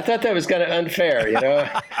 I thought that was kind of unfair,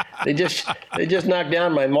 They just knocked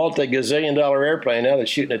down my multi-gazillion-dollar airplane. Now they're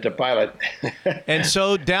shooting at the pilot. And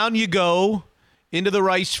so down you go into the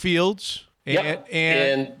rice fields,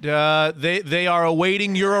 and they are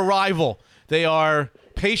awaiting your arrival. They are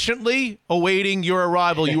patiently awaiting your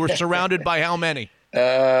arrival. You were surrounded by how many?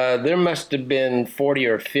 There must have been 40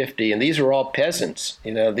 or 50, and these were all peasants.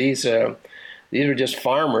 These were just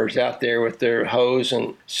farmers out there with their hoes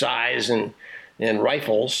and scythes and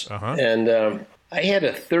rifles. And I had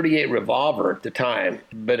a .38 revolver at the time,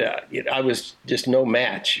 but I was just no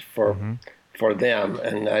match for them,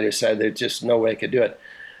 and I decided there's just no way I could do it.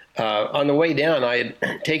 On the way down, I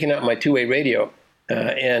had taken out my two-way radio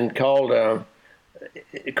and called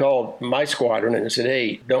my squadron and said,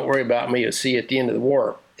 "Hey, don't worry about me. You'll see you at the end of the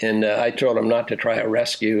war." And I told them not to try a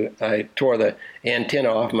rescue. I tore the antenna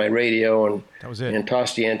off my radio and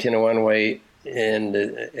tossed the antenna one way and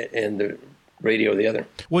the radio the other.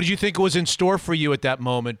 What did you think was in store for you at that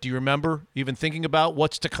moment? Do you remember even thinking about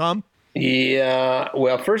what's to come? Yeah.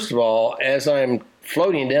 Well, first of all, as I'm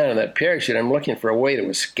floating down in that parachute, I'm looking for a way to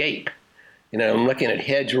escape. I'm looking at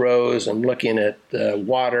hedgerows, I'm looking at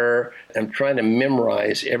water, I'm trying to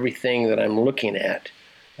memorize everything that I'm looking at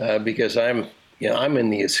because I'm in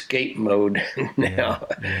the escape mode now.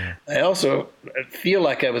 Yeah. I also feel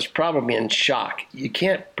like I was probably in shock. You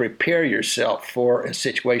can't prepare yourself for a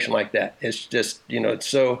situation like that. It's just, it's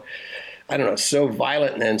so, so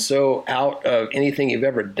violent and so out of anything you've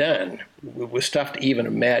ever done. It was tough to even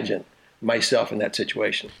imagine myself in that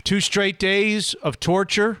situation. 2 straight days of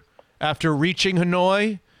torture after reaching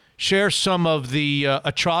Hanoi. Share some of the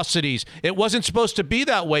atrocities. It wasn't supposed to be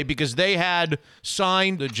that way because they had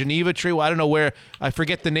signed the Geneva Treaty. Well, I don't know where, I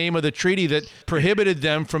forget the name of the treaty that prohibited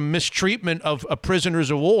them from mistreatment of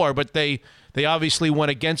prisoners of war, but they obviously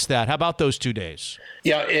went against that. How about those 2 days?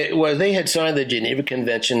 Yeah, they had signed the Geneva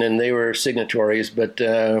Convention and they were signatories, but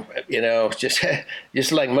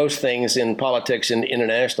just like most things in politics and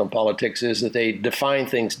international politics is that they define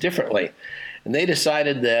things differently. And they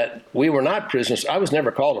decided that we were not prisoners. I was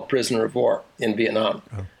never called a prisoner of war in Vietnam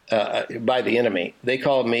by the enemy. They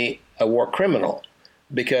called me a war criminal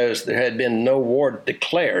because there had been no war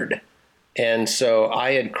declared. And so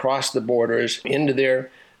I had crossed the borders into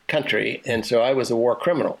their country, and so I was a war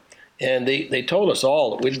criminal. And they told us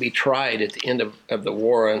all that we'd be tried at the end of the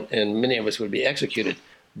war, and many of us would be executed.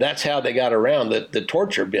 That's how they got around the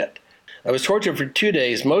torture bit. I was tortured for 2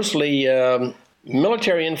 days, mostly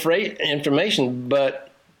military information, but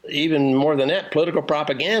even more than that, political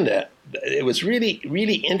propaganda. It was really,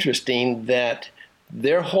 really interesting that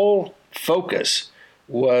their whole focus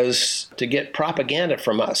was to get propaganda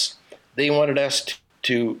from us. They wanted us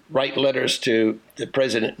to write letters to the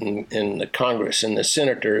president and the Congress and the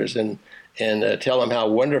senators and tell them how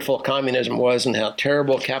wonderful communism was and how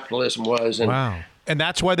terrible capitalism was. And, wow. And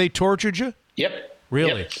that's why they tortured you? Yep.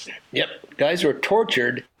 Really? Yep. Guys were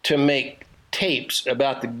tortured to make tapes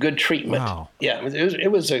about the good treatment. Wow. Yeah,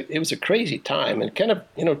 it was a crazy time, and kind of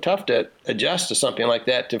tough to adjust to something like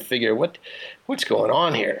that, to figure what's going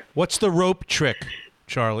on here. What's the rope trick,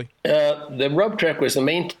 Charlie? The rope trick was the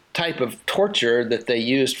main type of torture that they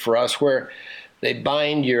used for us, where they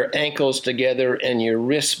bind your ankles together and your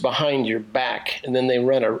wrists behind your back, and then they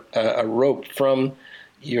run a rope from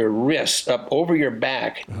your wrists up over your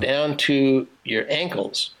back down to your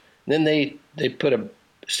ankles. Then they put a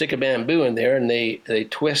stick of bamboo in there, and they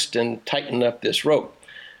twist and tighten up this rope.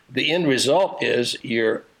 The end result is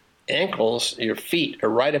your ankles, your feet are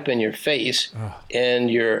right up in your face, and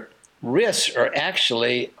your wrists are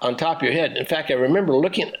actually on top of your head. In fact, I remember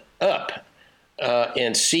looking up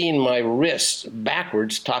and seeing my wrists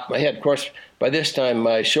backwards, top of my head. Of course, by this time,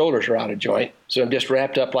 my shoulders are out of joint, so I'm just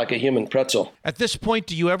wrapped up like a human pretzel. At this point,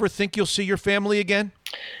 do you ever think you'll see your family again?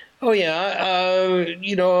 Oh, yeah.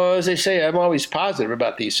 As they say, I'm always positive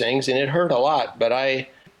about these things, and it hurt a lot, but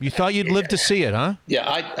You thought you'd live to see it, huh?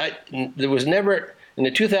 Yeah, there was never, in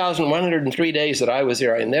the 2,103 days that I was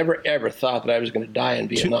there, I never, ever thought that I was going to die in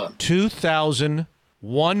Vietnam.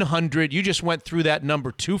 2,100. You just went through that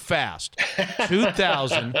number too fast.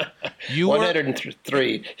 2,000.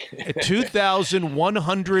 103.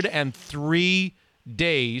 2,103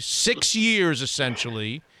 days, 6 years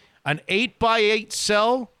essentially, an 8x8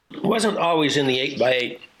 cell. It wasn't always in the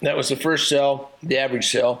 8x8. That was the first cell, the average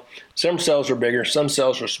cell. Some cells were bigger, some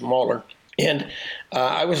cells were smaller. And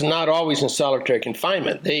I was not always in solitary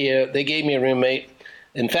confinement. They gave me a roommate.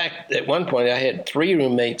 In fact, at one point, I had 3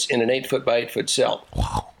 roommates in an 8-foot by 8-foot cell.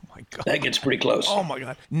 Wow, my God. That gets pretty close. Oh, my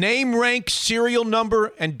God. Name, rank, serial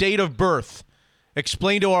number, and date of birth.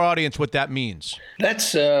 Explain to our audience what that means.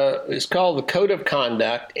 That's it's called the Code of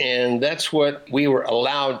Conduct, and that's what we were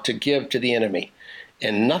allowed to give to the enemy,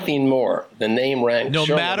 and nothing more than name, rank, no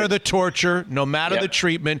matter the torture, no matter the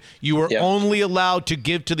treatment, you were only allowed to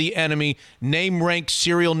give to the enemy name, rank,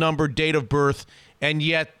 serial number, date of birth, and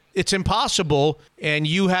yet it's impossible, and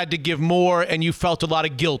you had to give more, and you felt a lot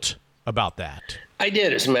of guilt about that. I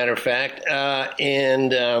did, as a matter of fact,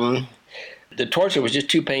 the torture was just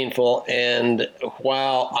too painful, and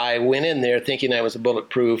while I went in there thinking I was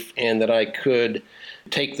bulletproof and that I could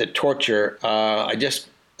take the torture, I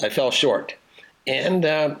fell short, and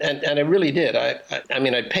I really did. I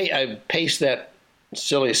paced that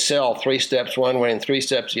silly cell 3 steps one way and 3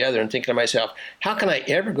 steps the other, and thinking to myself, how can I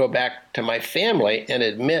ever go back to my family and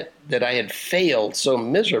admit that I had failed so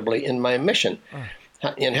miserably in my mission,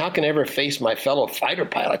 and how can I ever face my fellow fighter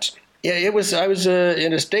pilots? Yeah, I was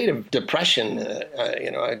in a state of depression.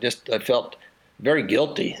 I felt very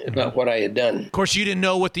guilty about what I had done. Of course, you didn't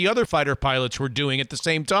know what the other fighter pilots were doing at the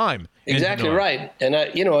same time. Exactly right. And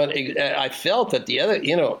I felt that the other,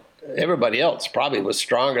 everybody else probably was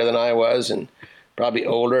stronger than I was, and probably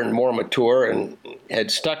older and more mature, and had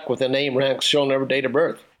stuck with the name, rank, serial number, date of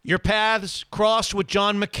birth. Your paths crossed with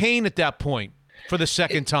John McCain at that point for the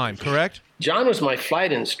second time, correct? John was my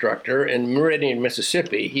flight instructor in Meridian,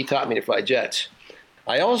 Mississippi. He taught me to fly jets.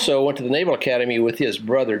 I also went to the Naval Academy with his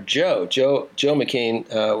brother, Joe. Joe McCain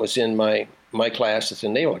was in my class at the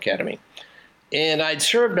Naval Academy. And I'd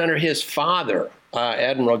served under his father,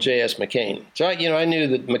 Admiral J.S. McCain. So, I knew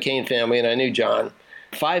the McCain family, and I knew John.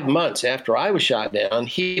 5 months after I was shot down,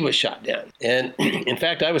 he was shot down. And in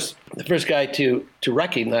fact, I was the first guy to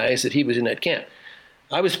recognize that he was in that camp.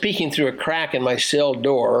 I was peeking through a crack in my cell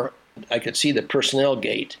door. I could see the personnel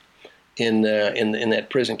gate in that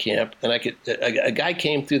prison camp, and a guy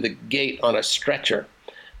came through the gate on a stretcher,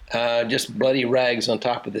 just bloody rags on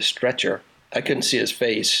top of the stretcher. I couldn't see his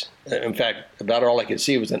face. In fact, about all I could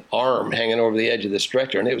see was an arm hanging over the edge of the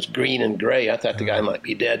stretcher, and it was green and gray. I thought the guy might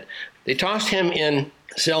be dead. They tossed him in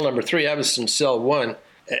cell number 3. I was in cell 1,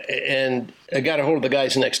 and I got a hold of the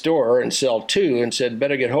guys next door in cell 2 and said,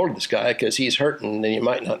 better get hold of this guy because he's hurting and he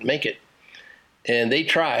might not make it. And they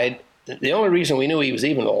tried. The only reason we knew he was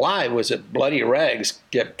even alive was that bloody rags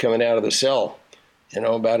kept coming out of the cell,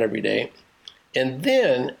 about every day. And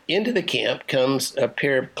then into the camp comes a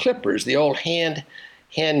pair of clippers, the old hand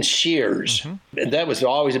shears. Mm-hmm. And that was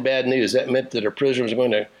always a bad news. That meant that a prisoner was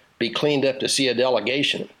going to be cleaned up to see a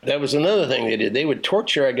delegation. That was another thing they did. They would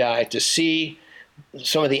torture a guy to see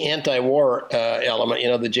some of the anti-war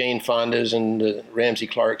element, the Jane Fondas and the Ramsey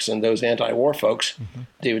Clarks and those anti-war folks. Mm-hmm.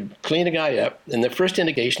 They would clean a guy up, and the first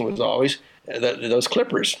indication was always those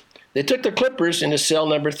clippers. They took the clippers into cell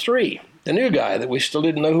number 3, the new guy that we still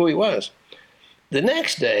didn't know who he was. The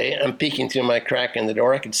next day, I'm peeking through my crack in the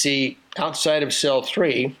door. I could see outside of cell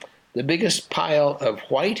 3 the biggest pile of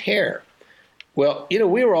white hair. Well,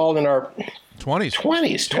 we were all in our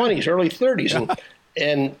 20s, early 30s,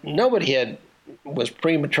 and nobody had was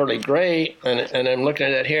prematurely gray, and I'm looking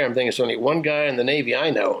at that hair. I'm thinking it's only one guy in the Navy I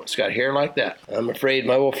know. It's got hair like that. I'm afraid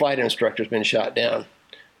my old flight instructor's been shot down,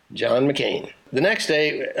 John McCain. The next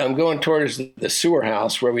day, I'm going towards the sewer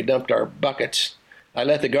house where we dumped our buckets. I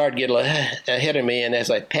let the guard get ahead of me, and as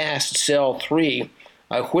I passed cell 3,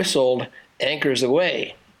 I whistled "Anchors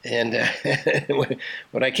Aweigh." And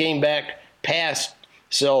when I came back past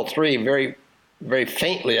cell 3, very, very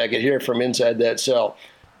faintly, I could hear from inside that cell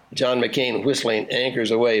John McCain whistling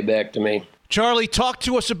 "Anchors Aweigh" back to me. Charlie, talk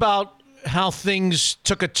to us about how things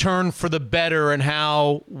took a turn for the better and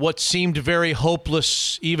how what seemed very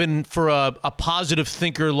hopeless, even for a positive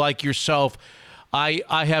thinker like yourself. I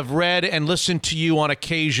have read and listened to you on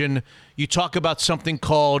occasion. You talk about something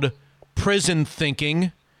called prison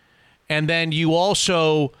thinking. And then you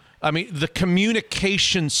also, the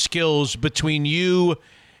communication skills between you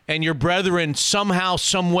and your brethren, somehow,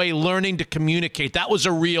 some way learning to communicate.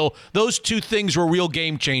 Those two things were real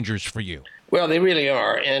game changers for you. Well, they really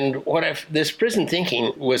are. And this prison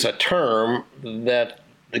thinking was a term that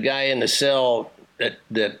the guy in the cell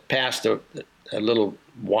that passed a little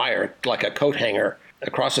wire, like a coat hanger,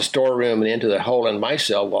 across the storeroom and into the hole in my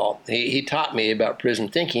cell wall. He taught me about prison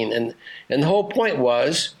thinking. And the whole point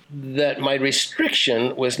was that my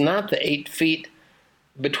restriction was not the 8 feet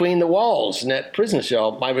between the walls in that prison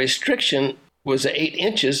cell. My restriction was the 8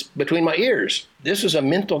 inches between my ears. This was a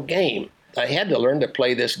mental game. I had to learn to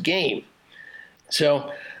play this game.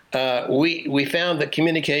 So we found that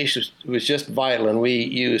communication was just vital, and we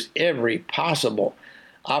used every possible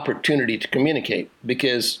opportunity to communicate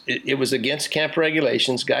because it was against camp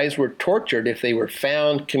regulations. Guys were tortured if they were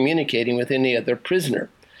found communicating with any other prisoner.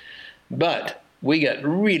 But we got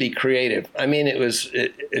really creative. It was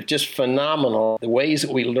just phenomenal, the ways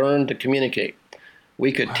that we learned to communicate.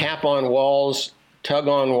 We could tap on walls, tug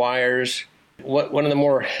on wires. One of the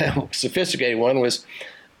more sophisticated one was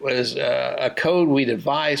a code we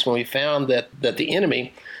devised when we found that the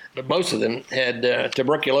enemy, most of them, had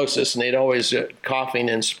tuberculosis, and they'd always coughing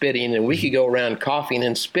and spitting, and we could go around coughing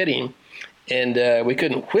and spitting, and we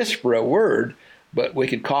couldn't whisper a word, but we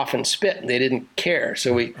could cough and spit, and they didn't care.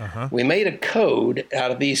 So we made a code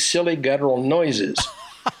out of these silly guttural noises.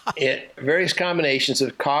 Various combinations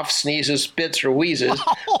of coughs, sneezes, spits, or wheezes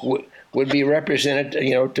would be represented,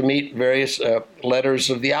 to meet various letters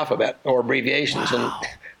of the alphabet or abbreviations. And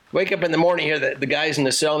wake up in the morning, hear the guys in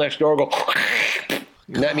the cell next door go,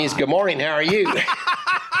 and that means, "Good morning, how are you?"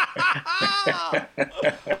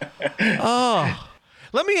 Oh,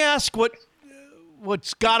 let me ask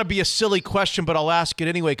what's got to be a silly question, but I'll ask it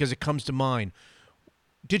anyway because it comes to mind.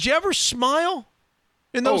 Did you ever smile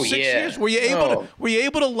in those 6 years? Were you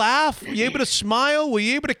able to laugh? Were you able to smile? Were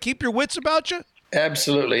you able to keep your wits about you?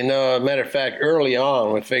 Absolutely. No, as a matter of fact, early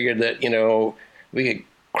on, we figured that, we could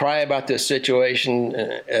cry about this situation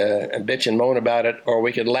and bitch and moan about it, or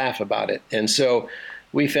we could laugh about it. And so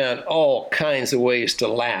we found all kinds of ways to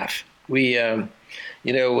laugh. We, in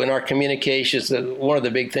our communications, one of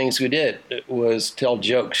the big things we did was tell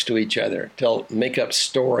jokes to each other, make up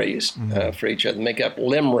stories for each other, make up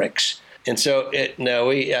limericks. And so,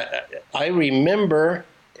 I remember,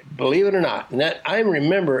 believe it or not, I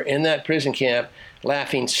remember in that prison camp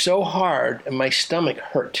laughing so hard and my stomach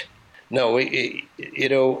hurt. No,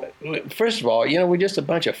 first of all, we're just a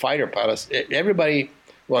bunch of fighter pilots.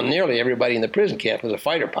 Nearly everybody in the prison camp was a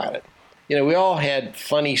fighter pilot. We all had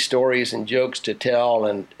funny stories and jokes to tell,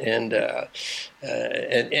 and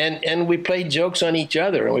we played jokes on each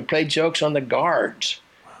other, and we played jokes on the guards,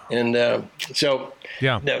 and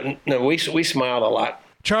we smiled a lot.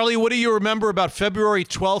 Charlie, what do you remember about February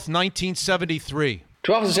 12th, 1973?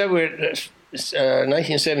 12th of February,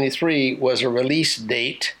 1973 was a release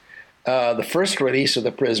date, the first release of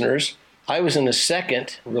the prisoners. I was in the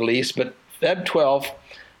second release, but Feb 12th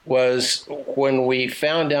was when we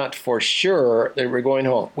found out for sure that we were going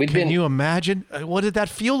home. Can you imagine? What did that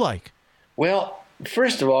feel like? Well,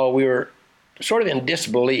 first of all, we were sort of in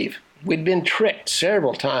disbelief. We'd been tricked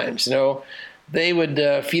several times. They would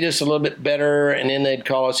feed us a little bit better, and then they'd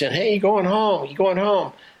call us in, "Hey, you're going home. You're going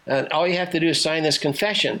home. All you have to do is sign this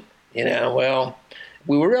confession." Well,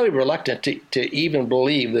 we were really reluctant to even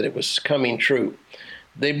believe that it was coming true.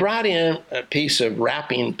 They brought in a piece of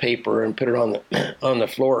wrapping paper and put it on the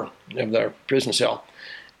floor of their prison cell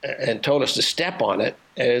and told us to step on it,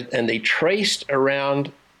 and they traced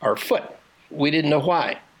around our foot. We didn't know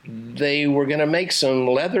why. They were going to make some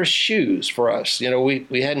leather shoes for us.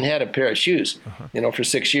 We hadn't had a pair of shoes, for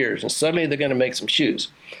 6 years, and suddenly they're going to make some shoes.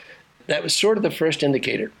 That was sort of the first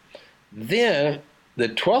indicator. Then, the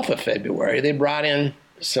 12th of February, they brought in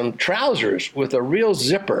some trousers with a real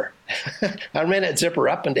zipper. I ran that zipper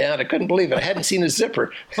up and down. I couldn't believe it. I hadn't seen a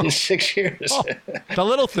zipper in 6 years. The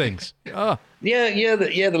little things. Oh. Yeah,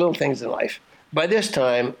 the little things in life. By this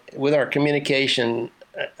time, with our communication,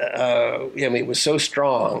 it was so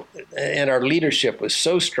strong, and our leadership was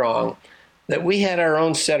so strong that we had our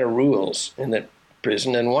own set of rules in the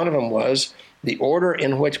prison, and one of them was the order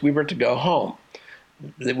in which we were to go home.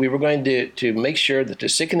 That we were going to make sure that the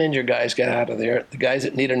sick and injured guys got out of there, the guys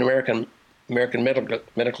that needed American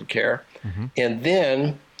medical care, and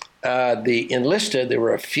then the enlisted. There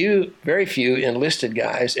were very few enlisted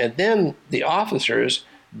guys, and then the officers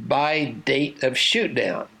by date of shoot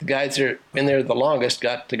down. The guys that are in there the longest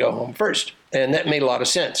got to go home first, and that made a lot of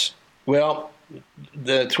sense. Well,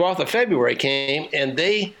 the 12th of February came, and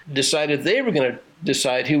they decided they were going to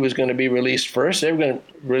decide who was going to be released first. They were going to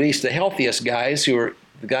release the healthiest guys, who were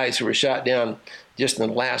the guys who were shot down just in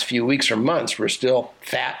the last few weeks or months, were still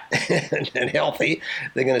fat and healthy.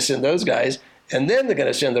 They're going to send those guys, and then they're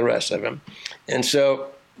going to send the rest of them. And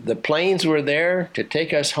so the planes were there to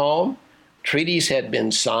take us home. Treaties had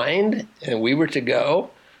been signed, and we were to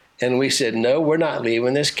go. And we said, no, we're not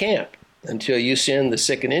leaving this camp until you send the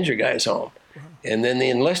sick and injured guys home. And then the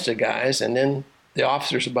enlisted guys, and then the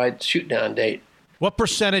officers by shoot-down date. What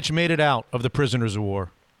percentage made it out of the prisoners of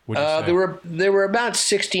war? There were about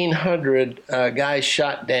 1,600 guys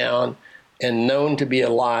shot down and known to be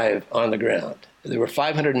alive on the ground. There were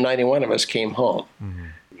 591 of us came home.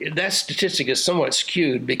 Mm-hmm. That statistic is somewhat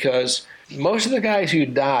skewed because most of the guys who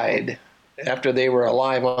died after they were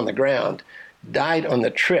alive on the ground died on the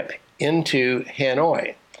trip into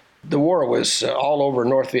Hanoi. The war was all over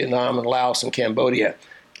North Vietnam and Laos and Cambodia,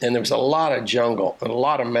 and there was a lot of jungle and a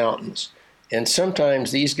lot of mountains. And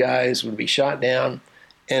sometimes these guys would be shot down,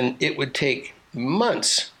 and it would take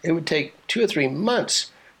months. It would take 2 or 3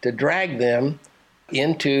 months to drag them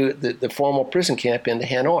into the formal prison camp into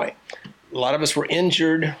Hanoi. A lot of us were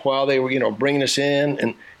injured while they were, bringing us in.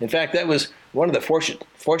 And in fact, that was one of the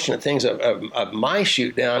fortunate things of my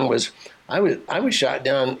shoot down was I was shot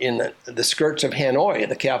down in the skirts of Hanoi,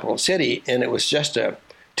 the capital city, and it was just a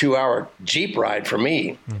 2-hour Jeep ride for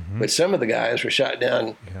me. Mm-hmm. But some of the guys were shot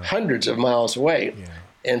down hundreds of miles away. Yeah.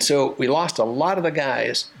 And so we lost a lot of the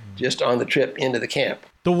guys just on the trip into the camp.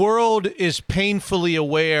 The world is painfully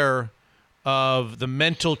aware of the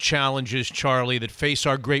mental challenges, Charlie, that face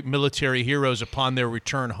our great military heroes upon their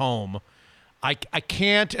return home. I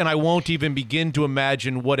can't and I won't even begin to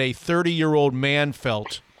imagine what a 30-year-old man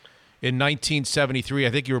felt in 1973. I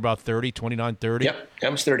think you were about 30, 29, 30. Yep, I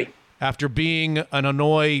was 30. After being an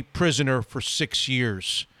Hanoi prisoner for 6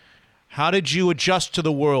 years. How did you adjust to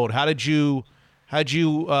the world? How did you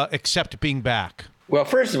accept being back? Well,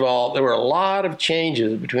 first of all, there were a lot of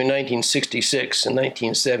changes between 1966 and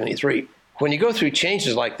 1973. When you go through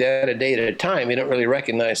changes like that a day at a time, you don't really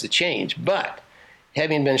recognize the change. But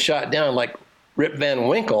having been shot down like Rip Van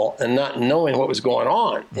Winkle and not knowing what was going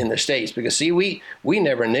on in the States, because see, we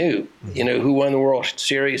never knew, who won the World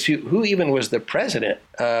Series, who even was the president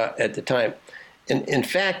at the time. And in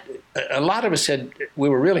fact, a lot of us said we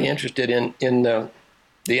were really interested in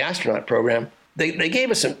the astronaut program. They gave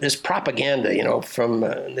us this propaganda, from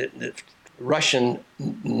the Russian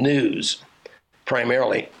news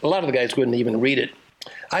primarily. A lot of the guys wouldn't even read it.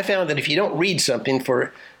 I found that if you don't read something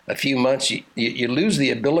for a few months, you lose the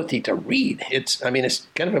ability to read. It's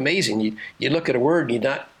kind of amazing. You look at a word and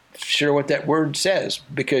you're not sure what that word says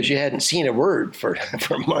because you hadn't seen a word for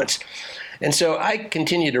months. And so I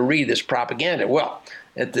continued to read this propaganda. Well,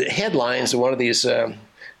 at the headlines of one of these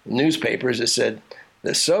newspapers, it said,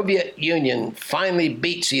 "The Soviet Union finally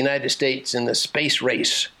beats the United States in the space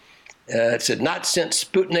race." It said, "Not since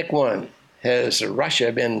Sputnik 1 has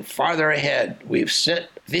Russia been farther ahead. We've sent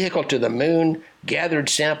vehicle to the moon, gathered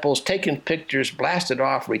samples, taken pictures, blasted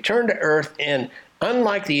off, returned to Earth, and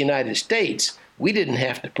unlike the United States, we didn't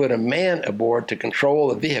have to put a man aboard to control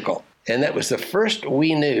the vehicle." And that was the first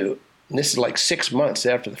we knew, and this is like 6 months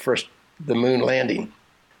after the moon landing,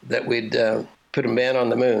 that we'd put a man on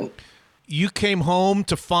the moon. You came home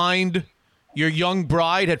to find your young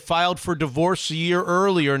bride had filed for divorce a year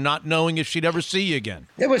earlier, not knowing if she'd ever see you again.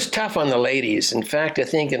 It was tough on the ladies. In fact, I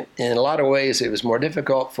think in a lot of ways it was more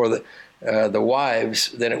difficult for the wives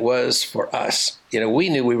than it was for us. We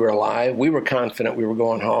knew we were alive. We were confident we were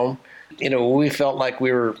going home. We felt like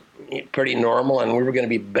we were pretty normal and we were going to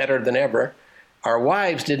be better than ever. Our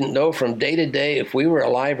wives didn't know from day to day if we were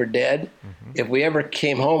alive or dead. Mm-hmm. If we ever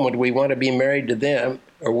came home, would we want to be married to them,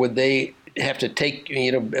 or would they have to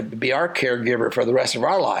be our caregiver for the rest of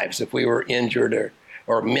our lives if we were injured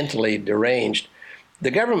or mentally deranged?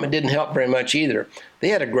 The government didn't help very much either. They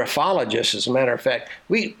had a graphologist, as a matter of fact.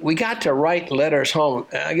 We got to write letters home.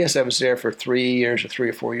 I guess I was there for 3 years or 3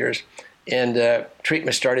 or 4 years. And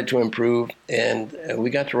treatment started to improve, and we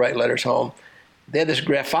got to write letters home. They had this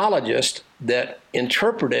graphologist that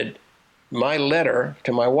interpreted my letter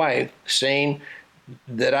to my wife saying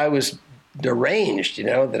that I was deranged,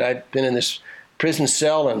 that I'd been in this prison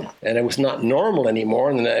cell and it was not normal anymore,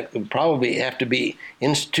 and that I would probably have to be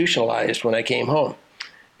institutionalized when I came home.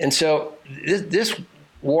 And so this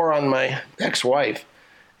wore on my ex-wife.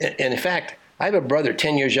 And in fact, I have a brother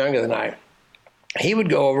 10 years younger than I. He would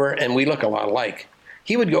go over, and we look a lot alike.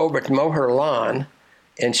 He would go over to mow her lawn,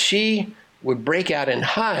 and she would break out in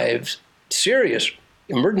hives, serious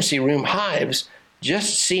emergency room hives,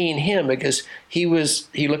 just seeing him, because he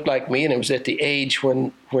looked like me, and it was at the age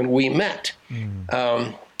when we met.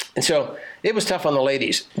 And so it was tough on the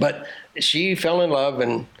ladies, but she fell in love,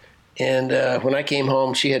 and when I came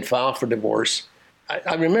home, she had filed for divorce.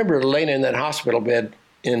 I remember laying in that hospital bed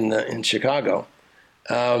in Chicago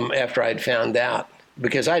after I'd found out,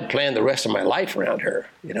 because I'd planned the rest of my life around her.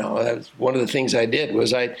 That was one of the things I did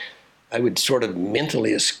was I would sort of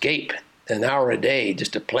mentally escape an hour a day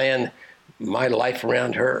just to plan my life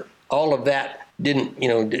around her. All of that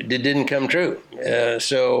didn't come true.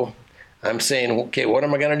 So I'm saying, okay, what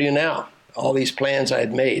am I going to do now? All these plans I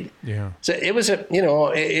had made. Yeah. So it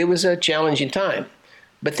was a challenging time.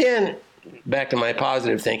 But then back to my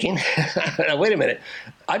positive thinking. Now, wait a minute.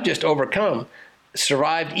 I've just overcome,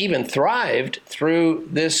 survived, even thrived through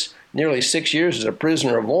this nearly 6 years as a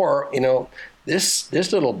prisoner of war. This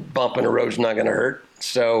little bump in the road's not going to hurt.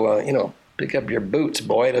 So, pick up your boots,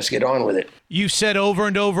 boy. Let's get on with it. You said over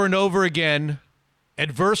and over and over again,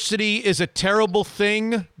 adversity is a terrible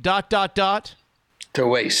thing, ... To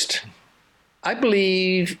waste. I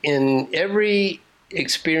believe in every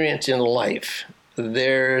experience in life,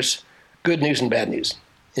 there's good news and bad news.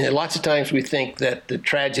 And lots of times we think that the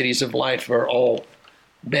tragedies of life are all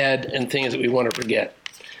bad and things that we want to forget.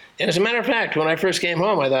 And as a matter of fact, when I first came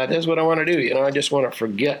home, I thought, that's what I want to do. I just want to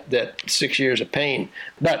forget that 6 years of pain.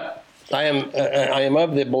 But I am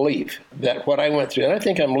of the belief that what I went through, and I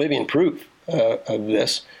think I'm living proof of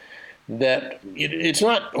this, that it's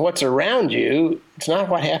not what's around you, it's not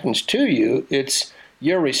what happens to you, it's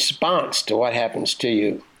your response to what happens to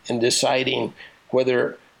you and deciding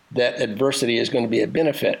whether that adversity is going to be a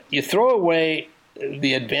benefit. You throw away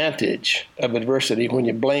the advantage of adversity when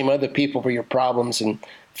you blame other people for your problems and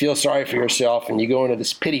feel sorry for yourself, and you go into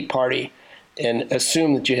this pity party and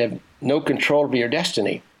assume that you have no control over your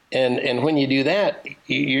destiny. And when you do that,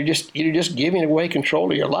 you're just giving away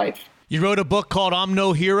control of your life. You wrote a book called I'm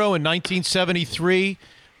No Hero in 1973.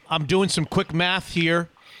 I'm doing some quick math here.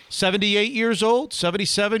 78 years old,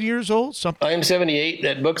 77 years old, something. I'm 78.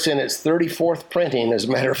 That book's in its 34th printing, as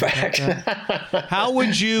a matter of fact. How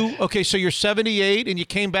would you, okay, so you're 78 and you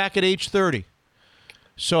came back at age 30.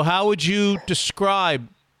 So how would you describe,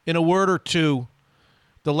 in a word or two,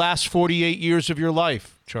 the last 48 years of your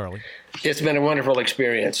life, Charlie? It's been a wonderful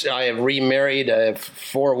experience. I have remarried. I have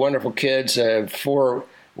 4 wonderful kids. I have 4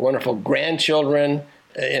 wonderful grandchildren.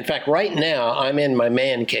 In fact, right now I'm in my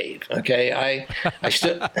man cave. Okay, I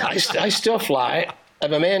still fly. I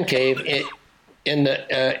have a man cave in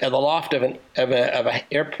the loft of an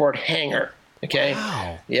airport hangar. Okay.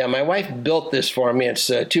 Wow. Yeah, my wife built this for me. It's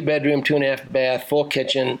a 2-bedroom, 2.5 bath, full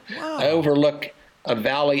kitchen. Wow. I overlook a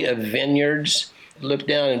valley of vineyards. Look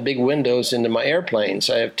down in big windows into my airplanes.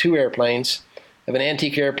 I have 2 airplanes. I have an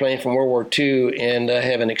antique airplane from World War II, and I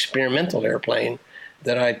have an experimental airplane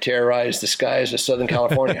that I terrorized the skies of Southern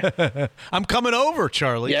California. I'm coming over,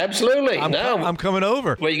 Charlie. Yeah, absolutely. I'm coming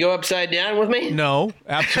over. Will you go upside down with me? No,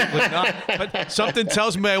 absolutely not. But something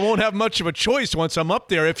tells me I won't have much of a choice once I'm up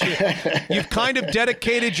there. If you've kind of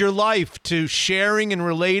dedicated your life to sharing and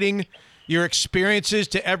relating your experiences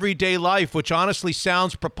to everyday life, which honestly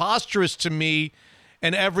sounds preposterous to me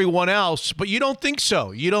and everyone else, but you don't think so.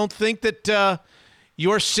 You don't think that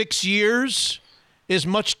your 6 years is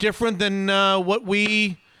much different than what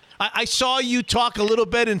I saw you talk a little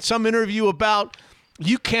bit in some interview about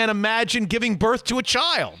you can't imagine giving birth to a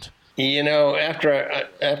child.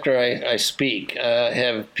 After I speak,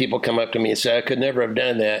 have people come up to me and say, I could never have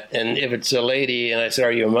done that. And if it's a lady, and I say,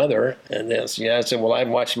 are you a mother? And they'll say, yeah. I said, well, I've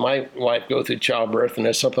watched my wife go through childbirth, and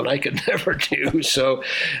that's something I could never do. So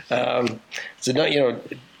don't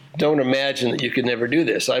imagine that you could never do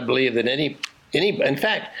this. I believe that any in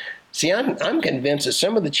fact, see, I'm convinced that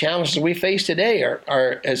some of the challenges we face today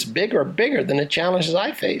are as big or bigger than the challenges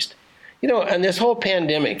I faced. And this whole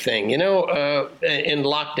pandemic thing, in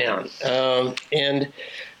lockdown, and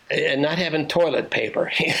and not having toilet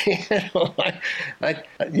paper. I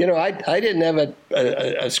didn't have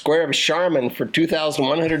a square of Charmin for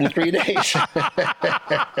 2,103 days.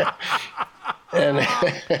 And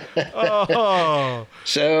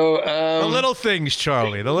so the little things,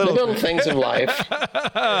 Charlie. The little things of life.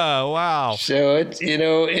 Wow. So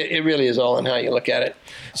it really is all in how you look at it.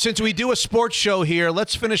 Since we do a sports show here,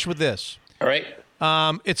 let's finish with this. All right.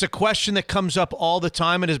 It's a question that comes up all the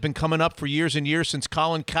time and has been coming up for years and years since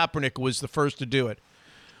Colin Kaepernick was the first to do it.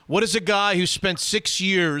 What does a guy who spent 6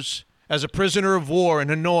 years as a prisoner of war in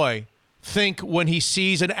Hanoi think when he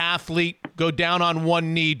sees an athlete go down on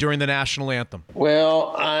one knee during the national anthem?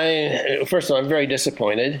 Well, first of all, I'm very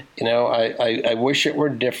disappointed. I wish it were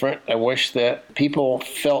different. I wish that people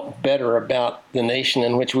felt better about the nation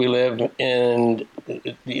in which we live and,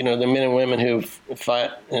 the men and women who've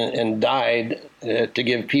fought and died to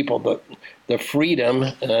give people the freedom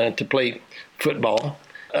to play football.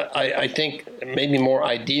 I think maybe more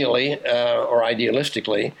ideally or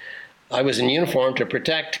idealistically, I was in uniform to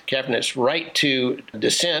protect Kaepernick's right to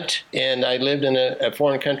dissent, and I lived in a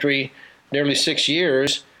foreign country nearly 6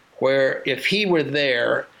 years where if he were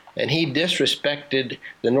there and he disrespected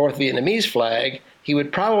the North Vietnamese flag, he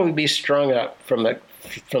would probably be strung up from the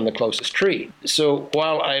closest tree. So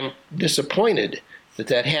while I'm disappointed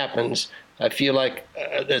that happens, I feel like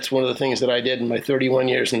that's one of the things that I did in my 31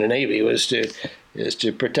 years in the Navy is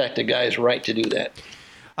to protect a guy's right to do that.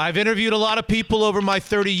 I've interviewed a lot of people over my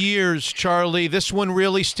 30 years, Charlie. This one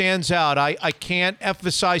really stands out. I can't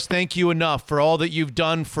emphasize thank you enough for all that you've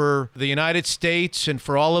done for the United States and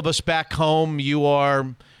for all of us back home. You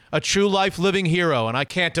are a true life living hero, and I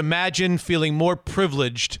can't imagine feeling more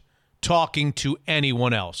privileged talking to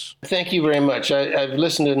anyone else. Thank you very much. I've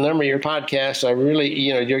listened to a number of your podcasts. I really,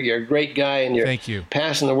 you're a great guy, and you're Thank you.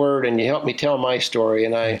 Passing the word, and you help me tell my story,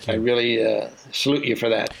 and I really salute you for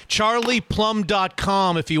that.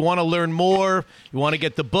 CharliePlumb.com if you want to learn more, you want to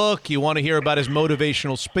get the book, you want to hear about his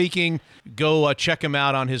motivational speaking, go check him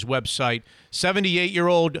out on his website.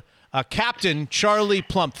 78-year-old Captain Charlie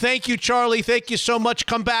Plumb. Thank you, Charlie. Thank you so much.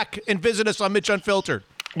 Come back and visit us on Mitch Unfiltered.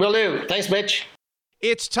 Will do. Thanks, Mitch.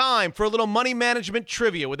 It's time for a little money management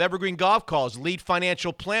trivia with Evergreen Golf Call's lead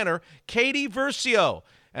financial planner, Katie Versio.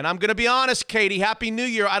 And I'm going to be honest, Katie, Happy New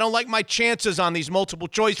Year. I don't like my chances on these multiple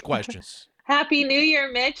choice questions. Happy New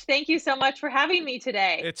Year, Mitch. Thank you so much for having me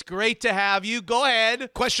today. It's great to have you. Go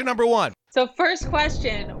ahead. Question number 1. So first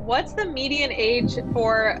question, what's the median age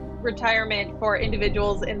for retirement for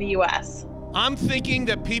individuals in the U.S.? I'm thinking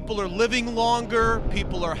that people are living longer,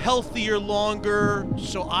 people are healthier longer,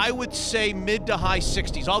 so I would say mid to high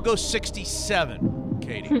 60s. I'll go 67,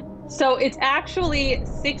 Katie. So it's actually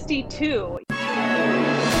 62.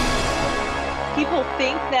 People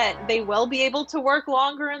think that they will be able to work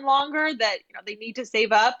longer and longer, that they need to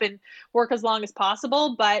save up and work as long as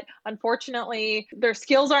possible. But unfortunately, their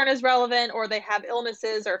skills aren't as relevant, or they have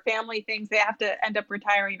illnesses or family things. They have to end up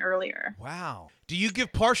retiring earlier. Wow. Do you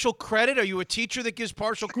give partial credit? Are you a teacher that gives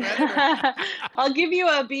partial credit? I'll give you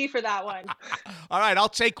a B for that one. All right, I'll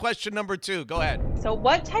take question number 2. Go ahead. So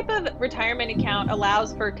what type of retirement account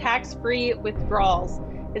allows for tax-free withdrawals?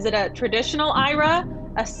 Is it a traditional IRA,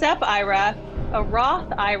 a SEP IRA, a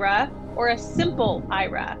Roth IRA, or a simple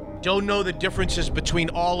IRA? Don't know the differences between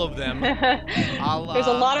all of them. There's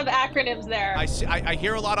a lot of acronyms there. I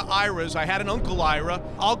hear a lot of IRAs. I had an Uncle IRA.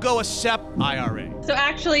 I'll go a SEP IRA. So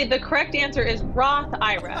actually, the correct answer is Roth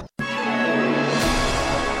IRA.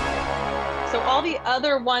 So all the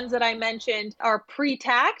other ones that I mentioned are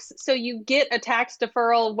pre-tax, so you get a tax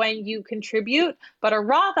deferral when you contribute, but a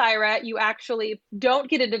Roth IRA, you actually don't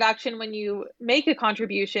get a deduction when you make a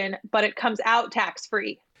contribution, but it comes out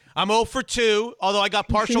tax-free. I'm 0 for 2, although I got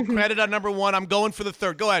partial credit on number 1. I'm going for the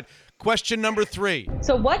third. Go ahead. Question number 3.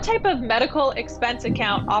 So what type of medical expense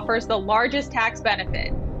account offers the largest tax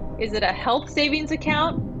benefit? Is it a health savings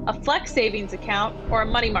account, a flex savings account, or a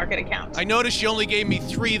money market account? I noticed you only gave me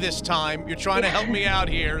 3 this time. You're trying to help me out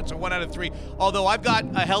here. It's a 1 out of 3. Although I've got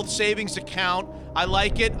a health savings account. I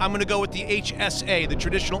like it. I'm going to go with the HSA, the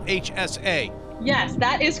traditional HSA. Yes,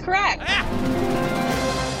 that is correct.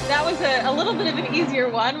 That was a little bit of an easier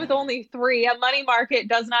one with only 3. A money market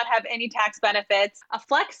does not have any tax benefits. A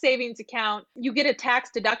flex savings account, you get a tax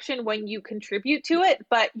deduction when you contribute to it,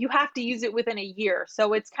 but you have to use it within a year.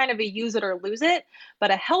 So it's kind of a use it or lose it.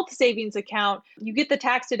 But a health savings account, you get the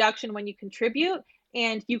tax deduction when you contribute,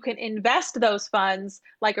 and you can invest those funds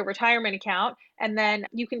like a retirement account, and then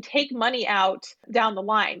you can take money out down the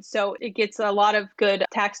line. So it gets a lot of good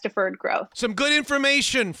tax-deferred growth. Some good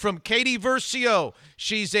information from Katie Versio.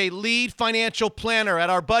 She's a lead financial planner at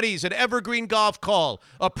our buddies at Evergreen Golf Call,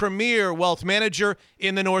 a premier wealth manager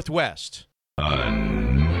in the Northwest.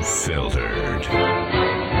 Unfiltered.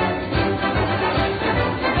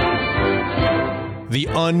 The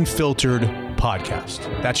Unfiltered Podcast.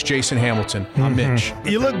 That's Jason Hamilton. I'm Mitch.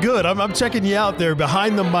 You look good. I'm checking you out there.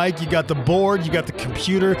 Behind the mic, you got the board, you got the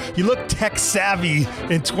computer. You look tech savvy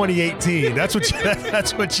in 2018. That's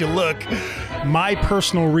what you look. My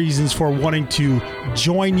personal reasons for wanting to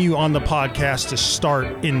join you on the podcast to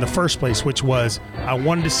start in the first place, which was I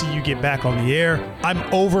wanted to see you get back on the air. I'm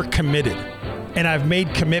overcommitted, and I've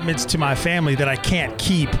made commitments to my family that I can't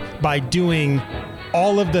keep by doing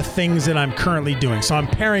all of the things that I'm currently doing. So I'm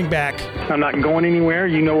paring back. I'm not going anywhere.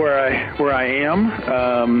 You know where I am,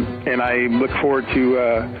 and I look forward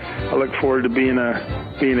to being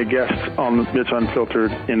a guest on Mitch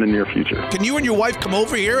Unfiltered in the near future. Can you and your wife come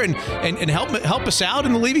over here and help us out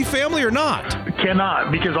in the Levy family or not?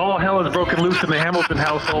 Cannot, because all hell has broken loose in the Hamilton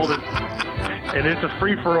household, and it's a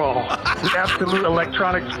free-for-all. Absolute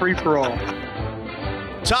electronics free-for-all.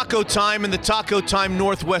 Taco Time and the Taco Time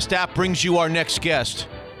Northwest app brings you our next guest,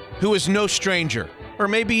 who is no stranger, or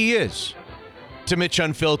maybe he is, to Mitch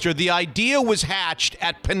Unfiltered. The idea was hatched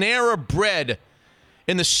at Panera Bread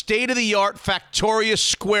in the state-of-the-art Factoria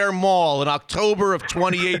Square Mall in October of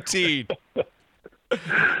 2018.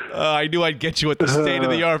 I knew I'd get you at the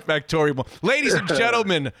state-of-the-art Factoria Mall. Ladies and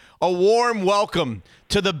gentlemen, a warm welcome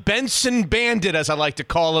to the Benson Bandit, as I like to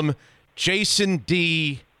call him, Jason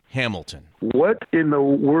D. Hamilton. What in the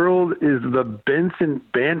world is the Benson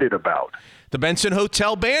Bandit about? The Benson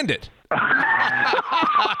Hotel Bandit. Oh,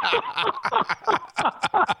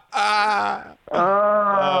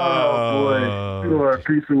 boy. You are a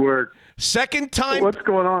piece of work. Second time. What's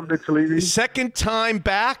going on, Mitch Levy? Second time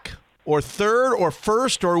back, or third, or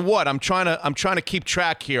first, or what? I'm trying to keep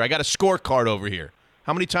track here. I got a scorecard over here.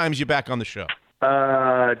 How many times you back on the show?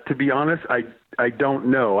 To be honest, I don't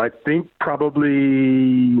know. I think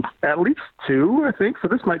probably at least 2, I think. So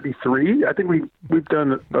this might be 3. I think we've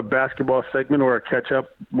done a basketball segment or a catch-up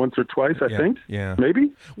once or twice, I think. Yeah.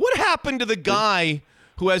 Maybe. What happened to the guy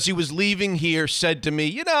who, as he was leaving here, said to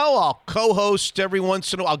me, I'll co-host every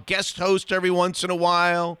once in a while, I'll guest host every once in a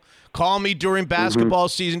while, call me during basketball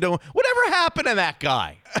season. Whatever happened to that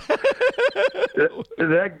guy?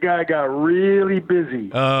 That guy got really busy.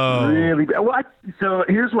 Oh. Really. Well, so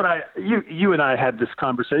here's what you and I had this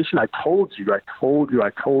conversation. I told you. I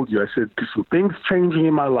said, there's some things changing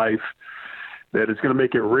in my life that it's going to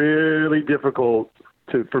make it really difficult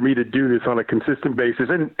for me to do this on a consistent basis.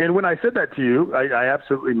 And when I said that to you, I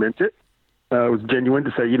absolutely meant it. It was genuine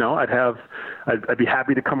to say, I'd be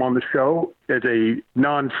happy to come on the show as a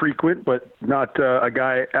non-frequent, but not a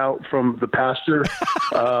guy out from the pasture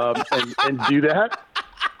and do that.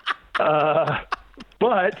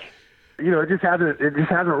 But it just hasn't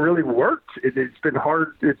really worked. It's been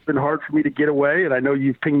hard. It's been hard for me to get away, and I know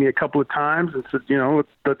you've pinged me a couple of times and said,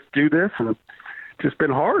 let's do this, and it's just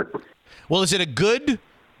been hard. Well, is it a good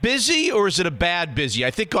busy or is it a bad busy?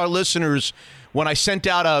 I think our listeners, when I sent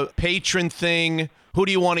out a patron thing, who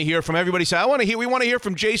do you want to hear from? Everybody said, we want to hear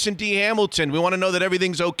from Jason D. Hamilton. We want to know that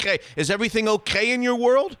everything's okay. Is everything okay in your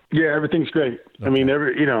world? Yeah, everything's great. Okay. I mean,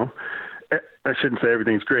 I shouldn't say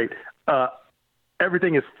everything's great.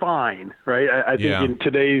 Everything is fine, right? I think in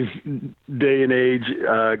today's day and age,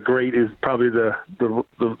 great is probably the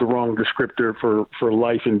wrong descriptor for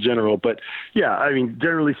life in general. But yeah, I mean,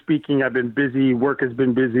 generally speaking, I've been busy. Work has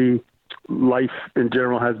been busy. Life in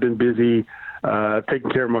general has been busy.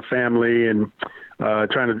 Taking care of my family and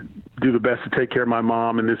trying to do the best to take care of my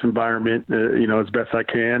mom in this environment, as best I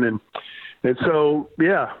can. And so,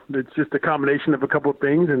 yeah, it's just a combination of a couple of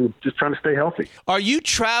things and just trying to stay healthy. Are you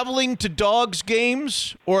traveling to Dogs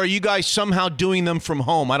games, or are you guys somehow doing them from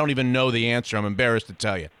home? I don't even know the answer. I'm embarrassed to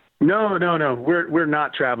tell you. No. We're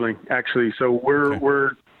not traveling, actually. So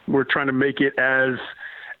we're trying to make it as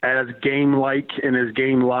game-like and as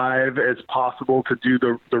game-live as possible to do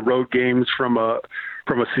the road games from a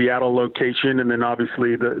Seattle location, and then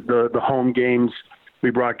obviously the home games we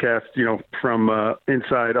broadcast, from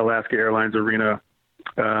inside Alaska Airlines Arena,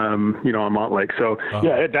 on Montlake. So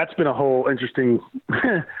yeah, that's been a whole interesting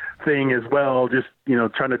thing as well. Just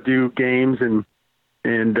trying to do games and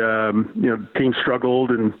teams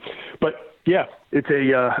struggled but yeah, it's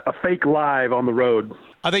a fake live on the road.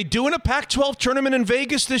 Are they doing a Pac-12 tournament in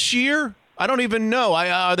Vegas this year? I don't even know.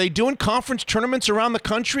 Are they doing conference tournaments around the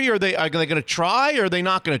country? Are they going to try, or are they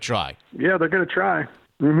not going to try? Yeah, they're going to try.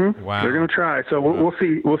 Mm-hmm. Wow. They're going to try. So we'll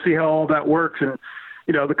see. We'll see how all that works. And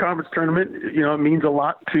the conference tournament, it means a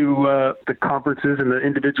lot to the conferences and the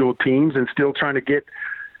individual teams, and still trying to get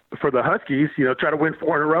for the Huskies, try to win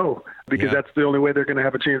 4 in a row, because that's the only way they're going to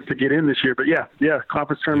have a chance to get in this year. But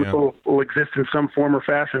conference tournaments will exist in some form or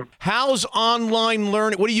fashion. How's online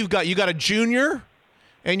learning? What do you got? You got a junior,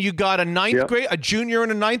 and you got a ninth grade, a junior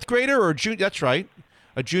and a ninth grader, or that's right,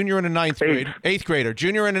 a junior and a eighth grader,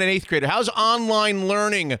 junior and an eighth grader. How's online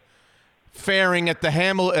learning faring at the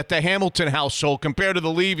Hamilton household compared to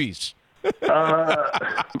the Levy's? Well,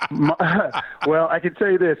 I can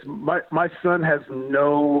tell you this: my son has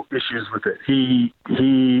no issues with it. He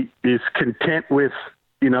is content with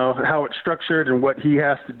how it's structured and what he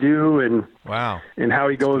has to do, and and how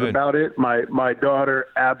he goes about it. My daughter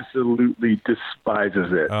absolutely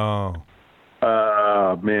despises it.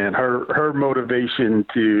 Man, her motivation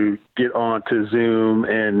to get onto Zoom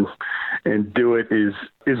and do it is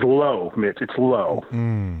low, Mitch. It's low.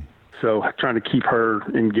 So trying to keep her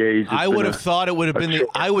engaged. I would have thought it would have been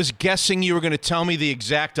I was guessing you were going to tell me the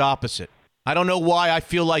exact opposite. I don't know why I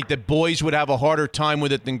feel like that boys would have a harder time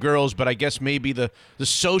with it than girls, but I guess maybe the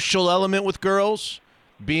social element with girls,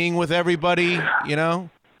 being with everybody,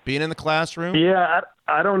 being in the classroom. Yeah,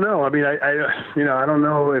 I don't know. I mean, I don't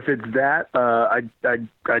know if it's that.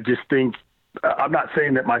 I just think, I'm not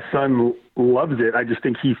saying that my son loves it. I just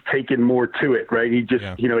think he's taken more to it, right? He just,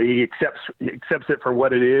 he accepts it for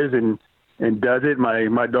what it is and does it.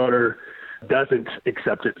 My daughter doesn't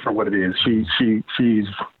accept it for what it is. She's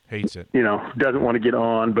hates it. Doesn't want to get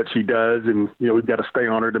on, but she does, and we've got to stay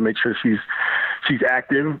on her to make sure she's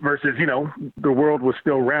active. Versus, the world was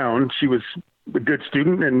still round. She was a good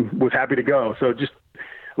student and was happy to go. So just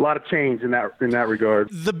a lot of change in that regard.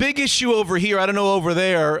 The big issue over here, I don't know over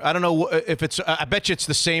there, I don't know if it's, I bet you it's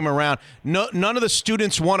the same around. None of the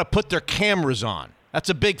students want to put their cameras on. That's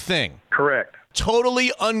a big thing. Correct.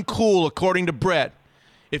 Totally uncool, according to Brett,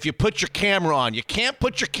 if you put your camera on. You can't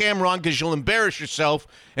put your camera on because you'll embarrass yourself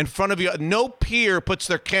in front of you. No peer puts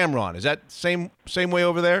their camera on. Is that same way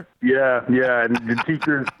over there? Yeah. And the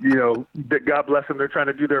teachers, God bless them, they're trying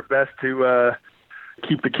to do their best to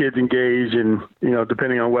keep the kids engaged, and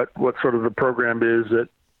depending on what sort of the program is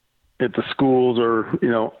at the schools or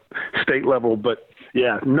state level. But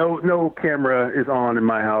no camera is on in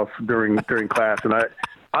my house during class, and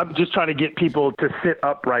I'm just trying to get people to sit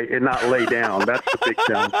upright and not lay down. That's the big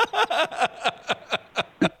challenge.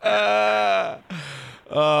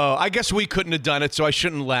 I guess we couldn't have done it, so I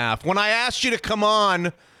shouldn't laugh. When I asked you to come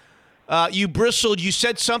on, you bristled. You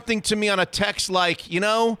said something to me on a text like,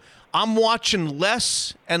 I'm watching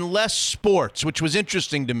less and less sports, which was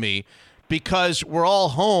interesting to me because we're all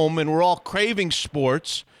home and we're all craving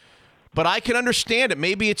sports. But I can understand it.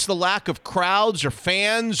 Maybe it's the lack of crowds or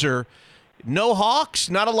fans or no Hawks,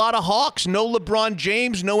 not a lot of Hawks, no LeBron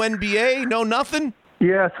James, no NBA, no nothing.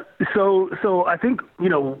 Yes. So I think,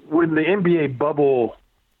 when the NBA bubble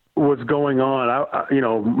was going on,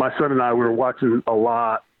 my son and I were watching a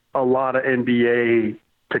lot of NBA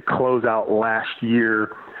to close out last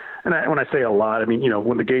year. And when I say a lot, I mean,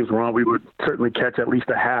 when the games were on, we would certainly catch at least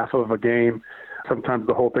a half of a game, sometimes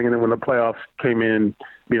the whole thing. And then when the playoffs came in,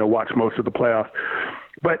 watch most of the playoffs.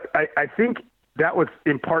 But I think that was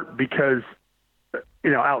in part because,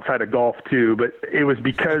 outside of golf too, but it was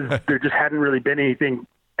because there just hadn't really been anything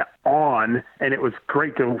on, and it was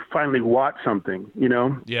great to finally watch something,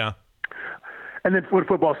 Yeah. And then when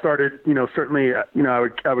football started, certainly,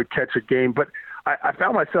 I would catch a game, but I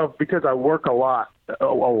found myself, because I work a lot,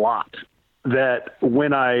 that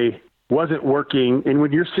when I wasn't working, and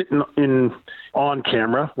when you're sitting on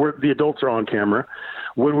camera, where the adults are on camera,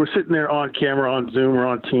 when we're sitting there on camera, on Zoom or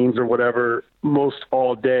on Teams or whatever, most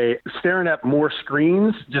all day, staring at more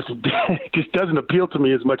screens just doesn't appeal to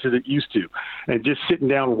me as much as it used to. And just sitting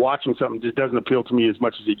down watching something just doesn't appeal to me as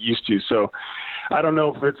much as it used to. So I don't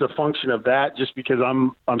know if it's a function of that, just because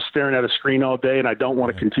I'm staring at a screen all day and I don't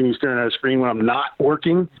want to continue staring at a screen when I'm not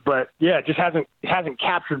working. But yeah, it just hasn't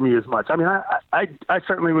captured me as much. I mean, I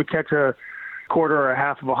certainly would catch a quarter or a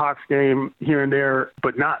half of a Hawks game here and there,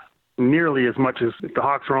 but not nearly as much as if the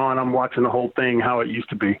Hawks are on, I'm watching the whole thing how it used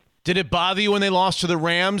to be. Did it bother you when they lost to the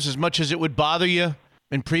Rams as much as it would bother you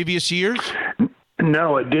in previous years?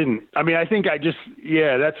 No, it didn't. I mean, I think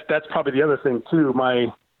that's probably the other thing too.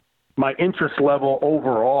 My interest level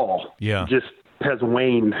overall just has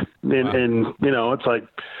waned. And it's like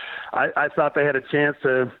I thought they had a chance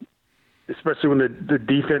to, especially when the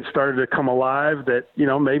defense started to come alive, that,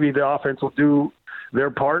 maybe the offense will do their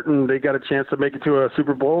part and they got a chance to make it to a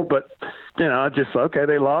Super Bowl. But just okay,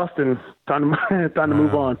 they lost, and time to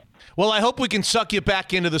move on. Well, I hope we can suck you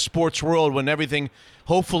back into the sports world when everything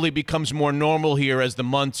hopefully becomes more normal here as the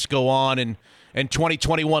months go on in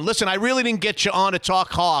 2021. Listen, I really didn't get you on to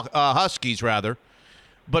talk Huskies, rather.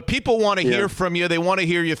 But people want to hear from you. They want to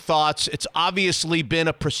hear your thoughts. It's obviously been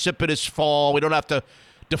a precipitous fall. We don't have to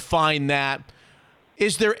define that.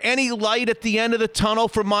 Is there any light at the end of the tunnel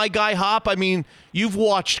for my guy Hop? I mean, you've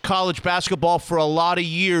watched college basketball for a lot of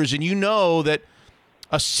years, and you know that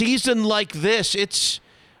a season like this, it's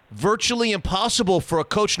virtually impossible for a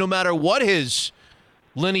coach, no matter what his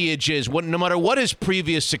lineage is, no matter what his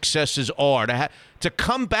previous successes are, to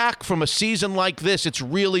come back from a season like this. It's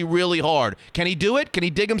really, really hard. Can he do it? Can he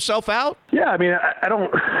dig himself out? Yeah, I mean, I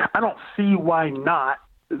don't see why not.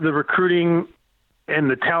 The recruiting and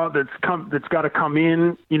the talent that's got to come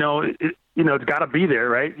in, it's got to be there,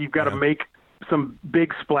 right? You've got to make some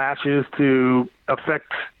big splashes to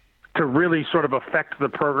really sort of affect the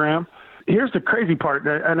program. Here's the crazy part,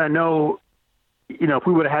 and I know, if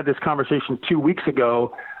we would have had this conversation 2 weeks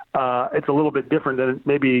ago, it's a little bit different than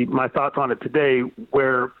maybe my thoughts on it today,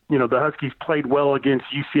 where, the Huskies played well against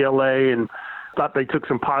UCLA and thought they took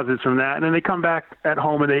some positives from that. And then they come back at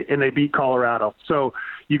home and they beat Colorado. So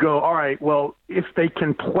you go, all right, well, if they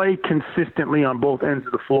can play consistently on both ends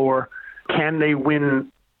of the floor, can they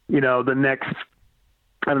win, the next,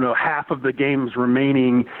 half of the games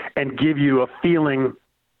remaining and give you a feeling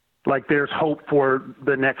like there's hope for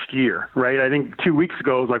the next year, right? I think 2 weeks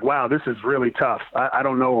ago it was like, wow, this is really tough. I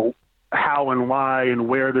don't know how and why and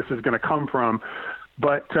where this is going to come from.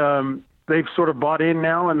 But they've sort of bought in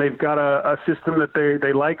now, and they've got a system that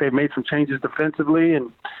they like. They've made some changes defensively.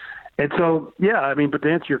 And so, yeah, I mean, but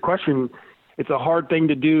to answer your question, it's a hard thing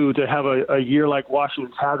to do to have a year like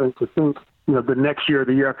Washington's having, to think, the next year or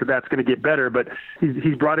the year after that's going to get better. But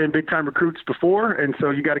he's brought in big-time recruits before, and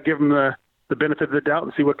so you got to give him the benefit of the doubt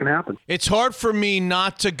and see what can happen. It's hard for me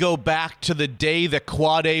not to go back to the day that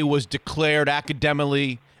Quad A was declared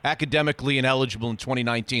academically ineligible in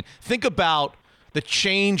 2019. Think about the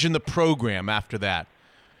change in the program after that.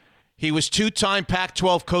 He was two-time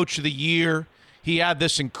Pac-12 Coach of the Year. He had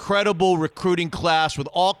this incredible recruiting class with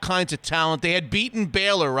all kinds of talent. They had beaten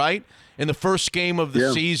Baylor, right, in the first game of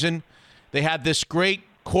the season. They had this great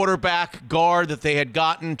quarterback guard that they had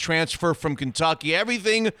gotten transfer from Kentucky.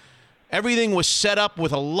 Everything was set up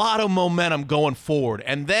with a lot of momentum going forward.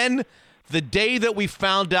 And then the day that we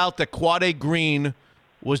found out that Quad A Green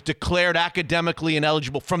was declared academically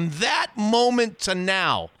ineligible, from that moment to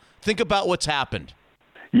now, think about what's happened.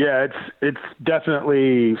 Yeah, it's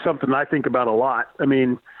definitely something I think about a lot. I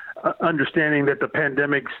mean, understanding that the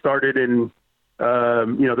pandemic started and,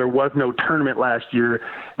 there was no tournament last year.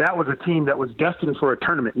 That was a team that was destined for a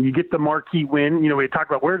tournament. And you get the marquee win. We talk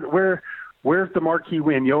about where's the marquee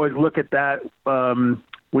win? You always look at that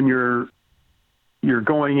when you're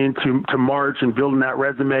going into March and building that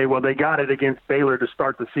resume. Well, they got it against Baylor to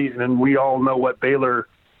start the season, and we all know what Baylor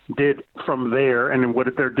did from there and what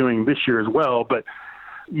they're doing this year as well. But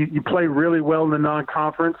you play really well in the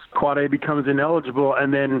non-conference. Quad A becomes ineligible,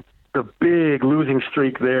 and then the big losing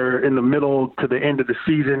streak there in the middle to the end of the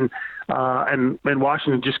season, and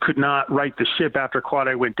Washington just could not right the ship after Quad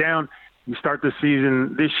A went down. You start the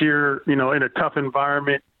season this year, in a tough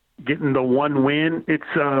environment, getting the one win. It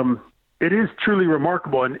is truly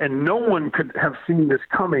remarkable, and no one could have seen this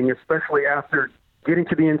coming, especially after getting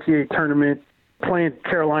to the NCAA tournament, playing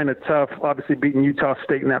Carolina tough, obviously beating Utah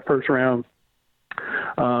State in that first round.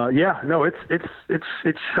 It's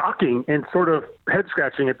shocking and sort of head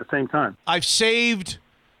scratching at the same time. I've saved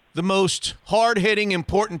the most hard-hitting,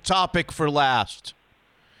 important topic for last.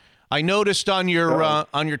 I noticed on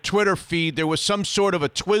your Twitter feed there was some sort of a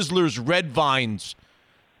Twizzlers Red Vines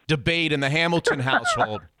debate in the Hamilton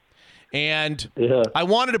household. And I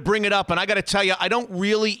wanted to bring it up, and I got to tell you, I don't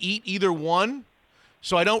really eat either one,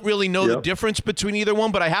 so I don't really know the difference between either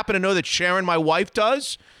one, but I happen to know that Sharon, my wife,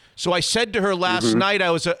 does. So I said to her last night,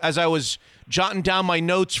 as I was jotting down my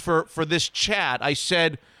notes for this chat, I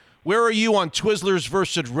said, "Where are you on Twizzlers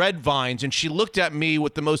versus Red Vines?" And she looked at me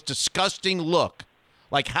with the most disgusting look.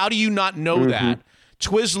 Like, how do you not know that?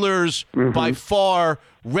 Twizzlers, by far.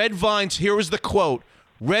 Red Vines, here was the quote,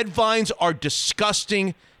 "Red Vines are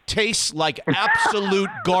disgusting, tastes like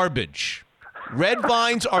absolute garbage." Red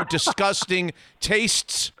Vines are disgusting,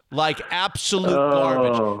 tastes like absolute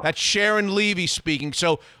garbage. That's Sharon Levy speaking.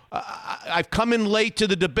 So I've come in late to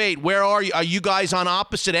the debate. Where are you? Are you guys on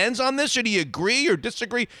opposite ends on this, or do you agree or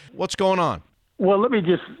disagree? What's going on? Well, let me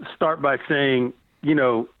just start by saying,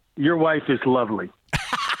 your wife is lovely.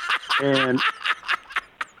 And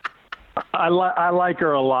I like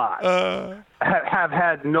her a lot. Have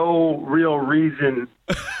had no real reason,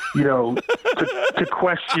 to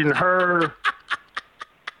question her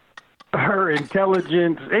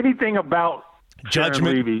intelligence, anything about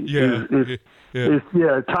judgment. Sharon Levy is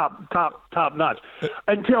top notch.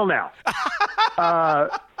 Until now,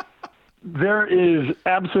 there is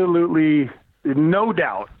absolutely no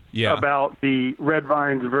doubt about the Red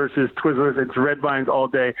Vines versus Twizzlers. It's Red Vines all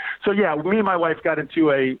day. So yeah, me and my wife got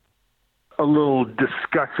into a little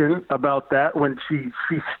discussion about that when she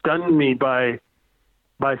stunned me by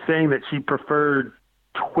saying that she preferred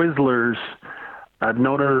Twizzlers. I've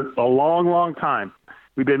known her a long, long time.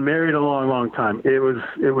 We've been married a long, long time. It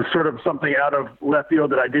was sort of something out of left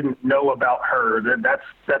field that I didn't know about her.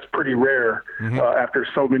 That's pretty rare after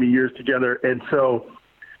so many years together. And so,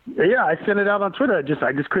 yeah, I sent it out on Twitter.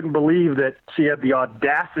 I just couldn't believe that she had the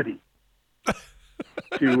audacity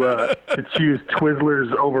to choose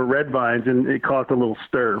Twizzlers over Red Vines, and it caused a little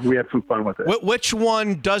stir. We had some fun with it. Which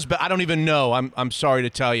one does better? I don't even know. I'm sorry to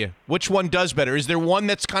tell you. Which one does better? Is there one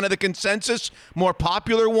that's kind of the consensus, more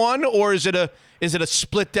popular one, or is it a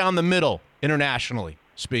split down the middle internationally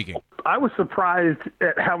speaking? I was surprised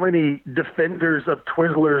at how many defenders of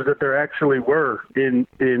Twizzlers that there actually were in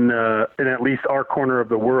at least our corner of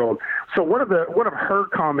the world. So one of her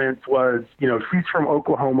comments was, she's from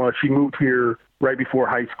Oklahoma. She moved here right before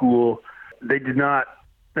high school. They did not,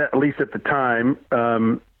 at least at the time,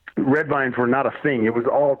 Red Vines were not a thing. It was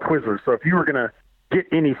all Twizzlers. So if you were going to get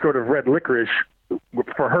any sort of red licorice,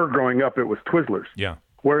 for her growing up, it was Twizzlers. Yeah.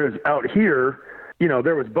 Whereas out here,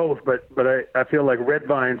 there was both, but I feel like Red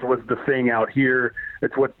Vines was the thing out here.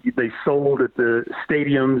 It's what they sold at the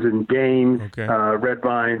stadiums and games, Red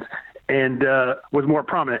Vines, and was more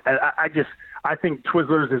prominent. And I think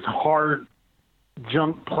Twizzlers is hard,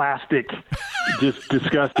 junk plastic, just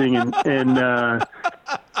disgusting, and I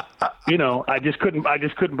just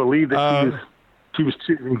couldn't believe that she was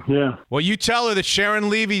choosing. Yeah. Well, you tell her that Sharon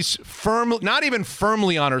Levy's not even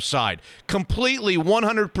firmly on her side, completely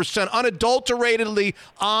 100% unadulteratedly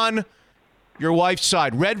on your wife's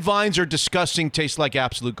side. Red Vines are disgusting, taste like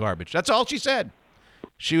absolute garbage. That's all she said.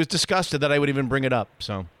 She was disgusted that I would even bring it up.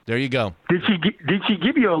 So there you go. Did she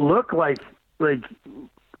give you a look like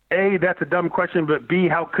A, that's a dumb question, but B,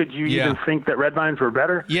 how could you even think that Red Vines were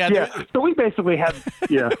better? Yeah. So we basically had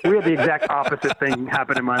we had the exact opposite thing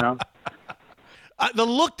happen in my house. The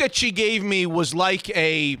look that she gave me was like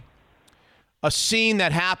a scene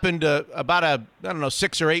that happened about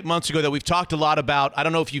 6 or 8 months ago that we've talked a lot about. I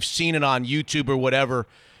don't know if you've seen it on YouTube or whatever,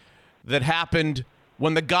 that happened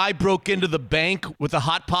when the guy broke into the bank with the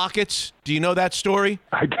Hot Pockets. Do you know that story?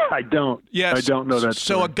 I don't. Yes. I don't know that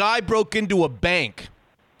story. So a guy broke into a bank.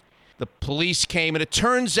 The police came, and it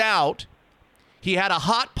turns out he had a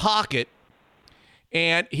Hot Pocket,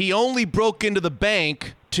 and he only broke into the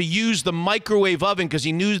bank to use the microwave oven because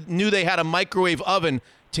he knew they had a microwave oven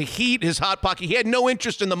to heat his Hot Pocket. He had no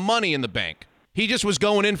interest in the money in the bank. He just was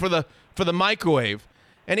going in for the microwave,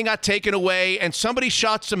 and he got taken away, and somebody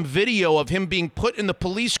shot some video of him being put in the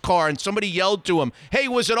police car, and somebody yelled to him, "Hey,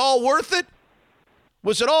 was it all worth it?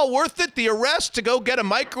 Was it all worth it, the arrest, to go get a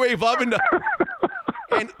microwave oven?"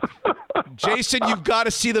 And Jason, you've got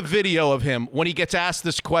to see the video of him when he gets asked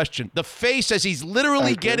this question. The face as he's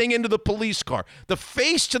literally getting into the police car. The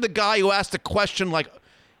face to the guy who asked the question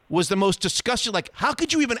was the most disgusting. Like, how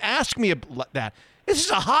could you even ask me that? This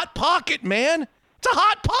is a Hot Pocket, man. It's a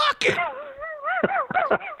Hot Pocket.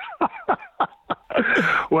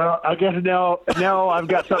 Well, I guess now I've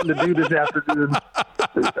got something to do this afternoon.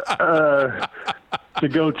 To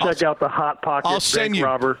go check out the Hot Pocket bank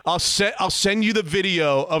robber. I'll send you the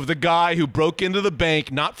video of the guy who broke into the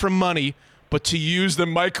bank, not for money, but to use the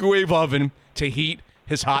microwave oven to heat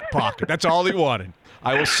his Hot Pocket. That's all he wanted.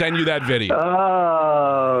 I will send you that video.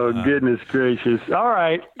 Oh, goodness gracious. All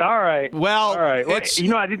right. Well, I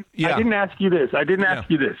didn't ask you this.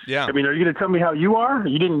 Yeah. I mean, are you going to tell me how you are?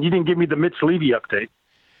 You didn't give me the Mitch Levy update.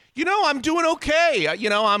 I'm doing okay.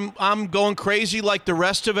 I'm going crazy like the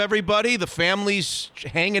rest of everybody. The family's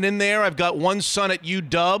hanging in there. I've got one son at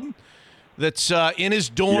UW that's in his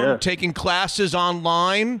dorm taking classes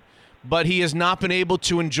online, but he has not been able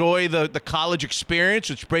to enjoy the college experience,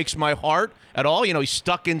 which breaks my heart at all. He's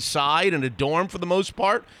stuck inside in a dorm for the most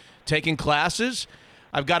part, taking classes.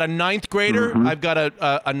 I've got a ninth grader. Mm-hmm. I've got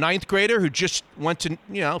a ninth grader who just went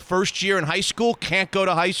to, first year in high school, can't go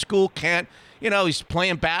to high school, can't. He's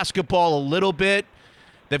playing basketball a little bit.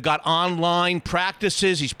 They've got online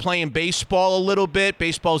practices. He's playing baseball a little bit.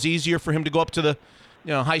 Baseball's easier for him to go up to the,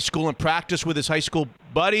 high school and practice with his high school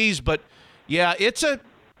buddies. But, yeah,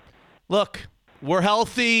 look, we're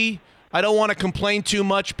healthy. I don't want to complain too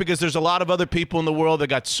much because there's a lot of other people in the world that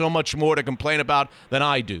got so much more to complain about than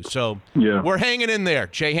I do. So we're hanging in there,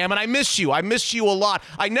 Jay Hammond. I miss you. I miss you a lot.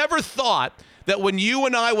 I never thought that when you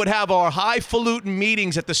and I would have our highfalutin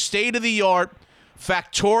meetings at the state-of-the-art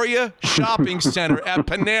Factoria Shopping Center at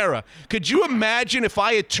Panera, could you imagine if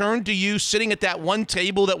I had turned to you sitting at that one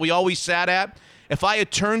table that we always sat at? If I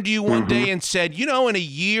had turned to you one day and said, in a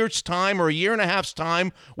year's time or a year and a half's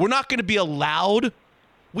time, we're not going to be allowed.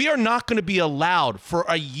 We are not going to be allowed for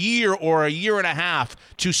a year or a year and a half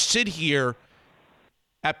to sit here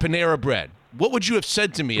at Panera Bread. What would you have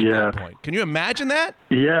said to me at that point? Can you imagine that?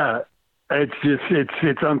 Yeah.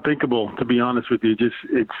 It's unthinkable, to be honest with you.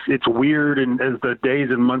 It's weird, and as the days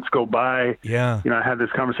and months go by, I had this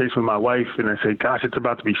conversation with my wife, and I say, "Gosh, it's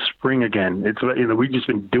about to be spring again." It's we've just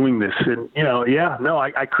been doing this, and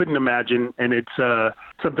I couldn't imagine, and it's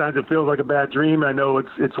sometimes it feels like a bad dream. I know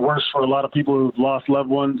it's worse for a lot of people who've lost loved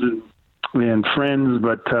ones and friends,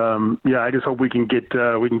 but I just hope we can get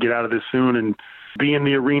out of this soon and be in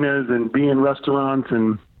the arenas and be in restaurants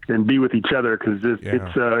and be with each other, because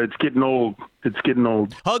it's getting old. It's getting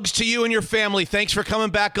old. Hugs to you and your family. Thanks for coming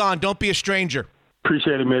back on. Don't be a stranger.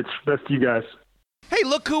 Appreciate it, Mitch. Best to you guys. Hey,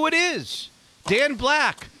 look who it is. Dan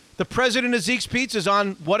Black, the president of Zeke's Pizza's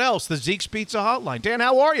on what else? The Zeke's Pizza Hotline. Dan,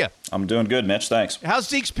 how are you? I'm doing good, Mitch. Thanks. How's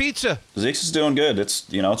Zeke's Pizza? Zeke's is doing good. It's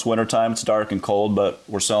it's wintertime. It's dark and cold, but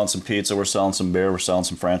we're selling some pizza. We're selling some beer. We're selling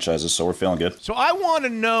some franchises, so we're feeling good. So I want to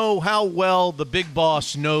know how well the big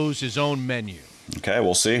boss knows his own menu. Okay,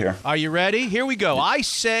 we'll see here. Are you ready? Here we go. I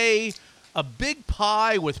say a big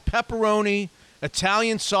pie with pepperoni,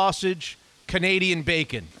 Italian sausage, Canadian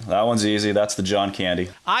bacon. That one's easy. That's the John Candy.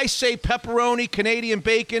 I say pepperoni, Canadian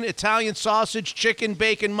bacon, Italian sausage, chicken,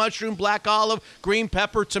 bacon, mushroom, black olive, green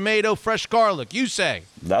pepper, tomato, fresh garlic. You say?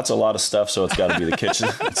 That's a lot of stuff, so it's got to be the kitchen.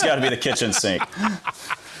 It's got to be the kitchen sink.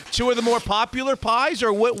 Two of the more popular pies,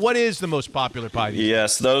 or what is the most popular pie?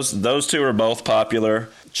 Yes, those two are both popular.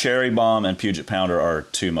 Cherry Bomb and Puget Pounder are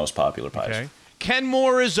two most popular pies. Okay.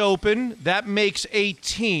 Kenmore is open. That makes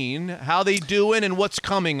 18. How they doing and what's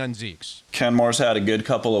coming on Zeke's? Kenmore's had a good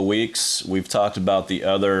couple of weeks. We've talked about the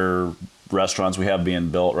other restaurants we have being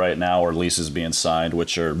built right now or leases being signed,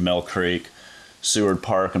 which are Mill Creek, Seward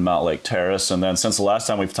Park, and Mount Lake Terrace. And then since the last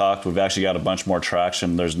time we've talked, we've actually got a bunch more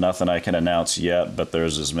traction. There's nothing I can announce yet, but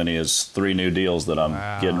there's as many as 3 new deals that I'm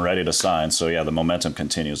getting ready to sign. So, the momentum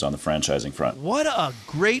continues on the franchising front. What a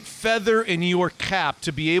great feather in your cap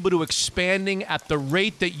to be able to expanding at the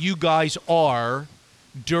rate that you guys are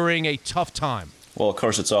during a tough time. Well, of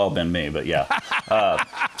course, it's all been me, but yeah.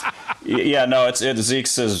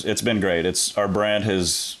 Zeke's it's been great. Our brand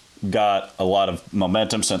has got a lot of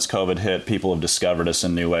momentum since COVID hit. People have discovered us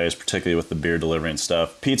in new ways, particularly with the beer delivery and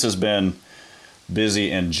stuff. Pizza's been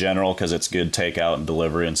busy in general because it's good takeout and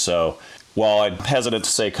delivery. And so while I'm hesitant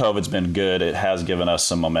to say COVID's been good, it has given us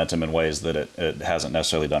some momentum in ways that it hasn't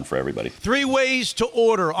necessarily done for everybody. 3 ways to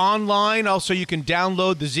order online. Also, you can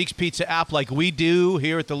download the Zeke's Pizza app like we do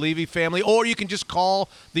here at the Levy family, or you can just call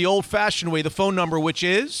the old-fashioned way, the phone number, which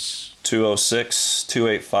is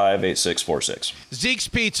 206-285-8646. Zeke's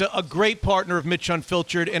Pizza, a great partner of Mitch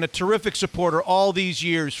Unfiltered and a terrific supporter all these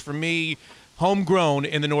years for me, homegrown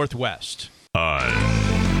in the Northwest.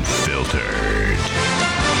 Unfiltered.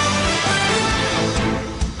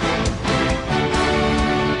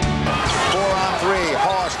 4-on-3,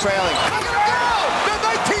 Hawes trailing. The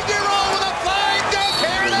 19-year-old with a flying dunk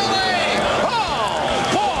here in L.A.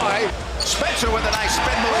 Oh, boy. Spencer with a nice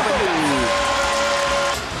spin move.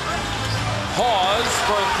 Hawes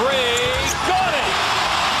for 3. Got it.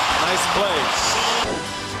 Nice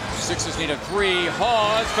place. Sixers need a 3.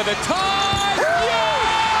 Hawes for the tie. Yes!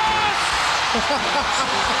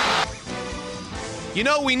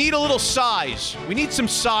 We need a little size. We need some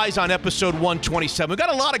size on episode 127. We've got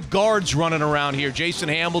a lot of guards running around here. Jason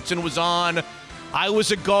Hamilton was on. I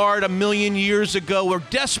was a guard a million years ago. We're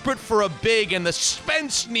desperate for a big, and the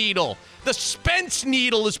Spence Needle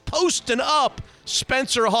is posting up.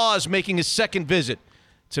 Spencer Hawes making his second visit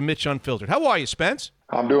to Mitch Unfiltered. How are you, Spence?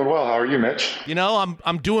 I'm doing well. How are you, Mitch?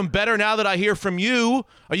 I'm doing better now that I hear from you.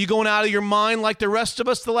 Are you going out of your mind like the rest of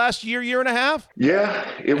us the last year and a half?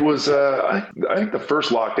 Yeah, it was. I think the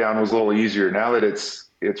first lockdown was a little easier. Now that it's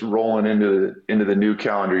rolling into the new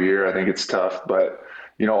calendar year, I think it's tough. But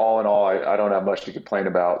all in all, I don't have much to complain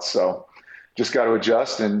about. So just got to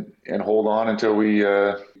adjust and hold on until we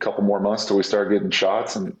a couple more months till we start getting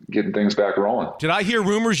shots and getting things back rolling. Did I hear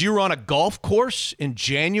rumors you were on a golf course in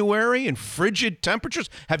January in frigid temperatures?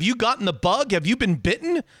 Have you gotten the bug? Have you been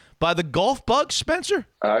bitten by the golf bug, Spencer?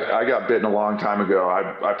 I got bitten a long time ago.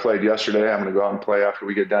 I played yesterday. I'm going to go out and play after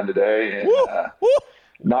we get done today. And,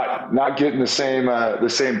 Not getting the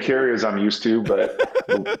same carry as I'm used to, but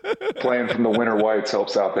playing from the winter whites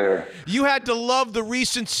helps out there. You had to love the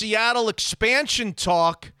recent Seattle expansion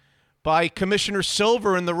talk by Commissioner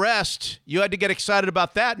Silver and the rest. You had to get excited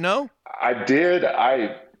about that, no? I did.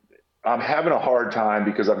 I'm having a hard time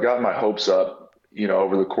because I've gotten my hopes up,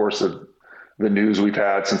 over the course of the news we've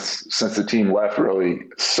had since the team left, really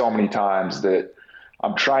so many times, that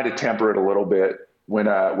I'm trying to temper it a little bit. When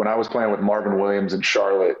I was playing with Marvin Williams in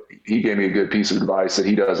Charlotte, he gave me a good piece of advice that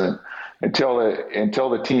he doesn't until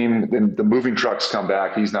the team, then the moving trucks come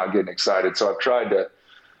back, he's not getting excited. So I've tried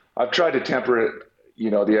to temper it,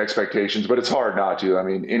 the expectations, but it's hard not to. I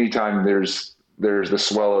mean, anytime there's the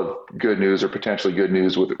swell of good news or potentially good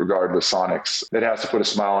news with regard to the Sonics, that has to put a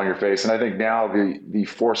smile on your face. And I think now the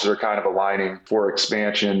forces are kind of aligning for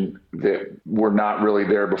expansion that were not really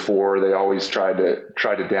there before. They always tried to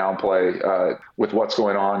downplay with what's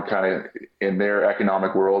going on kind of in their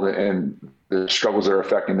economic world and the struggles that are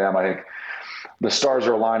affecting them. I think the stars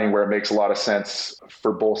are aligning where it makes a lot of sense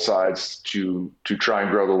for both sides to try and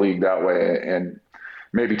grow the league that way and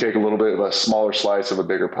maybe take a little bit of a smaller slice of a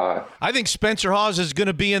bigger pie. I think Spencer Hawes is going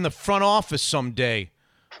to be in the front office someday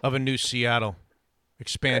of a new Seattle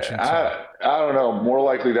expansion team. I don't know. More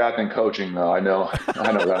likely that than coaching, though. I know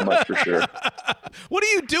that much for sure. What are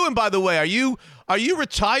you doing, by the way? Are you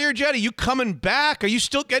retired yet? Are you coming back? Are you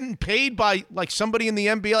still getting paid by like somebody in the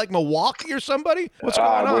NBA, like Milwaukee or somebody? What's going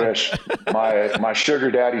on? I wish. My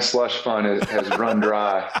sugar daddy slush fund has run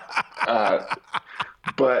dry.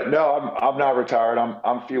 But no, I'm not retired.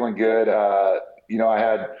 I'm feeling good. I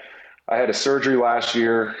had a surgery last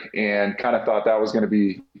year and kind of thought that was going to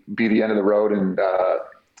be the end of the road, and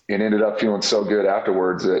ended up feeling so good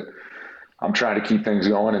afterwards that I'm trying to keep things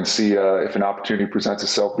going and see if an opportunity presents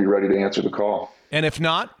itself, be ready to answer the call. And if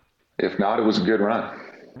not? If not, it was a good run.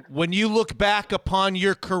 When you look back upon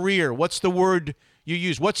your career, what's the word you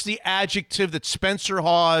use? What's the adjective that Spencer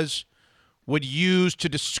Hawes would use to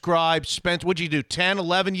describe Spence? What'd you do, 10,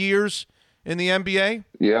 11 years in the NBA?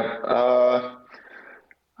 Yeah.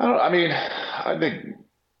 I think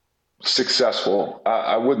successful.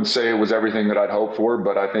 I wouldn't say it was everything that I'd hoped for,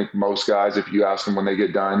 but I think most guys, if you ask them when they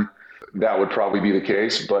get done, that would probably be the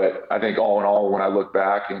case. But I think all in all, when I look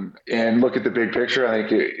back and look at the big picture, I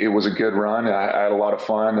think it was a good run. I had a lot of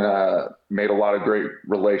fun, made a lot of great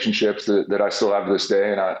relationships that I still have to this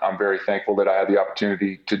day. And I'm very thankful that I had the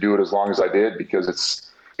opportunity to do it as long as I did, because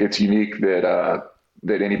it's unique that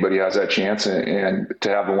anybody has that chance, and to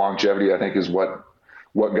have the longevity, I think, is what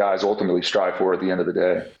guys ultimately strive for at the end of the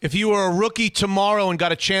day. If you were a rookie tomorrow and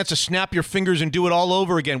got a chance to snap your fingers and do it all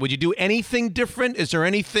over again, would you do anything different? Is there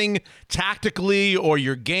anything tactically or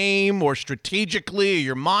your game or strategically or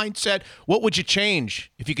your mindset? What would you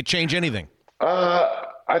change if you could change anything?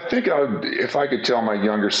 I think if I could tell my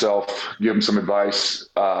younger self, give him some advice,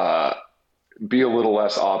 be a little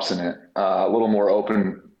less obstinate, a little more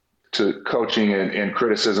open to coaching and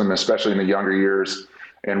criticism, especially in the younger years,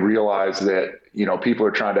 and realize that, people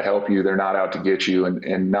are trying to help you. They're not out to get you,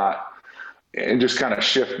 and just kind of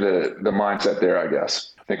shift the mindset there, I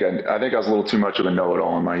guess. I think I was a little too much of a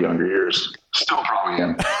know-it-all in my younger years. Still probably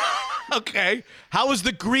am. Okay. How was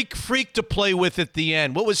the Greek freak to play with at the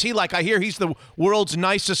end? What was he like? I hear he's the world's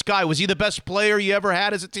nicest guy. Was he the best player you ever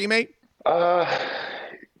had as a teammate?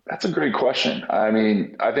 That's a great question. I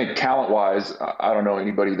mean, I think talent-wise, I don't know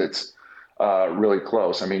anybody that's really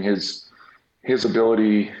close. I mean, his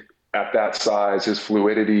ability at that size, his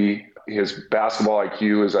fluidity, his basketball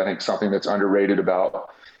IQ is, I think, something that's underrated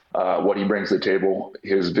about what he brings to the table.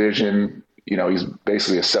 His vision, he's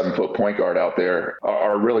basically a 7-foot point guard out there,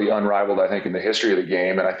 are really unrivaled, I think, in the history of the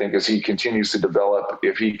game. And I think as he continues to develop,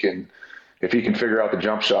 if he can figure out the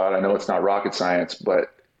jump shot, I know it's not rocket science,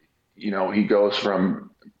 but, he goes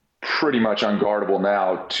from pretty much unguardable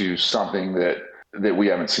now to something that we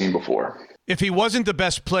haven't seen before. If he wasn't the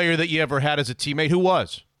best player that you ever had as a teammate, who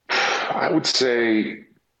was? I would say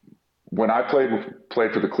when I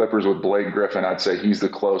played for the Clippers with Blake Griffin, I'd say he's the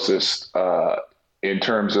closest in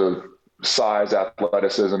terms of size,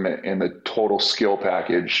 athleticism, and the total skill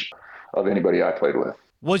package of anybody I played with.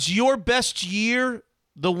 Was your best year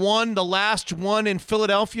the last one in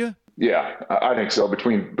Philadelphia? Yeah, I think so.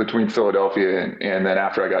 Between Philadelphia and then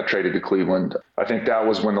after I got traded to Cleveland, I think that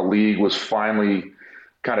was when the league was finally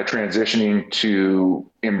kind of transitioning to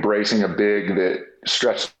embracing a big that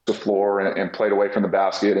stretched the floor and played away from the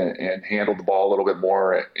basket and handled the ball a little bit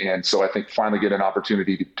more. And so I think finally get an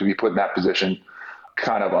opportunity to be put in that position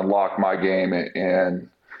kind of unlocked my game, and it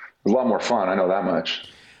was a lot more fun. I know that much.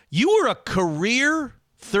 You were a career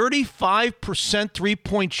 35%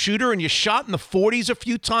 three-point shooter, and you shot in the 40s a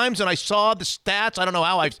few times, and I saw the stats. I don't know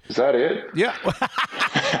how Is that it? Yeah.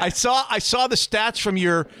 I saw the stats from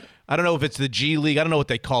your, I don't know if it's the G League. I don't know what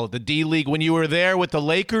they call it, the D League. When you were there with the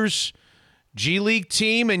Lakers G League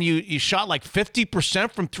team and you shot like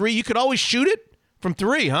 50% from three, you could always shoot it from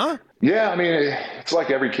three, huh? Yeah, I mean, it's like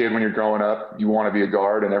every kid when you're growing up, you want to be a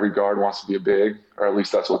guard, and every guard wants to be a big, or at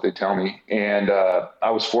least that's what they tell me. And I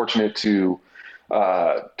was fortunate to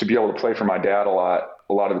be able to play for my dad a lot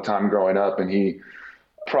of the time growing up, and he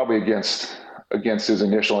probably against his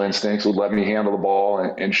initial instincts would let me handle the ball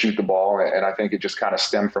and shoot the ball, and I think it just kind of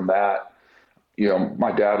stemmed from that. You know,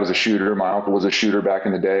 my dad was a shooter, my uncle was a shooter back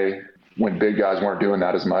in the day when big guys weren't doing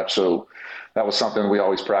that as much, so that was something we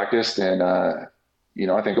always practiced, and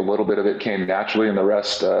I think a little bit of it came naturally, and the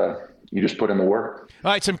rest you just put in the work.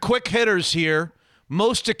 All right, some quick hitters here.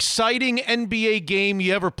 Most exciting NBA game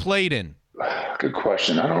you ever played in? Good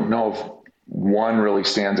question. I don't know if one really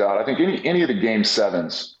stands out. I think any of the game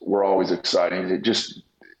sevens were always exciting. It just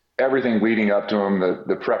everything leading up to them,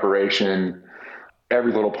 the preparation,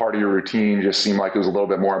 every little part of your routine just seemed like it was a little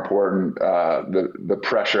bit more important. The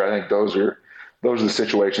pressure. I think those are the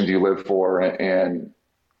situations you live for, and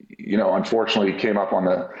unfortunately, came up on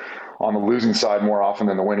the losing side more often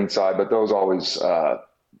than the winning side. But those were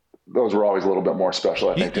always a little bit more special,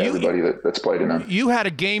 I think, to everybody that's played in them. You had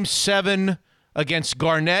a game 7 against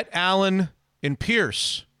Garnett, Allen, and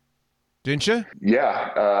Pierce, didn't you?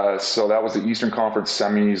 Yeah. So that was the Eastern Conference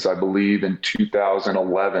semis, I believe, in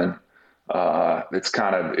 2011.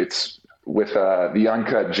 It's with the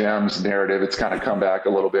Uncut Gems narrative. It's kind of come back a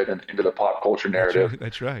little bit into the pop culture narrative.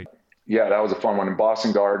 That's right. Yeah, that was a fun one in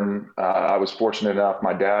Boston Garden. I was fortunate enough.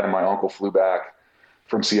 My dad and my uncle flew back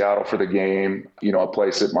from Seattle for the game, a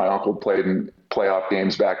place that my uncle played in playoff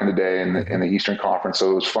games back in the day in the Eastern Conference.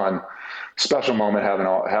 So it was fun, special moment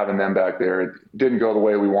having them back there. It didn't go the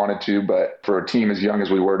way we wanted to, but for a team as young as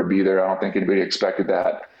we were to be there, I don't think anybody expected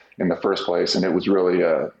that in the first place. And it was really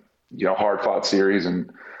a hard fought series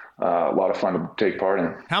and a lot of fun to take part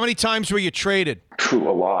in. How many times were you traded? A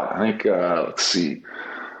lot. I think, let's see,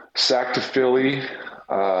 Sac to Philly,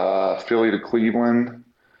 Philly to Cleveland,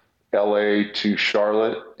 LA to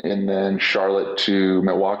Charlotte, and then Charlotte to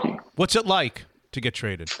Milwaukee. What's it like to get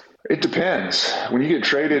traded? It depends. When you get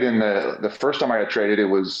traded the first time I got traded, it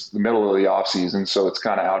was the middle of the off season. So it's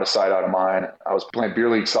kind of out of sight, out of mind. I was playing beer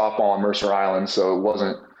league softball on Mercer Island. So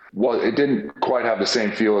it didn't quite have the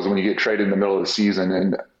same feel as when you get traded in the middle of the season.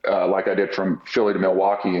 And like I did from Philly to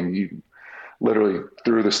Milwaukee, and you literally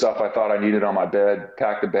threw the stuff I thought I needed on my bed,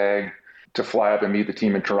 packed a bag to fly up and meet the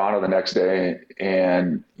team in Toronto the next day.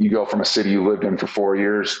 And you go from a city you lived in for 4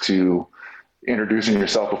 years to introducing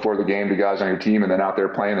yourself before the game to guys on your team and then out there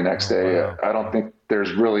playing the next day. Wow. I don't think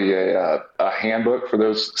there's really a handbook for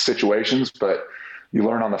those situations, but you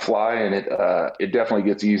learn on the fly, and it definitely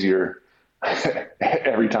gets easier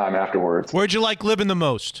every time afterwards. Where'd you like living the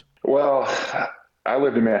most? Well, I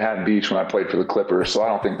lived in Manhattan Beach when I played for the Clippers, so I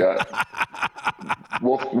don't think that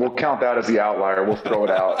we'll count that as the outlier. We'll throw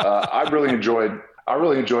it out. I really enjoyed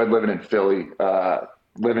living in Philly,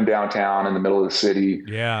 living downtown in the middle of the city.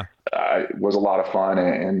 Yeah, it was a lot of fun,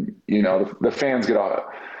 and the fans get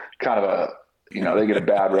they get a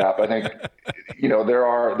bad rap. I think there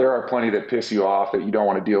are plenty that piss you off that you don't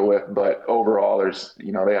want to deal with, but overall, there's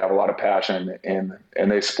they have a lot of passion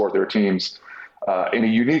and they support their teams in a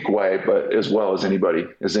unique way, but as well as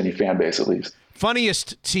any fan base at least.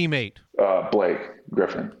 Funniest teammate? Blake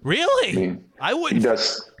Griffin. Really? I mean, I wouldn't. He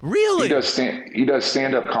does. Really? He does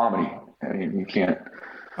stand-up comedy. I mean, you can't.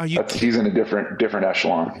 He's in a different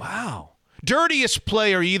echelon. Wow. Dirtiest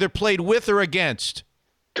player you either played with or against?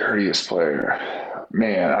 Dirtiest player,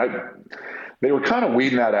 man. They were kind of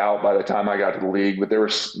weeding that out by the time I got to the league, but there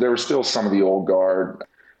were still some of the old guard.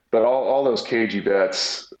 But all those cagey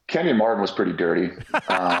vets. Kenyon Martin was pretty dirty.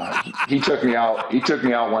 He took me out. He took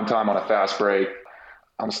me out one time on a fast break.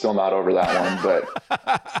 I'm still not over that one.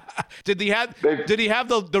 But did he have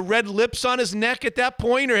the red lips on his neck at that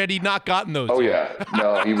point, or had he not gotten those? Oh yeah,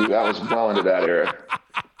 no, that was well into that era.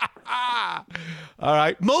 All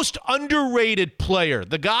right, most underrated player,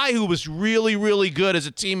 the guy who was really, really good as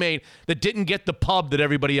a teammate that didn't get the pub that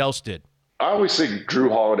everybody else did. I always think Drew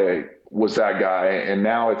Holiday was that guy, and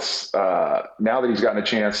now now that he's gotten a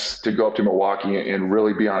chance to go up to Milwaukee and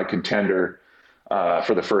really be on a contender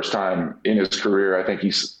for the first time in his career, I think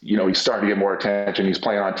he's starting to get more attention. He's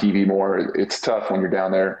playing on TV more. It's tough when you're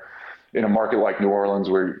down there in a market like New Orleans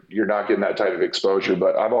where you're not getting that type of exposure.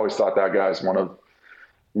 But I've always thought that guy's one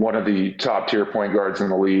of the top tier point guards in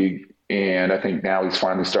the league, And I think now he's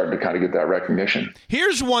finally starting to kind of get that recognition.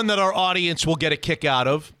 Here's one that our audience will get a kick out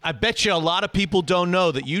of. I bet you a lot of people don't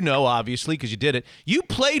know that you know, obviously, because you did it. You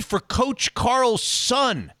played for Coach Carl's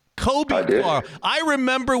son, Kobe Carl. I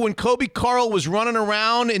remember when Kobe Carl was running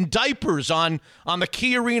around in diapers on the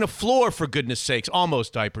Key Arena floor, for goodness sakes,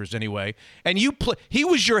 almost diapers anyway. And he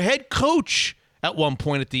was your head coach at one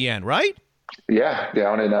point at the end, right? Yeah,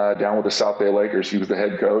 down with the South Bay Lakers. He was the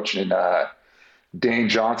head coach, and Dane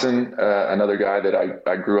Johnson, another guy that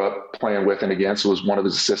I grew up playing with and against, was one of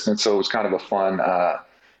his assistants. So it was kind of a fun,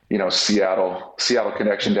 Seattle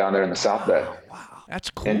connection down there in the South Bay. Wow, that's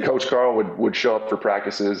cool. And Coach Carl would show up for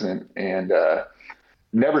practices and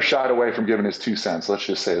never shied away from giving his 2 cents. Let's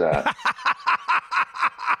just say that.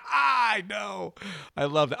 I know. I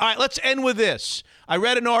love that. All right, let's end with this. I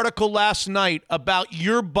read an article last night about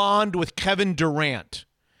your bond with Kevin Durant.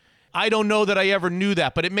 I don't know that I ever knew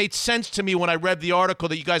that, but it made sense to me when I read the article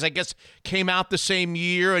that you guys, I guess, came out the same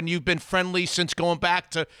year and you've been friendly since going back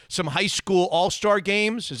to some high school all-star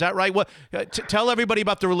games. Is that right? What? Tell everybody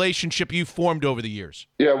about the relationship you formed over the years.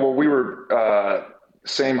 Yeah, well, we were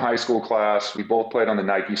same high school class. We both played on the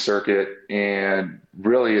Nike circuit, and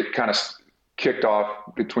really it kind of kicked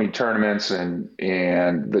off between tournaments and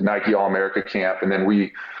the Nike All-America camp. And then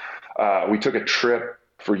we took a trip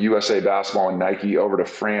for USA Basketball and Nike over to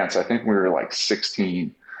France. I think we were like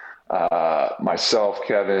 16. Myself,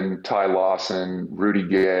 Kevin, Ty Lawson, Rudy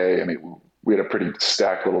Gay. I mean, we had a pretty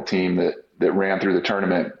stacked little team that ran through the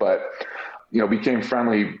tournament, but, became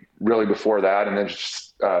friendly really before that, and then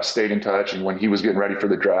just stayed in touch. And when he was getting ready for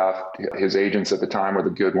the draft, his agents at the time were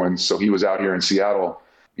the good ones. So he was out here in Seattle,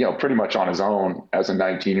 pretty much on his own as a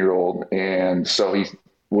 19-year-old. And so he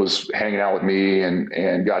was hanging out with me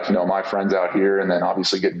and got to know my friends out here, and then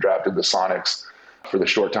obviously getting drafted to the Sonics for the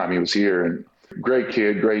short time he was here. And great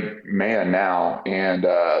kid, great man now. And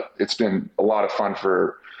it's been a lot of fun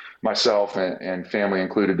for myself and family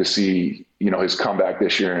included to see, his comeback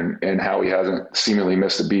this year and how he hasn't seemingly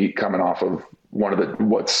missed a beat coming off of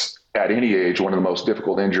what's at any age, one of the most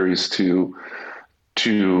difficult injuries to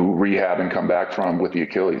rehab and come back from with the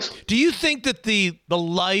Achilles. Do you think that the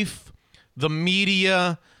life, the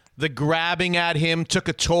media, the grabbing at him took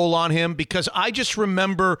a toll on him? Because I just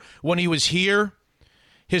remember when he was here,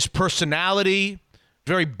 his personality,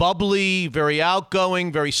 very bubbly, very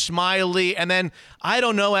outgoing, very smiley. And then, I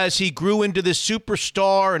don't know, as he grew into this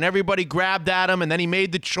superstar and everybody grabbed at him and then he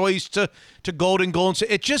made the choice to Golden State,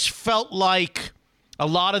 it just felt like a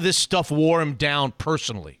lot of this stuff wore him down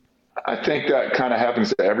personally. I think that kind of happens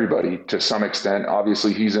to everybody to some extent.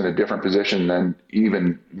 Obviously, he's in a different position than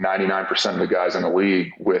even 99% of the guys in the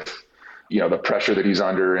league with, the pressure that he's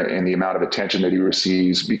under and the amount of attention that he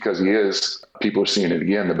receives, because he is, people are seeing it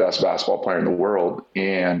again, the best basketball player in the world.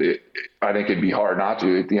 And I think it'd be hard not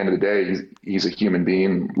to. At the end of the day, he's a human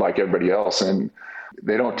being like everybody else. And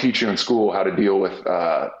they don't teach you in school how to deal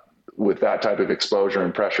with that type of exposure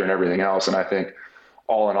and pressure and everything else. And I think,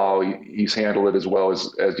 all in all, he's handled it as well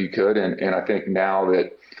as you could. And I think now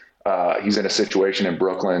that he's in a situation in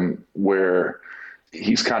Brooklyn where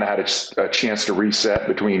he's kind of had a chance to reset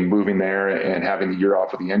between moving there and having the year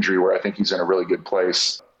off with the injury, where I think he's in a really good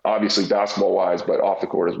place, obviously basketball-wise, but off the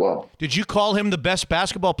court as well. Did you call him the best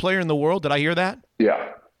basketball player in the world? Did I hear that?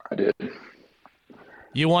 Yeah, I did.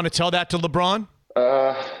 You want to tell that to LeBron?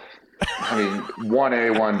 1A,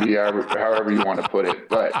 1B, however you want to put it.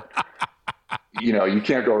 But you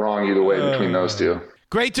can't go wrong either way between those two.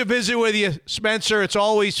 Great to visit with you, Spencer. It's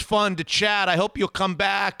always fun to chat. I hope you'll come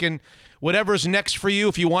back, and whatever's next for you,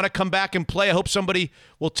 if you want to come back and play, I hope somebody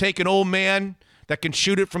will take an old man that can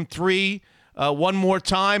shoot it from three one more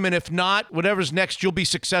time. And if not, whatever's next, you'll be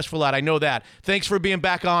successful at. I know that. Thanks for being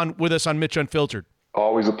back on with us on Mitch Unfiltered.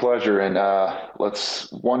 Always a pleasure. And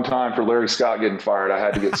let's one time for Larry Scott getting fired. I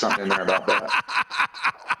had to get something in there about that.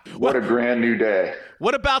 What a grand new day.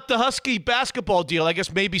 What about the Husky basketball deal? I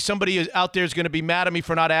guess maybe somebody out there is going to be mad at me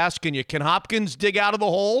for not asking you. Can Hopkins dig out of the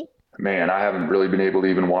hole? Man, I haven't really been able to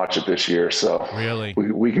even watch it this year. So really,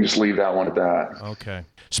 we can just leave that one at that. Okay.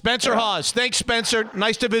 Spencer Hawes. Thanks, Spencer.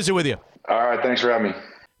 Nice to visit with you. All right. Thanks for having me.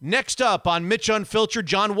 Next up on Mitch Unfiltered,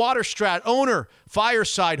 John Waterstrat, owner,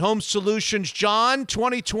 Fireside Home Solutions. John,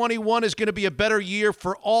 2021 is going to be a better year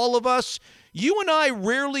for all of us. You and I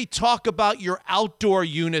rarely talk about your outdoor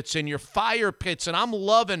units and your fire pits, and I'm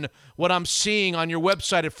loving what I'm seeing on your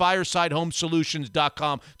website at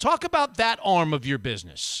firesidehomesolutions.com. Talk about that arm of your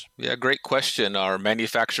business. Yeah, great question. Our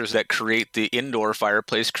manufacturers that create the indoor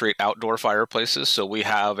fireplace create outdoor fireplaces. So we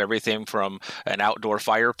have everything from an outdoor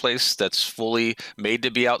fireplace that's fully made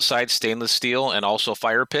to be outside, stainless steel, and also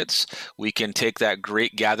fire pits. We can take that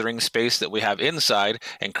great gathering space that we have inside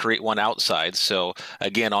and create one outside. So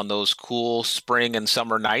again, on those cool spring and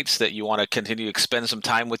summer nights that you want to continue to spend some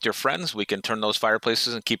time with your friends, we can turn those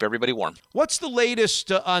fireplaces and keep everybody warm. What's the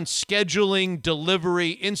latest on scheduling,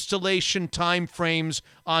 delivery, installation timeframes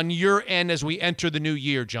on your end as we enter the new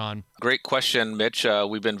year, John? Great question, Mitch.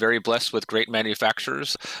 We've been very blessed with great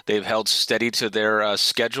manufacturers. They've held steady to their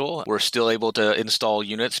schedule. We're still able to install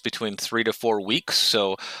units between 3 to 4 weeks,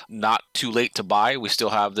 so not too late to buy. We still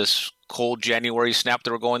have this cold January snap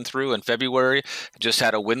that we're going through in February. Just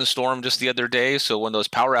had a windstorm just the other day, so when those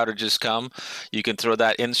power outages come, you can throw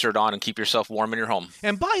that insert on and keep yourself warm in your home.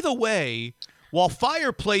 And by the way, while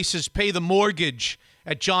fireplaces pay the mortgage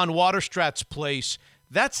at John Waterstrat's place,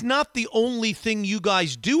 that's not the only thing you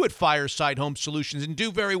guys do at Fireside Home Solutions and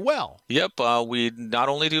do very well. Yep, we not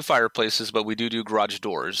only do fireplaces, but we do garage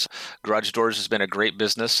doors. Garage doors has been a great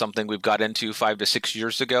business, something we've got into 5 to 6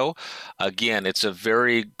 years ago. Again, it's a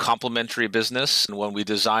very complementary business. And when we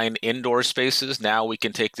design indoor spaces, now we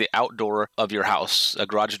can take the outdoor of your house. A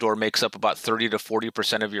garage door makes up about 30 to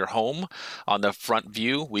 40% of your home. On the front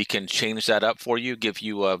view, we can change that up for you, give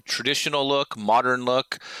you a traditional look, modern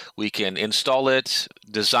look. We can install it,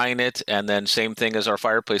 design it, and then same thing as our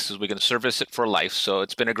fireplaces, we can service it for life. So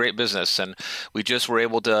it's been a great business, and we just were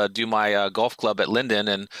able to do my golf club at Linden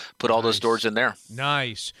and put all those doors in there.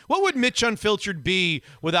 Nice. What would Mitch Unfiltered be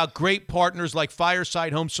without great partners like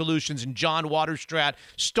Fireside Home Solutions and John Waterstrat?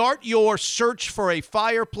 Start your search for a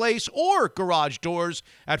fireplace or garage doors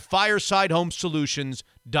at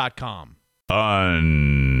firesidehomesolutions.com.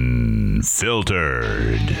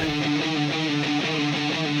 Unfiltered.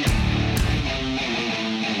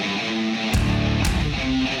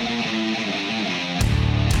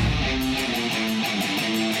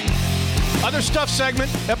 Other Stuff segment,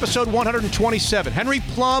 episode 127. Henry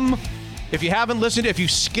Plumb, if you haven't listened, if you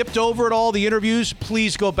skipped over at all the interviews,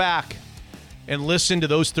 please go back and listen to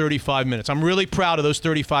those 35 minutes. I'm really proud of those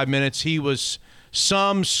 35 minutes. He was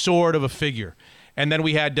some sort of a figure. And then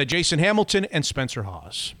we had Jason Hamilton and Spencer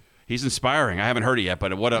Hawes. He's inspiring. I haven't heard it yet,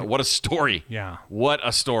 but what a story. Yeah. What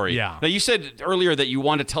a story. Yeah. Now, you said earlier that you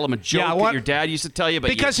wanted to tell him a joke that your dad used to tell you, but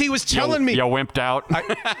because he was telling me. You wimped out. I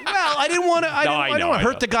didn't want to. I didn't want to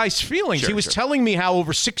hurt the guy's feelings. Sure, he was telling me how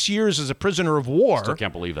over 6 years as a prisoner of war, still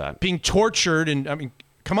can't believe that, being tortured, and I mean,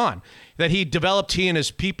 come on, that he and his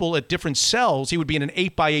people at different cells. He would be in an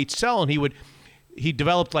 8x8 cell, and he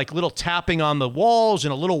developed like little tapping on the walls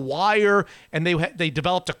and a little wire, and they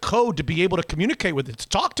developed a code to be able to communicate with it, to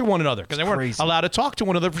talk to one another, because they weren't allowed to talk to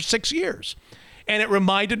one another for 6 years. And it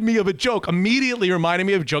reminded me of a joke, immediately reminded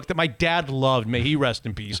me of a joke that my dad loved, may he rest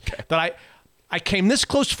in peace, that I came this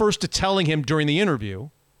close first to telling him during the interview,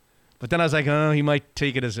 but then I was like, oh, he might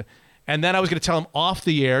take it as a... And then I was going to tell him off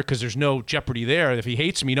the air because there's no jeopardy there. If he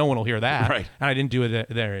hates me, no one will hear that. Right. And I didn't do it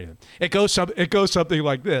there either. It goes something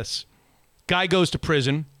like this. Guy goes to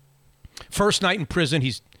prison. First night in prison,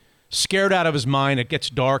 he's scared out of his mind. It gets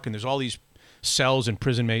dark, and there's all these cells and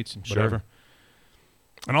prison mates and whatever. Sure.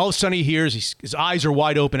 And all of a sudden he hears, his eyes are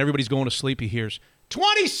wide open. Everybody's going to sleep. He hears,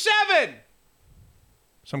 27!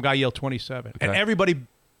 Some guy yelled 27. Okay. And everybody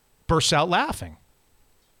bursts out laughing.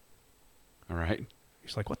 All right.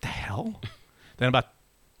 He's like, what the hell? Then about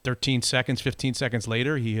 15 seconds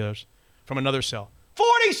later, he hears from another cell,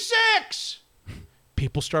 46!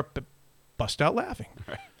 People start bust out laughing.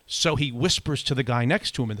 Right. So he whispers to the guy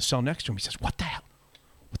next to him in the cell next to him. He says, what the hell?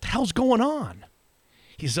 What the hell's going on?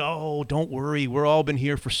 He says, oh, don't worry. We've all been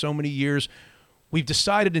here for so many years. We've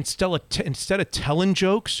decided instead of telling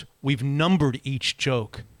jokes, we've numbered each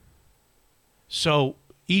joke. So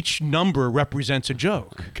each number represents a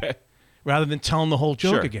joke. Okay. Rather than telling the whole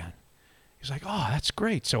joke again. He's like, oh, that's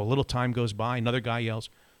great. So a little time goes by. Another guy yells,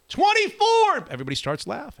 24! Everybody starts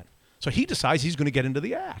laughing. So he decides he's going to get into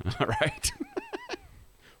the act. All right.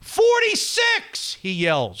 46! He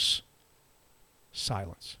yells.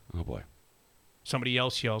 Silence. Oh, boy. Somebody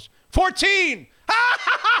else yells, 14!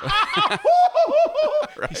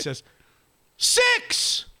 Right. He says,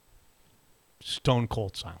 6! Stone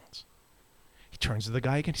cold silence. He turns to the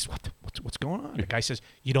guy again. He says, what's going on? The guy says,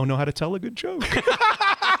 you don't know how to tell a good joke.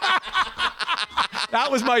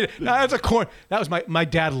 My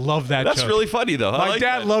dad loved that joke. That's really funny, though. My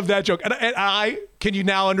dad loved that joke. And can you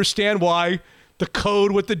now understand why the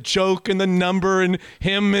code with the joke and the number and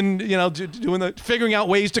him and, figuring out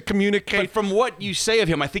ways to communicate. But from what you say of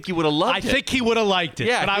him, I think he would have loved it. I think he would have liked it.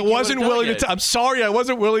 Yeah, and I wasn't willing to I'm sorry, I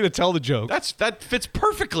wasn't willing to tell the joke. That fits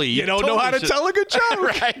perfectly. You don't know how to tell a good joke.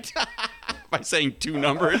 Right. By saying 2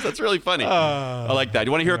 numbers. That's really funny. I like that.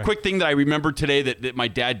 You want to hear a quick thing that I remembered today that my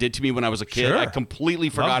dad did to me when I was a kid? Sure. I completely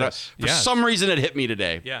forgot it. For some reason, it hit me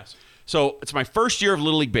today. Yes. So it's my first year of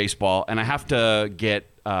Little League Baseball, and I have to get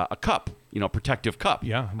a cup, protective cup.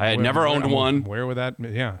 Yeah. I had never owned one. Where would that?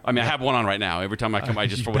 Yeah. I mean, I have one on right now. Every time I come, I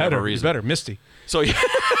just for whatever reason. Better, Misty. So yeah,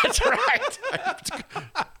 that's right.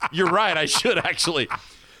 You're right. I should actually.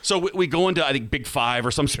 So we go into, I think, Big Five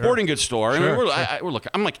or some sporting goods store, and we're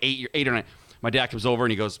looking. I'm like 8 or 9. My dad comes over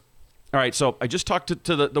and he goes, "All right, so I just talked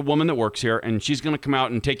to the woman that works here, and she's going to come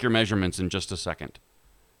out and take your measurements in just a second."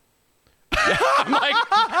 I'm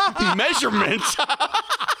like, measurements?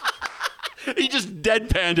 He just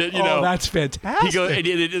deadpanned it, Oh, that's fantastic. He goes,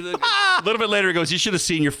 a little bit later, he goes, "You should have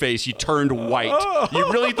seen your face. You turned white.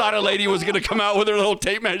 You really thought a lady was going to come out with her little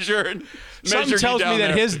tape measure and measure Something tells me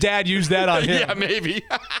that his dad used that on him. Yeah, maybe.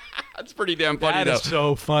 That's pretty damn funny, That is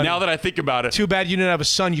so funny. Now that I think about it. Too bad you didn't have a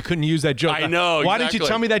son. You couldn't use that joke. I know, Why didn't you exactly.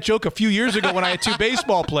 tell me that joke a few years ago when I had 2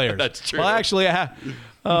 baseball players? That's true. Well, actually, I have.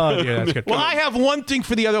 Oh, yeah, that's good. Well, I have one thing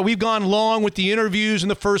for the other. We've gone long with the interviews in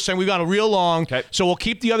the first segment. We've gone real long. Okay. So we'll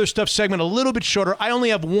keep the other stuff segment a little bit shorter. I only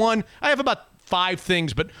have one. I have about 5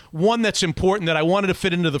 things, but one that's important that I wanted to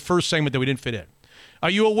fit into the first segment that we didn't fit in. Are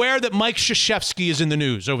you aware that Mike Krzyzewski is in the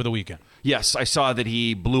news over the weekend? Yes, I saw that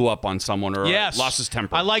he blew up on someone or lost his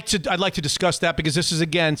temper. I'd like to discuss that because this is,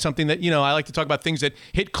 again, something that, I like to talk about things that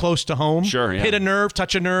hit close to home. Sure, yeah. Hit a nerve,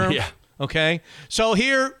 touch a nerve. Yeah. Okay? So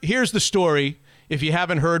here's the story, if you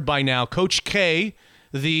haven't heard by now. Coach K,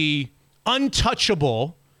 the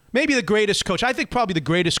untouchable, maybe the greatest coach, I think probably the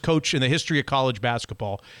greatest coach in the history of college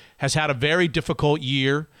basketball, has had a very difficult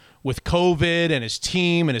year with COVID and his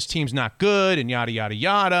team's not good and yada, yada,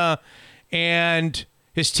 yada. And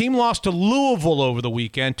his team lost to Louisville over the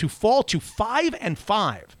weekend to fall to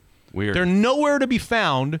 5-5. Weird. They're nowhere to be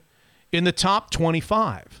found in the top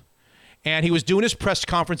 25. And he was doing his press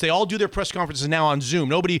conference. They all do their press conferences now on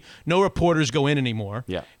Zoom. No reporters go in anymore.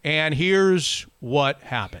 Yeah. And here's what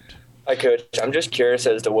happened. Hi, Coach. I'm just curious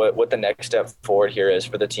as to what the next step forward here is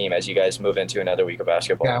for the team as you guys move into another week of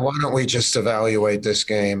basketball. Yeah, why don't we just evaluate this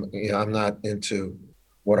game? I'm not into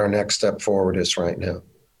what our next step forward is right now.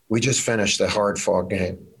 We just finished a hard-fought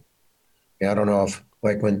game. Yeah, I don't know if,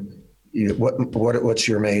 what's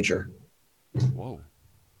your major? Whoa.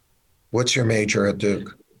 What's your major at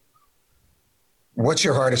Duke? What's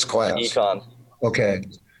your hardest class? Econ. Okay.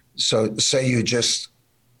 So say you just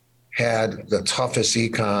had the toughest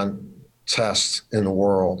econ test in the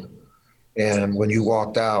world, and when you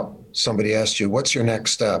walked out, somebody asked you, "What's your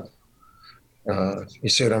next step?" You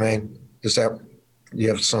see what I mean? You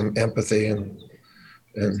have some empathy and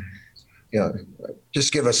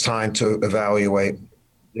just give us time to evaluate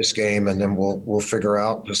this game, and then we'll figure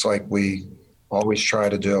out, just like we always try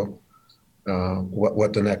to do,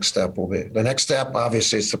 what the next step will be. The next step,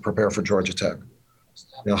 obviously, is to prepare for Georgia Tech.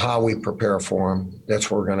 How we prepare for them, that's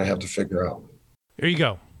what we're going to have to figure out. There you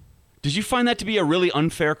go. Did you find that to be a really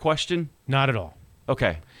unfair question? Not at all.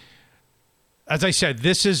 Okay. As I said,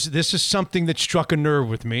 this is something that struck a nerve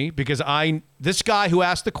with me because this guy who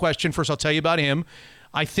asked the question, first I'll tell you about him.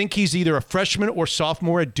 I think he's either a freshman or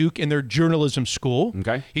sophomore at Duke in their journalism school.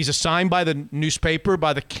 Okay. He's assigned by the newspaper,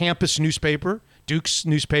 by the campus newspaper, Duke's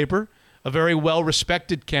newspaper, a very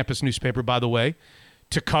well-respected campus newspaper, by the way,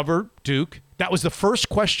 to cover Duke. That was the first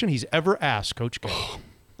question he's ever asked, Coach K.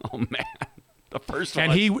 Oh, man. The first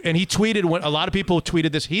one. And he tweeted, when a lot of people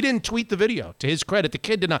tweeted this. He didn't tweet the video, to his credit. The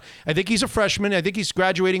kid did not. I think he's a freshman. I think he's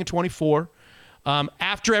graduating in 24.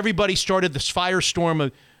 After everybody started this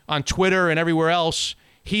firestorm on Twitter and everywhere else,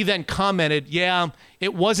 he then commented, yeah,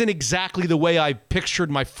 it wasn't exactly the way I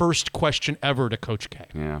pictured my first question ever to Coach K.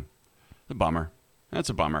 Yeah. A bummer.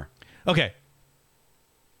 That's a bummer. Okay.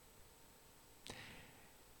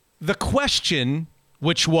 The question,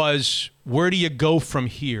 which was, where do you go from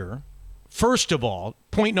here? First of all,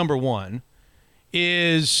 point number one,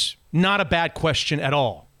 is not a bad question at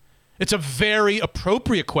all. It's a very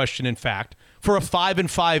appropriate question, in fact, for a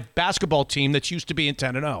 5-5 basketball team that's used to being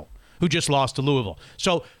 10-0, who just lost to Louisville.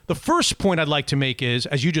 So the first point I'd like to make is,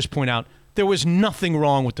 as you just point out, there was nothing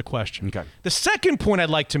wrong with the question. Okay. The second point I'd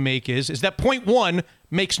like to make is that point one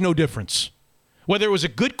makes no difference, whether it was a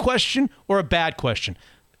good question or a bad question.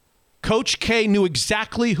 Coach K knew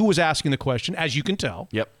exactly who was asking the question, as you can tell.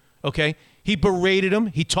 Yep. Okay? He berated him.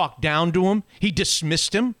 He talked down to him. He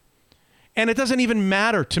dismissed him. And it doesn't even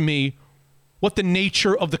matter to me what the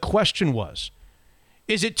nature of the question was.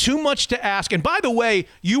 Is it too much to ask? And by the way,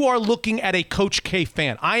 you are looking at a Coach K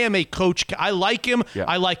fan. I am a Coach K. I like him. Yeah.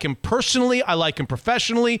 I like him personally. I like him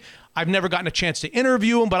professionally. I've never gotten a chance to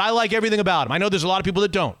interview him, but I like everything about him. I know there's a lot of people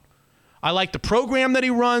that don't. I like the program that he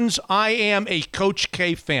runs. I am a Coach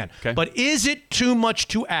K fan. Okay. But is it too much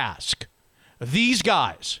to ask these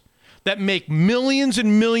guys that make millions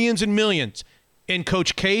and millions and millions, in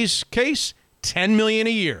Coach K's case, $10 million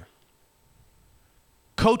a year,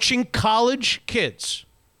 coaching college kids,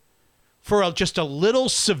 for just a little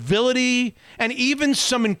civility and even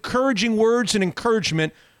some encouraging words and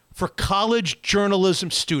encouragement for college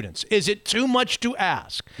journalism students? Is it too much to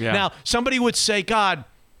ask? Yeah. Now, somebody would say, God,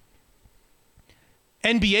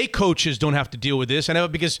 NBA coaches don't have to deal with this. I know,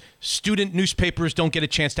 because student newspapers don't get a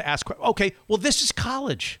chance to ask. Okay, well, this is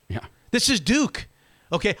college. Yeah. This is Duke.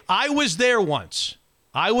 Okay, I was there once.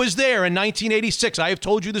 I was there in 1986. I have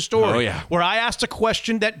told you the story. Where I asked a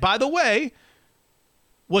question that, by the way,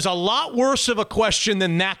 was a lot worse of a question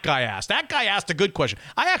than that guy asked. That guy asked a good question.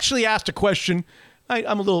 I actually asked a question.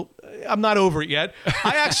 I'm not over it yet.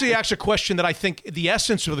 I actually asked a question that I think the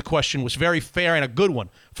essence of the question was very fair and a good one.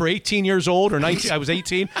 For 18 years old or 19, I was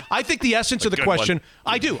 18. I think the essence of the question,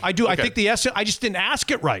 I do. Okay. I think the essence, I just didn't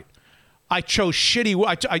ask it right. I chose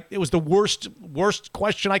shitty. It was the worst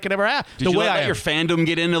question I could ever ask. Did you let your fandom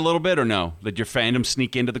get in a little bit or no? Did your fandom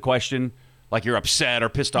sneak into the question? Like you're upset or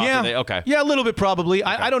pissed off? Yeah. Okay. Yeah, a little bit probably. Okay.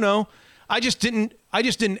 I don't know. I just didn't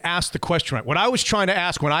ask the question right. What I was trying to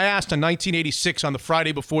ask, when I asked in 1986 on the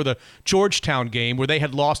Friday before the Georgetown game, where they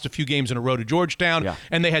had lost a few games in a row to Georgetown,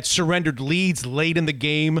 and they had surrendered leads late in the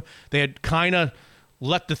game, they had kind of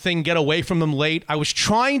let the thing get away from them late. I was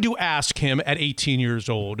trying to ask him at 18 years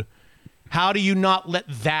old, how do you not let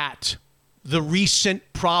the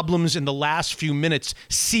recent problems in the last few minutes,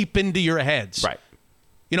 seep into your heads? Right.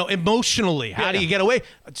 You know, emotionally, how do you get away?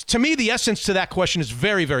 To me, the essence to that question is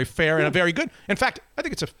very, very fair and very good. In fact, I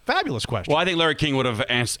think it's a fabulous question. Well, I think Larry King would have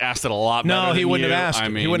asked it a lot better. No, he wouldn't have asked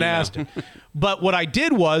it. He wouldn't have asked it. But what I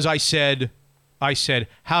did was I said,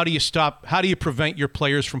 how do you prevent your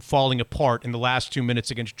players from falling apart in the last 2 minutes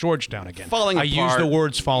against Georgetown again? I used the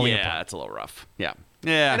words falling apart. Yeah, that's a little rough. Yeah.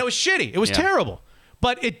 Yeah. And it was shitty. It was terrible.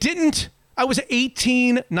 But it didn't. I was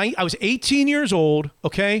 18 years old,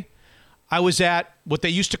 okay? I was at what they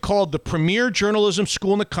used to call the premier journalism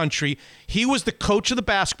school in the country. He was the coach of the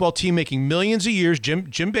basketball team, making millions a year, Jim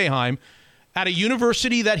Boeheim, at a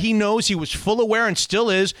university that he knows, he was full aware and still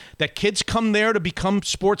is, that kids come there to become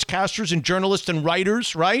sportscasters and journalists and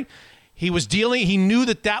writers, right? He knew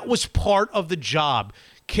that was part of the job.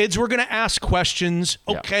 Kids were going to ask questions,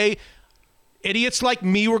 okay? Idiots like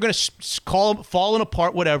me were going to call them falling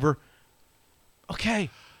apart, whatever. Okay.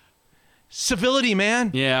 Civility,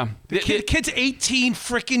 man. Yeah. The kid's 18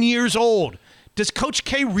 freaking years old. Does Coach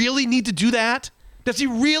K really need to do that? Does he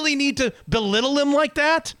really need to belittle him like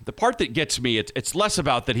that? The part that gets me, it's less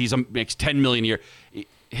about that makes $10 million a year.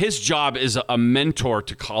 His job is a mentor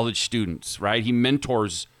to college students, right? He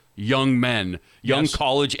mentors young men,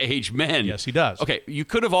 college-age men. Yes, he does. Okay, you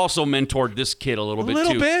could have also mentored this kid a little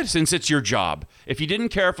bit, since it's your job. If you didn't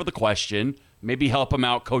care for the question, maybe help him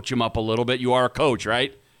out, coach him up a little bit. You are a coach,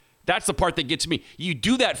 right? That's the part that gets me. You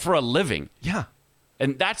do that for a living. Yeah.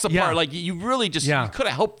 And that's the part, like, you really just, you could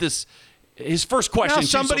have helped this, his first question, now,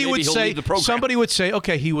 somebody would say,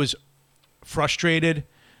 okay, he was frustrated.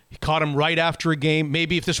 He caught him right after a game.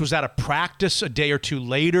 Maybe if this was at a practice a day or two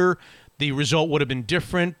later, the result would have been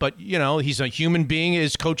different. But, you know, he's a human being,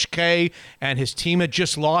 is Coach K, and his team had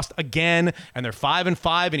just lost again, and they're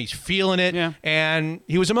 5-5, and he's feeling it, and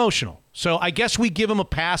he was emotional. So I guess we give him a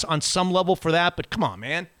pass on some level for that, but come on,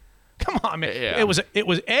 man. Come on, man. Yeah. It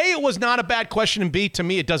was not a bad question, and B, to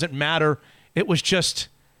me, it doesn't matter. It was just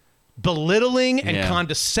belittling and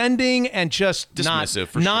condescending and just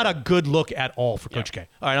dismissive, not a good look at all for Coach K.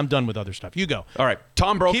 All right, I'm done with other stuff. You go. All right,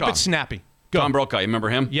 Tom Brokaw. Keep it snappy. Go. Tom Brokaw, you remember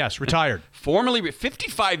him? Yes, retired. Formerly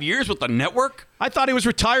 55 years with the network? I thought he was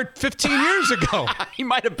retired 15 years ago. He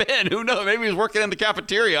might have been. Who knows? Maybe he was working in the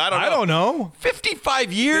cafeteria. I don't know.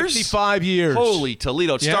 55 years? 55 years. Holy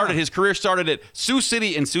Toledo. His career started at Sioux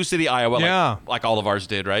City, Iowa, like all of ours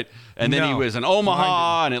did, right? And then he was in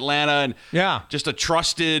Omaha and Atlanta, and just a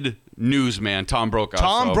trusted newsman, Tom Brokaw.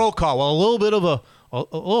 Tom Brokaw, well, a little bit of a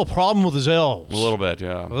little problem with his L's. A little bit,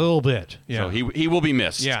 yeah. A little bit, yeah. So he will be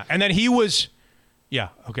missed. Yeah, and then he was,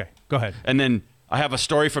 okay, go ahead. And then I have a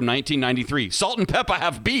story from 1993. Salt and Peppa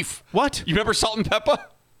have beef. What? You remember Salt and Peppa?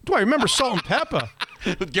 Do I remember Salt and Peppa?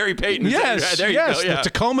 With Gary Payton. Yes, there you yes. go. Yeah. The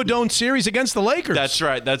Tacoma Dome series against the Lakers. That's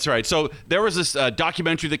right. So there was this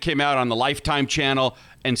documentary that came out on the Lifetime channel,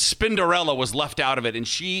 and Spinderella was left out of it, and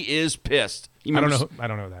she is pissed. I don't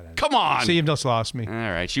know that is. Come on. See, you've just lost me. All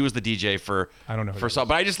right. She was the DJ for I don't know for Salt,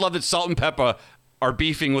 but I just love that Salt and Pepper are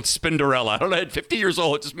beefing with Spinderella. I don't know, at 50 years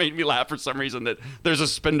old, it just made me laugh for some reason that there's a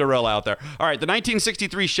Spinderella out there. All right, the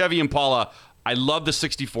 1963 Chevy Impala. I love the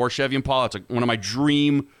 64 Chevy Impala. It's one of my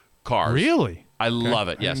dream cars. Really? I love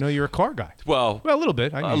it, yes. I know you're a car guy. Well, a little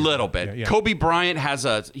bit. A little bit. Yeah. Kobe Bryant had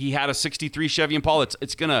a 63 Chevy Impala.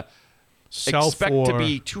 It's going to expect to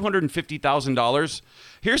be $250,000.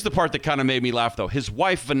 Here's the part that kind of made me laugh, though. His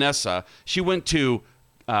wife, Vanessa, she went to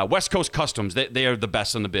West Coast Customs. They are the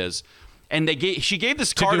best in the biz. And she gave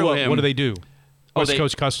this car to him. What do they do? West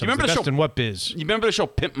Coast Customs. You remember the the best show, in what biz? You remember the show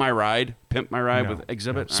Pimp My Ride? Pimp My Ride No, with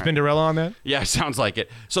Exhibit? no. Spinderella on that? Yeah, sounds like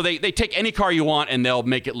it. So they take any car you want and they'll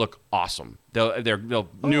make it look awesome. They'll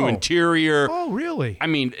new interior. Oh, really? I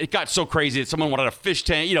mean, it got so crazy that someone wanted a fish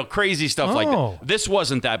tank, crazy stuff like that. This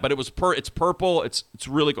wasn't that, but it's purple. It's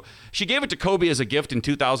really cool. She gave it to Kobe as a gift in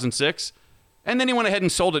 2006. And then he went ahead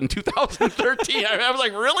and sold it in 2013. I was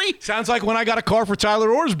like, really? Sounds like when I got a car for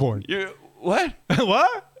Tyler Osborne. What?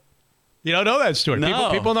 What? You don't know that story.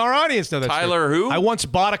 No. People in our audience know that story. Tyler who? I once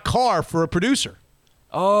bought a car for a producer.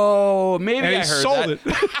 Oh, maybe and I he heard sold that.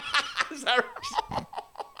 it. Is that right?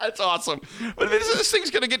 That's awesome. But this thing's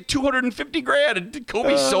going to get $250,000. And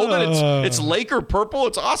Kobe sold it. It's Laker purple.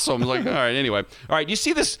 It's awesome. Like, all right, anyway. All right, you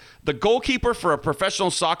see this? The goalkeeper for a professional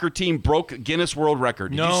soccer team broke Guinness World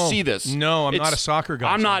Record. Did you see this? No, I'm not a soccer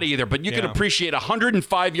guy. I'm not either, but you can appreciate a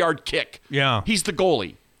 105-yard kick. Yeah. He's the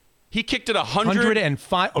goalie. He kicked it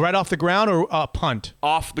 105 right off the ground or punt?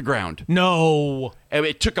 Off the ground. No. And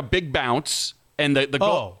it took a big bounce, and the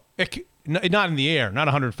goal. Not in the air. Not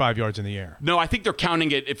 105 yards in the air. No, I think they're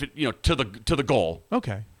counting it if it to the goal.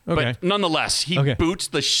 Okay. But nonetheless, he boots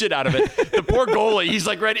the shit out of it. The poor goalie, he's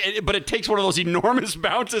like ready, but it takes one of those enormous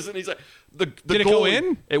bounces, and he's like, Did it go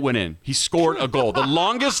in? It went in. He scored a goal. The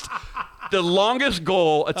longest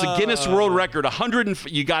goal. It's a Guinness World Record.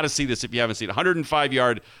 You got to see this if you haven't seen it.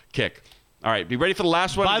 105-yard kick. All right, be ready for the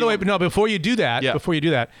last one. By the way, before you do that,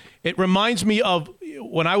 it reminds me of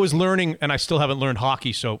when I was learning, and I still haven't learned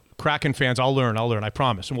hockey. So Kraken fans, I'll learn, I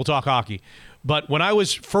promise, and we'll talk hockey. But when I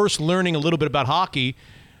was first learning a little bit about hockey,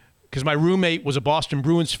 because my roommate was a Boston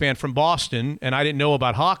Bruins fan from Boston, and I didn't know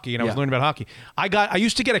about hockey, and I was learning about hockey. I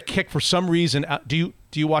used to get a kick for some reason. Do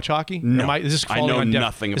you watch hockey? No, is this I know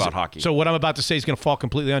nothing about hockey. So what I'm about to say is going to fall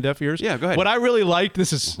completely on deaf ears. Yeah, go ahead. What I really liked,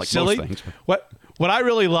 this is like silly. Most things. What I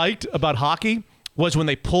really liked about hockey was when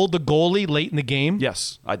they pulled the goalie late in the game.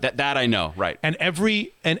 Yes, that I know, right. And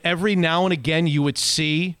every now and again you would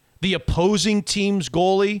see the opposing team's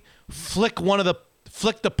goalie flick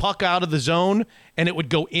the puck out of the zone, and it would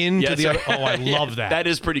go into the other. Oh, I love that. That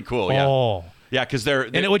is pretty cool. Yeah. Oh. Yeah, because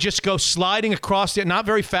and it would just go sliding across not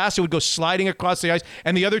very fast. It would go sliding across the ice,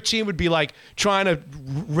 and the other team would be like trying to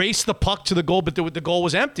race the puck to the goal, but the goal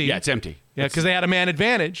was empty. Yeah, it's empty. Yeah, because they had a man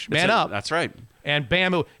advantage, up. That's right. And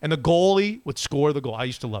bam, and the goalie would score the goal. I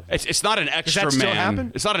used to love that. It's not an extra Does that man. still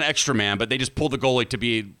happen? It's not an extra man, but they just pull the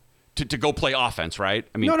goalie to go play offense, right?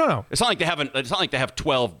 I mean, no. It's not like they have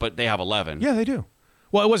 12, but they have 11. Yeah, they do.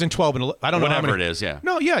 Well, it wasn't 12 and 11. I don't know whatever how many. It is. Yeah.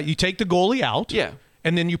 No, yeah, you take the goalie out. Yeah.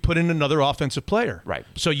 And then you put in another offensive player. Right.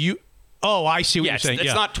 So I see what you're saying.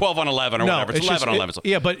 It's not 12 on 11 or whatever. It's 11 on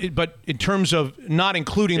 11. But in terms of not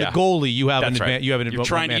including the goalie, you have that's an advantage. right. You have an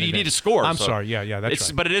advantage. You need to score. I'm sorry. Yeah, that's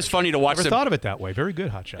right. But it is funny to watch Never them. thought of it that way. Very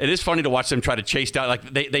good, Hotshot. It is funny to watch them try to chase down.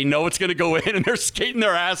 Like they know it's going to go in, and they're skating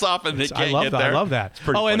their ass off, and they can't get there. I love that. It's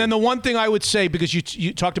pretty funny. And then the one thing I would say, because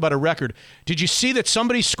you talked about a record, did you see that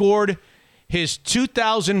somebody scored his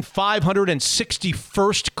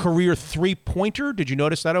 2,561st career three-pointer? Did you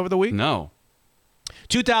notice that over the week? No.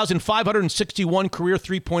 2,561 career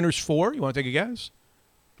three-pointers for. You want to take a guess?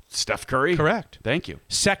 Steph Curry? Correct. Thank you.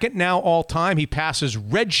 Second now all-time. He passes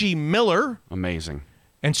Reggie Miller. Amazing.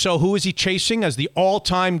 And so who is he chasing as the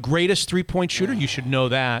all-time greatest three-point shooter? You should know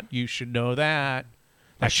that.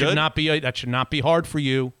 That should not be hard for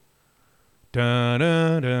you.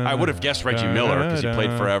 I would have guessed Reggie Miller because he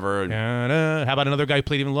played forever. How about another guy who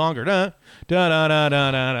played even longer? And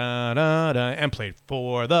played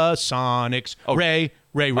for the Sonics. Ray.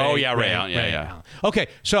 Oh, yeah, Ray. Yeah. Okay,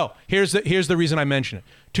 so here's the reason I mention it.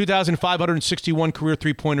 2,561 career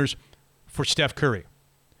three-pointers for Steph Curry.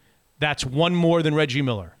 That's one more than Reggie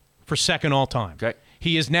Miller for second all-time. Okay.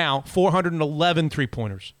 He is now 411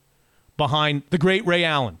 three-pointers behind the great Ray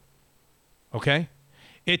Allen. Okay?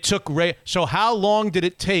 It took Ray. So how long did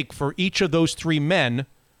it take for each of those three men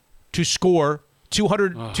to score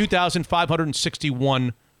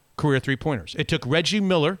 2,561 career three-pointers. It took Reggie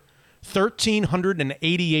Miller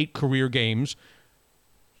 1,388 career games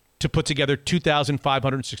to put together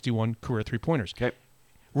 2,561 career three-pointers. Okay.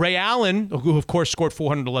 Ray Allen, who of course scored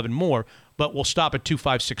 411 more, but will stop at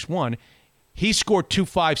 2,561. He scored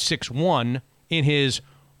 2,561 in his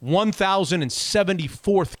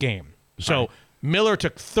 1,074th game. So Miller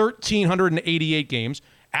took 1,388 games.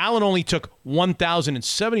 Allen only took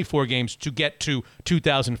 1,074 games to get to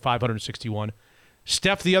 2,561.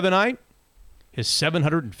 Steph the other night, his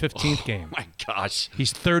 715th game. My gosh.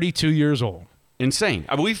 He's 32 years old. Insane.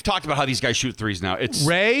 I mean, we've talked about how these guys shoot threes now. It's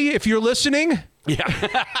Ray, if you're listening.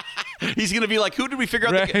 Yeah. He's going to be like, who did we figure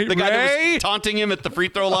out? The guy that was taunting him at the free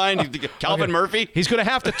throw line? Calvin Murphy? He's going to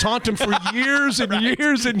have to taunt him for years and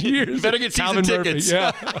years and years. You better get season Calvin tickets.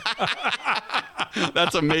 Murphy, yeah.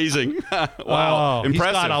 That's amazing. Wow. Oh,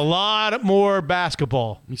 Impressive. He's got a lot more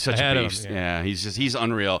basketball. He's such ahead a of beast. him, Yeah, he's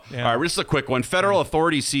unreal. Yeah. All right, this is a quick one. Federal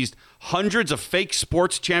authorities seized hundreds of fake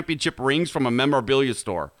sports championship rings from a memorabilia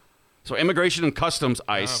store. So Immigration and Customs,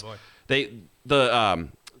 ICE, they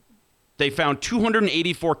found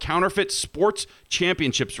 284 counterfeit sports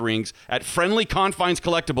championships rings at Friendly Confines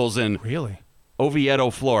Collectibles in Oviedo,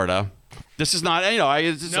 Florida. This is not,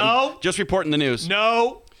 I'm just reporting the news.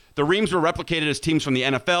 No. The rings were replicated as teams from the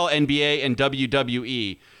NFL, NBA, and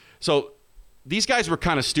WWE. So these guys were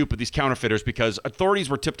kind of stupid, these counterfeiters, because authorities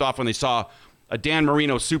were tipped off when they saw a Dan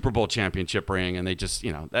Marino Super Bowl championship ring, and they just,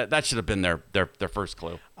 that should have been their first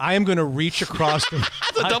clue. I am going to reach across the...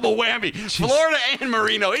 That's a double whammy. Florida and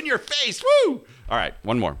Marino in your face. Woo! All right,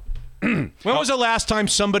 one more. When was the last time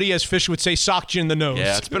somebody, as Fish would say, socked you in the nose?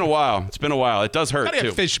 Yeah, it's been a while. It does hurt, Gotta too.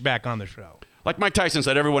 get Fish back on the show. Like Mike Tyson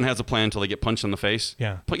said, everyone has a plan until they get punched in the face.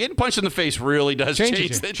 Yeah. Getting punched in the face really does change.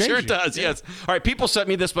 It sure does, yes. All right, people sent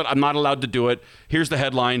me this, but I'm not allowed to do it. Here's the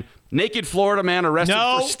headline. Naked Florida man arrested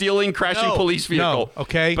for stealing crashing police vehicle. No,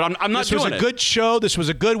 okay. But I'm not doing it. This was a good show. This was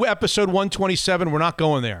a good episode 127. We're not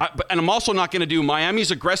going there. And I'm also not going to do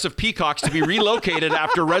Miami's aggressive peacocks to be relocated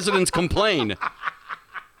after residents complain.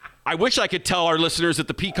 I wish I could tell our listeners that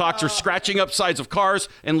the peacocks are scratching up sides of cars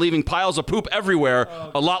and leaving piles of poop everywhere,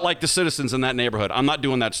 a lot like the citizens in that neighborhood. I'm not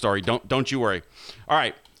doing that story. Don't you worry. All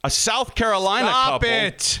right. A South Carolina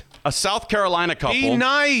couple. A South Carolina couple. Be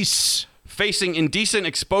nice. Facing indecent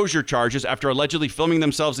exposure charges after allegedly filming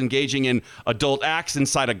themselves engaging in adult acts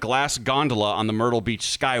inside a glass gondola on the Myrtle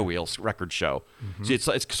Beach Skywheel record show. Mm-hmm. See, it's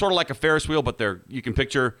sort of like a Ferris wheel, but you can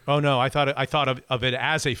picture. Oh no, I thought of it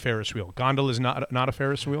as a Ferris wheel. Gondola is not a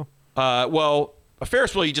Ferris wheel. Well, a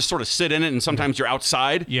Ferris wheel, you just sort of sit in it, and sometimes you're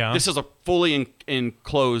outside. Yeah. This is a fully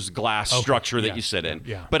enclosed glass structure that you sit in.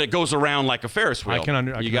 Yeah. But it goes around like a Ferris wheel.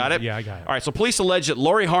 You got it? Yeah, I got it. All right, so police allege that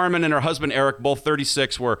Lori Harmon and her husband Eric, both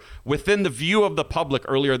 36, were within the view of the public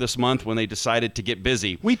earlier this month when they decided to get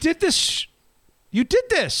busy. We did this. You did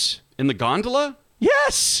this. In the gondola?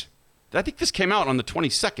 Yes. I think this came out on the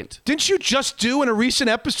 22nd. Didn't you just do in a recent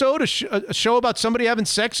episode a show about somebody having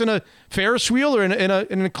sex in a Ferris wheel or in a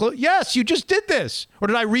yes, you just did this. Or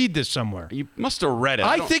did I read this somewhere? You must have read it.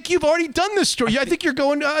 I think you've already done this story. I think you're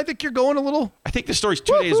going a little. I think the story's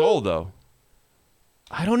 2 days old though.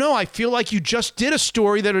 I don't know. I feel like you just did a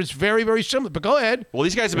story that is very, very similar. But go ahead. Well,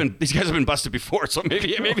 these guys have been busted before, so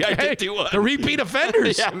maybe I did do one. The repeat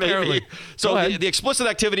offenders. Yeah, maybe. So the explicit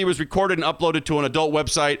activity was recorded and uploaded to an adult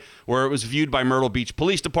website where it was viewed by Myrtle Beach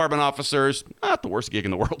Police Department officers. Not the worst gig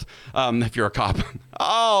in the world. If you're a cop,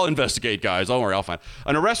 I'll investigate, guys. Don't worry, I'll find.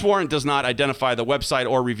 An arrest warrant does not identify the website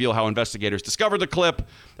or reveal how investigators discovered the clip.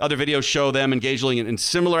 Other videos show them engaging in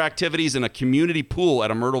similar activities in a community pool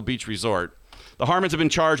at a Myrtle Beach resort. The Harmons have been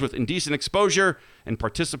charged with indecent exposure and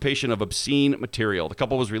participation of obscene material. The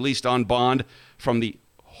couple was released on bond from the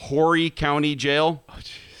Horry County Jail. Oh,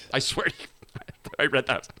 I swear to you, I read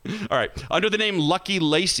that. All right. Under the name Lucky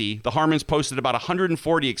Lacey, the Harmons posted about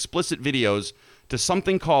 140 explicit videos to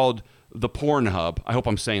something called the Pornhub. I hope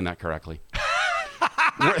I'm saying that correctly.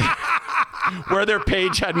 Where their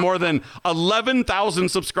page had more than 11,000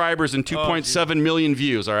 subscribers and 2.7 million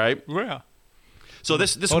views, all right? Yeah. So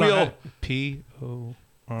this wheel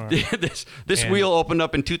P-O-R. this wheel opened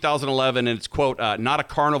up in 2011, and it's quote not a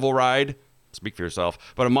carnival ride. Speak for yourself,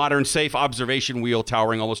 but a modern, safe observation wheel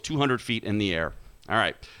towering almost 200 feet in the air. All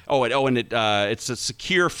right. It's a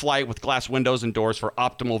secure flight with glass windows and doors for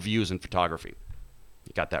optimal views and photography.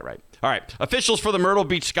 You got that right. All right. Officials for the Myrtle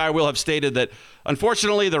Beach Skywheel have stated that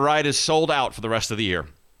unfortunately the ride is sold out for the rest of the year.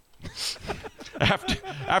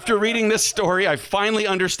 After reading this story, I finally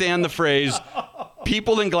understand the phrase,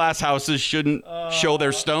 people in glass houses shouldn't show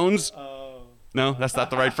their stones. No, that's not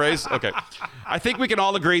the right phrase? Okay. I think we can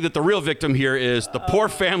all agree that the real victim here is the poor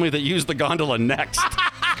family that used the gondola next.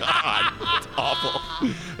 God, it's awful.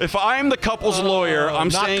 If I'm the couple's lawyer, I'm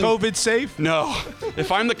not saying... Not COVID safe? No. If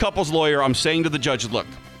I'm the couple's lawyer, I'm saying to the judge, look,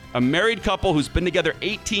 a married couple who's been together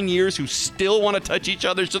 18 years who still want to touch each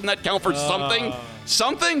other, shouldn't that count for something?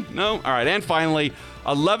 Something? No? All right, and finally,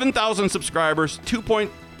 11,000 subscribers,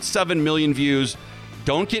 2.7 million views.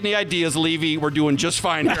 Don't get any ideas, Levy. We're doing just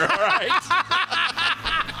fine here, all right?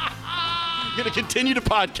 I'm going to continue to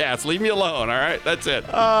podcast. Leave me alone, all right? That's it.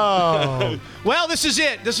 Oh. Well, this is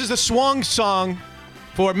it. This is the swan song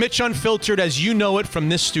for Mitch Unfiltered as you know it from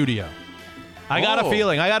this studio. I got a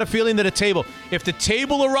feeling that if the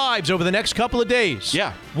table arrives over the next couple of days,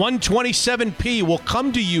 127p will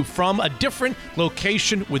come to you from a different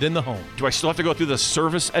location within the home. Do I still have to go through the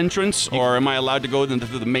service entrance, or am I allowed to go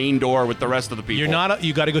through the main door with the rest of the people? You're not.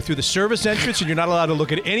 You got to go through the service entrance, and you're not allowed to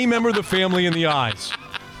look at any member of the family in the eyes.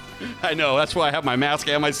 I know. That's why I have my mask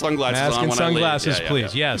and my sunglasses on. Mask and when sunglasses, I leave.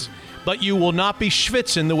 please. Yes. But you will not be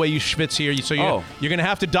schwitzing the way you schwitz here. So you're going to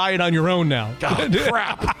have to diet on your own now. God,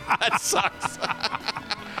 crap. That sucks.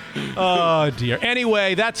 Oh, dear.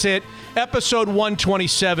 Anyway, that's it. Episode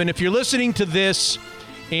 127. If you're listening to this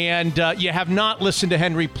and you have not listened to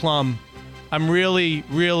Henry Plumb, I'm really,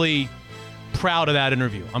 really proud of that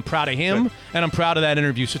interview. I'm proud of him, and I'm proud of that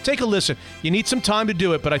interview. So take a listen. You need some time to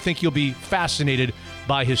do it, but I think you'll be fascinated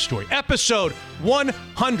by his story. Episode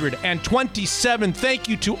 127. Thank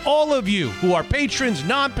you to all of you who are patrons,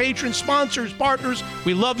 non-patrons, sponsors, partners.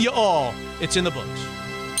 We love you all. It's in the books.